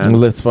watch the man.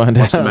 Let's find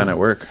Watch out. the man at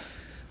work.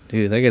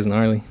 Dude, that guy's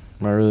gnarly.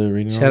 Am I really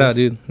reading? Shout all out,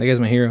 this? dude. That guy's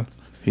my hero.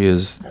 He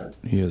is a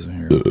hero.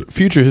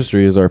 Future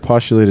History is our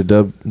postulated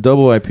double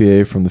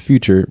IPA from the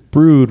future,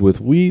 brewed with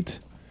wheat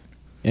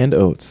and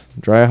oats,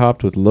 dry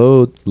hopped with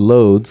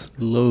loads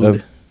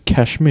of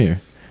Kashmir,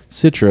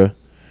 Citra.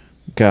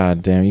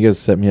 God damn, you guys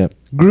set me up.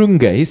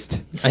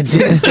 Grungeist. I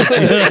didn't set you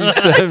up.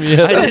 Set me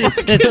up. I didn't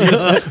set you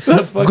up.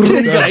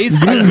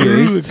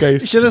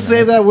 Grungeist. You should have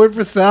saved that word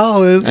for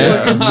Sal. It's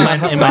Yeah. In my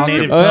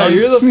native Oh, tongue.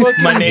 you're the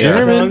fucking My native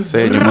German. tongue.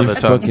 Say it in your You mother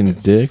tongue. fucking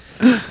dick.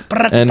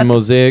 And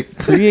Mosaic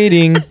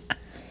creating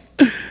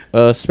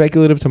a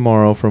speculative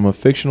tomorrow from a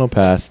fictional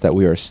past that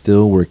we are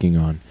still working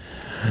on.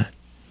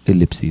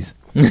 Ellipses.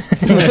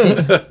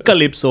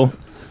 Calypso.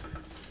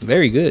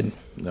 Very good.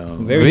 No.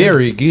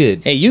 Very nice.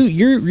 good. Hey,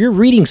 your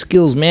reading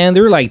skills, man,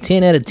 they're like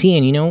 10 out of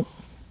 10, you know?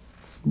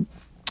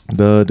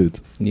 The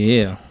dudes.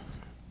 Yeah.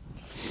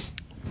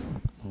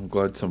 I'm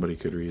glad somebody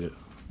could read it.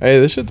 Hey,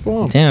 this shit's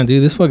bomb. Damn,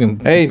 dude, this fucking...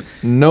 Hey,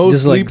 no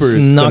Just, like,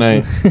 sleepers snuck-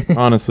 tonight.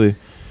 Honestly,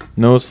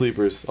 no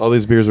sleepers. All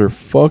these beers are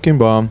fucking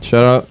bomb.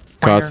 Shout out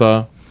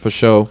Casa for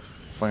show.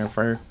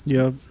 Fire.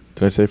 Yep.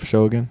 Did I say for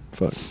show again?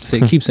 Fuck.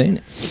 Keep saying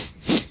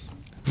it.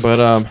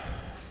 But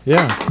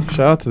yeah. Shout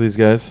out to these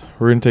guys.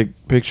 We're gonna take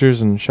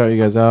pictures and shout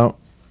you guys out.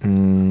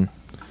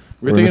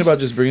 We're thinking about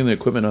just bringing the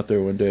equipment out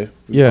there one day.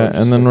 Yeah,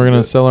 and then we're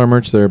gonna sell our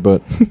merch there,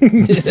 but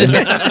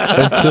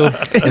until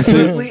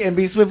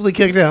Be swiftly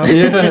kicked out.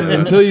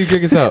 until you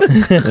kick us out,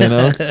 you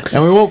know,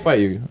 and we won't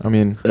fight you. I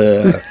mean,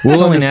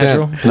 we'll only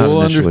understand. natural.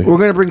 Not initially. We're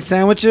gonna bring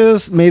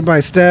sandwiches made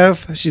by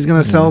Steph. She's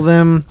gonna sell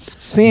them,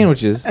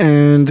 Sandwiches.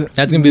 and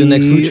That's gonna be the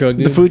next food truck,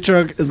 dude. The food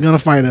truck is gonna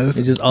fight us.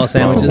 It's just all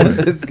sandwiches.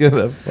 It's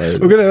gonna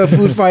fight. We're gonna have a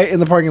food fight in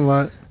the parking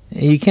lot.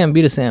 You can't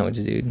beat a sandwich,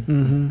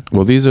 dude.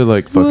 Well, these are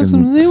like fucking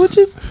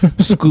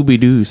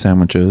Scooby-Doo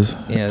sandwiches.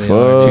 Yeah, they Fuck.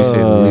 are. To say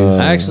the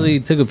least. I actually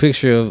took a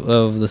picture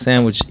of the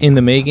sandwich in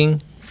the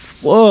making.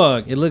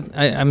 Fuck, it looked.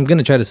 I'm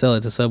gonna try to sell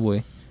it to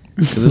Subway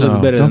because it looks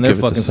better don't than their give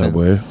it to fucking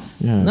Subway.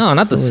 Yeah. No,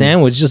 not the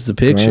sandwich, just the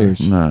picture.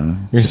 Garbage. No.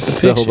 You're gonna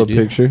sell the dude.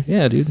 picture.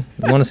 Yeah, dude.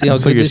 You want to see how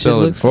So good you're this shit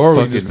selling looks? Or we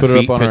fucking just put it up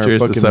feet on our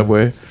pictures to fucking-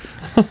 Subway.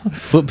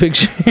 Foot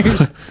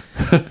pictures.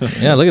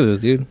 Yeah, look at this,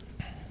 dude.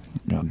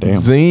 God damn.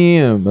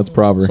 Damn, that's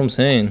proper. That's what I'm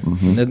saying.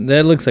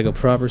 That looks like a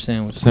proper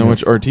sandwich.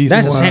 Sandwich artisan.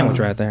 That's a Wow. sandwich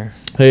right there.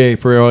 Hey,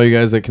 for all you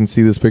guys that can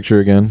see this picture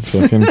again,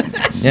 fucking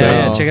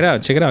Yeah, check it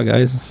out. Check it out,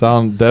 guys.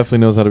 Sal definitely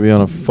knows how to be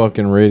on a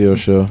fucking radio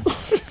show.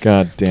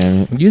 God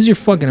damn it. Use your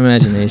fucking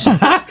imagination.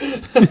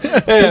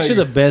 Picture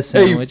the best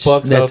Hey, you sandwich. fucks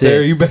out That's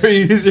there. it. You better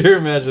use your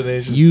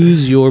imagination.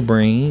 Use your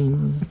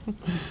brain. I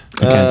can't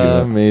do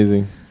that.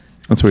 Amazing.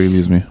 That's where you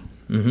lose me.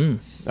 Mm-hmm.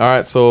 All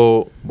right,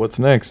 so what's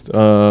next?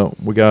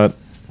 We got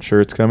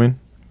shirts coming,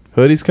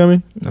 hoodies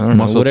coming. I don't know.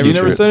 Muscle Whatever. You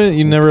never T-shirts. said it.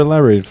 You never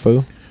elaborated,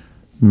 fool.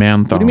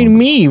 Man What thongs. do you mean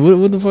me?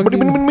 What the fuck? do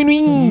you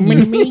mean?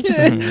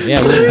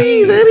 Yeah.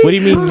 What do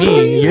you mean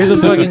me? You're the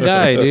fucking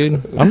guy,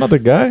 dude. I'm not the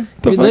guy.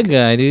 You're the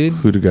guy, dude.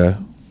 Who the guy?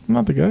 I'm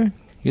not the guy.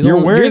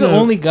 You're the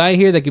only guy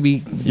here that could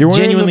be You're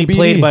wearing genuinely the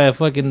played BD. by a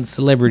fucking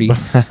celebrity.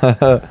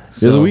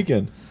 You're the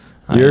weekend.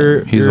 I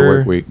am. He's the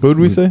work week. Who would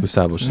we say?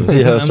 Established this.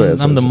 Yeah, that's right.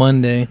 that's I'm what the I said.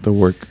 Monday. The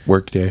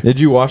work day. Did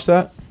you wash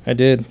that? I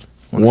did.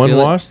 Wanna One feel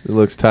wash? It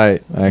looks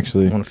tight, I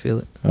actually. want to feel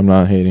it. I'm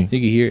not hating. You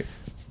can hear it.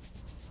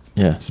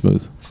 Yeah,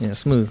 smooth. Yeah,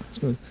 smooth.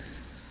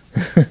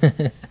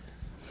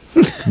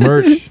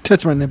 Merch.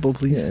 Touch my nipple,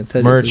 please. Yeah, touch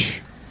it,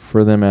 Merch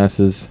for them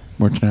asses.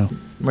 Merch now. please.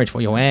 Merch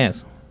for your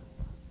ass.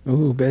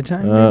 Ooh,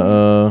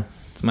 bedtime.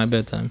 It's my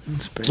bedtime.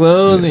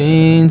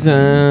 Closing It's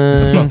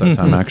time. about that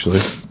time, actually.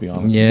 To be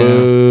honest. Yeah.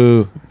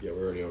 Boo. Yeah,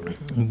 we're already over.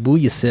 Boo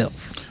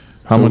yourself.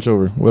 How much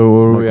over? What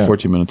are we Like at?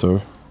 14 minutes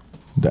over.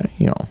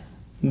 Damn.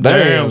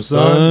 Damn,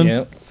 son.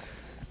 Yep.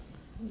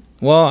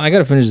 Well, I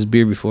gotta finish this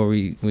beer before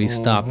we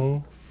stop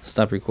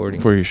recording.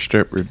 Before you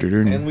strip.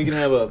 And we can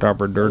have a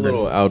Proper dirt.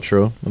 little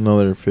outro.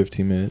 Another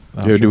 15-minute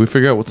outro. Yo, did we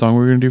figure out what song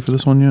we're going to do for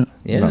this one yet?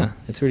 Yeah, No.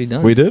 it's already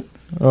done. We did?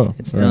 Oh.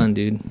 It's all right. done,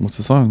 dude. What's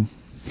the song?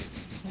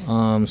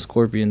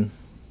 Scorpion.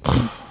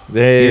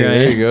 Hey, Here I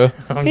there am. you go.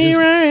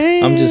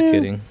 I'm just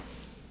kidding.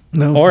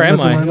 No. Or am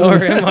I? nothing Or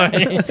like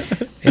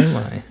that. am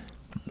I?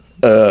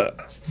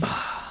 Am I?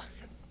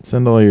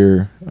 Send all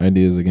your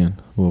ideas again.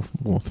 We'll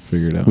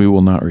figure it out. We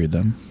will not read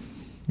them.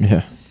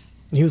 Yeah.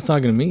 He was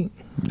talking to me.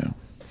 No.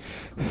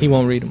 He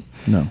won't read them.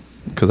 No.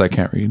 Because I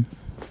can't read.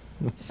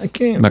 I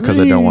can't. Not because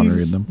I don't want to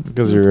read them.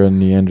 Because you're a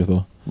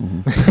Neanderthal.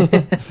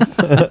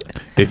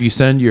 If you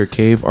send your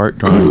cave art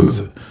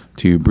drawings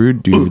to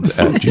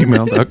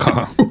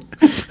brooddudes@gmail.com.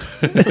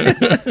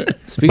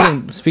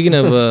 Speaking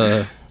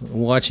of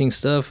watching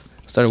stuff,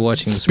 I started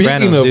watching The Speaking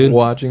Sopranos, of dude.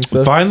 watching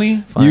stuff. Finally?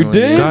 Finally. You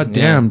did? God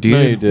damn, Yeah. dude.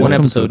 No, you didn't. One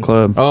Welcome to the episode.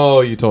 club.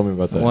 Oh, you told me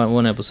about that.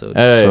 One episode.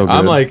 Hey, So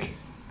I'm good. like,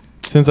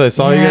 since I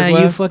saw yeah, you guys you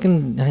last,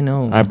 fucking. I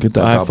know. I Get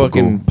that I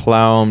fucking gabagool.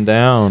 plow them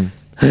down.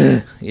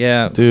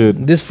 yeah,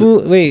 Dude. This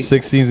fool. Wait.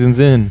 6 seasons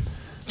in.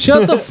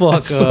 Shut the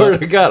fuck Swear up.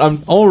 to God,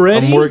 I'm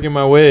Already. working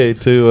my way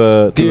to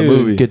the Dude,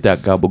 movie. Get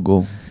that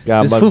gabagool.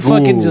 This fool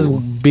fucking just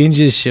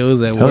binges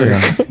shows at Hell work.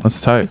 yeah.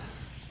 That's tight.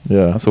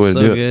 Yeah, That's the way to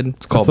So do it. good.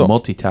 It's called That's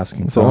the-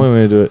 multitasking. it's the only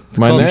way to do it. It's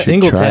called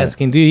single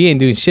tasking, dude. He ain't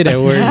doing shit at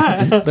work.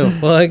 The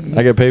fuck?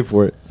 I get paid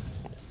for it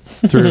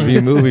to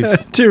review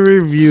movies. To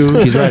review.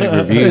 He's writing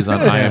reviews on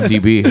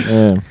IMDb.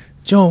 Yeah.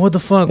 Joe, what the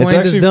fuck? It's Why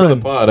ain't this actually for the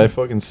done? pod. I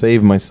fucking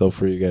saved myself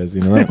for you guys.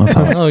 You know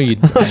that? No, you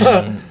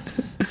don't.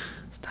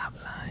 Stop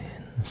lying.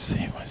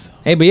 Save myself.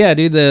 Hey, but yeah,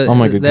 dude, All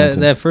my good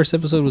content. that first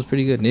episode was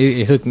pretty good.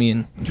 It hooked me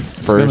in.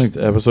 First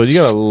episode. You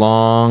got a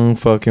long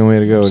fucking way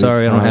to go.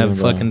 Sorry, I don't have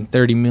It's fine. fucking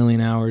 30 million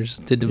hours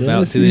to devote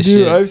Yes, to you this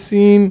do.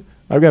 shit.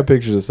 I've got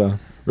pictures of Sal.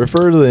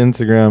 Refer to the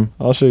Instagram.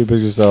 I'll show you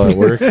pictures of Sal at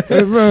work.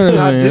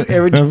 Not do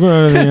every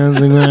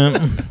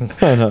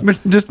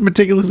just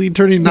meticulously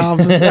turning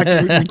knobs,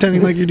 and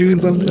pretending like you're doing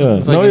something. Yeah.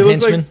 Fucking No, he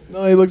looks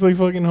henchman? he looks like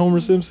fucking Homer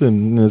Simpson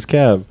in his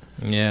cab.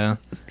 Yeah,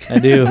 I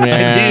do.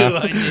 Yeah.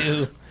 I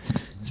do.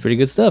 It's pretty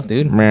good stuff,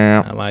 dude. I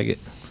Meow. like it.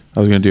 I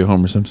was going to do a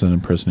Homer Simpson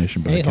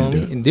impersonation, but Hey, I can't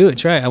do homie, it. do it.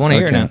 Try it. I want to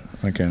hear it now.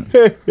 I can't.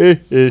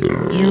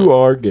 You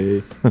are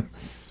gay.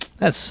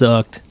 That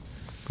sucked.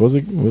 Was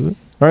it? All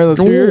right,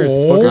 let's hear yours.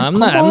 Fucker. I'm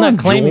not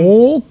claiming.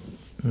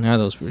 No,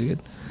 that was pretty good.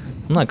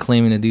 I'm not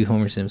claiming to do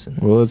Homer Simpson.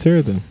 Well, let's hear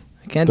it then.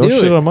 I can't Don't do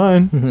shit it. on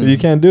mine. If you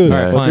can't do it.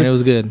 All right, fine. It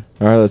was good.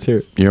 All right, let's hear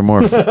it. You're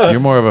more of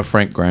a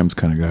Frank Grimes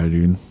kind of guy,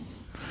 dude.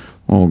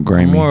 Oh, I'm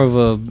grimy. more of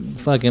a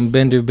fucking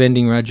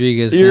bending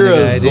Rodriguez kind You're of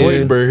a guy,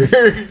 dude. Zoidberg.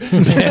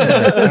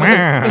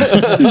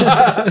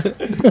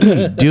 What are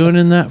you doing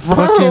in that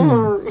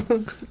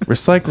fucking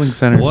recycling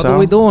center, What Sal? are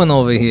we doing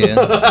over here? You're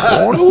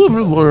a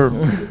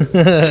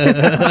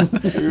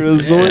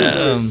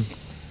Zoidberg.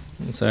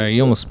 I'm sorry,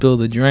 you almost spilled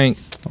the drink.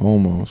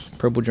 Almost.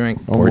 Purple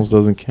drink. Almost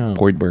doesn't count.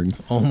 Boydberg.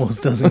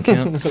 Almost doesn't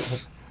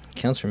count.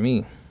 Counts for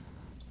me.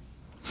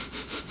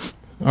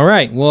 All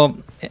right. Well,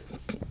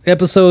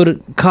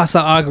 episode Casa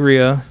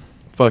Agria.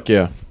 Fuck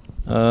yeah.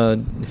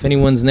 If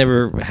anyone's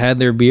never had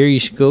their beer, you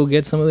should go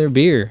get some of their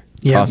beer.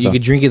 Yeah. Casa. You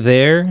could drink it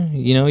there.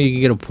 You know, you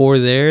could get a pour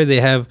there. They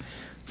have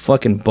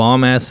fucking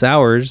bomb ass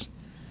sours,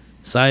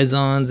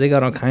 saisons. They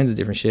got all kinds of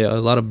different shit.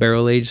 A lot of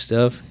barrel aged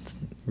stuff. It's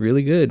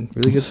really good.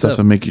 Really good Stuff stuff.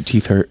 that make your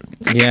teeth hurt.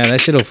 Yeah, that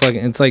shit'll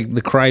fucking. It's like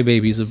the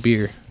crybabies of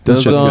beer.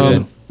 Does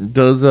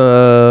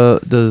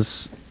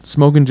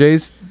Smoking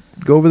Jay's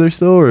go over there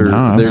still, or No,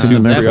 I've they're seen too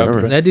them there preoccupied?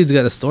 forever. That dude's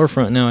got a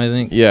storefront now, I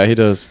think. Yeah, he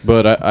does.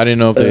 But I didn't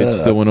know if they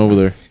still went over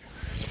there.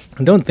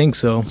 I don't think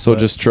so. So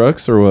just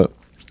trucks or what?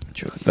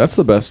 That's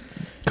the best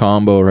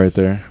combo right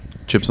there.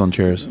 Chips on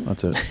chairs.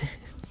 That's it.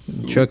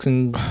 Trucks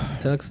and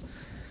tucks.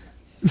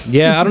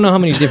 Yeah, I don't know how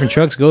many different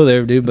trucks go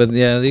there, dude, but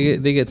yeah, they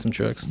get some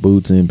trucks.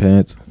 Boots and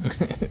pants.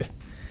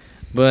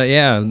 But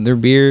yeah, their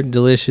beer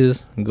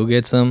delicious. Go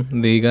get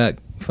some. They got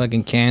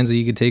fucking cans that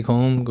you could take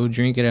home, go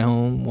drink it at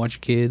home, watch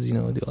your kids, you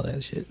know, do all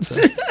that shit. So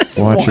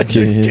Watch your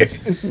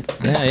kids.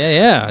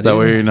 yeah. That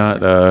way you're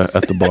not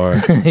at the bar.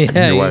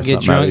 Yeah, Your you wife's get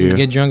not mad at drunk, you.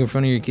 get drunk in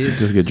front of your kids.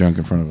 Just get drunk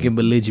in front of Get them.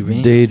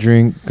 belligerent. Day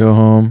drink, go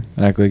home,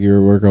 act like you're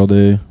at work all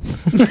day.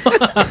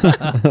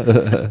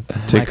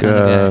 Take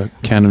kinda a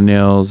can of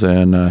nails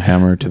and a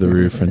hammer to the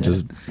roof and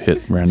just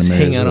hit random Just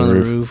areas hang out of on the the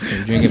roof. roof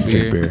and drink a Drink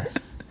beer. beer.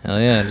 Hell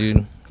yeah,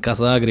 dude.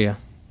 Casa Agria.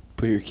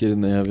 Put your kid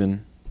in the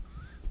oven.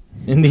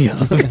 In the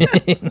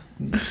oven.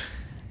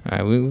 All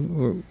right,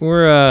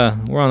 we're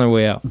on our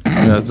way out.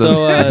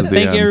 So this is the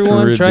thank end. you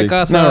everyone. Try Ridiculous.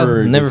 Casa.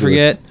 No, Never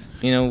ridiculous. forget.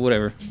 You know,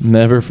 whatever.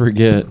 Never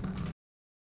forget.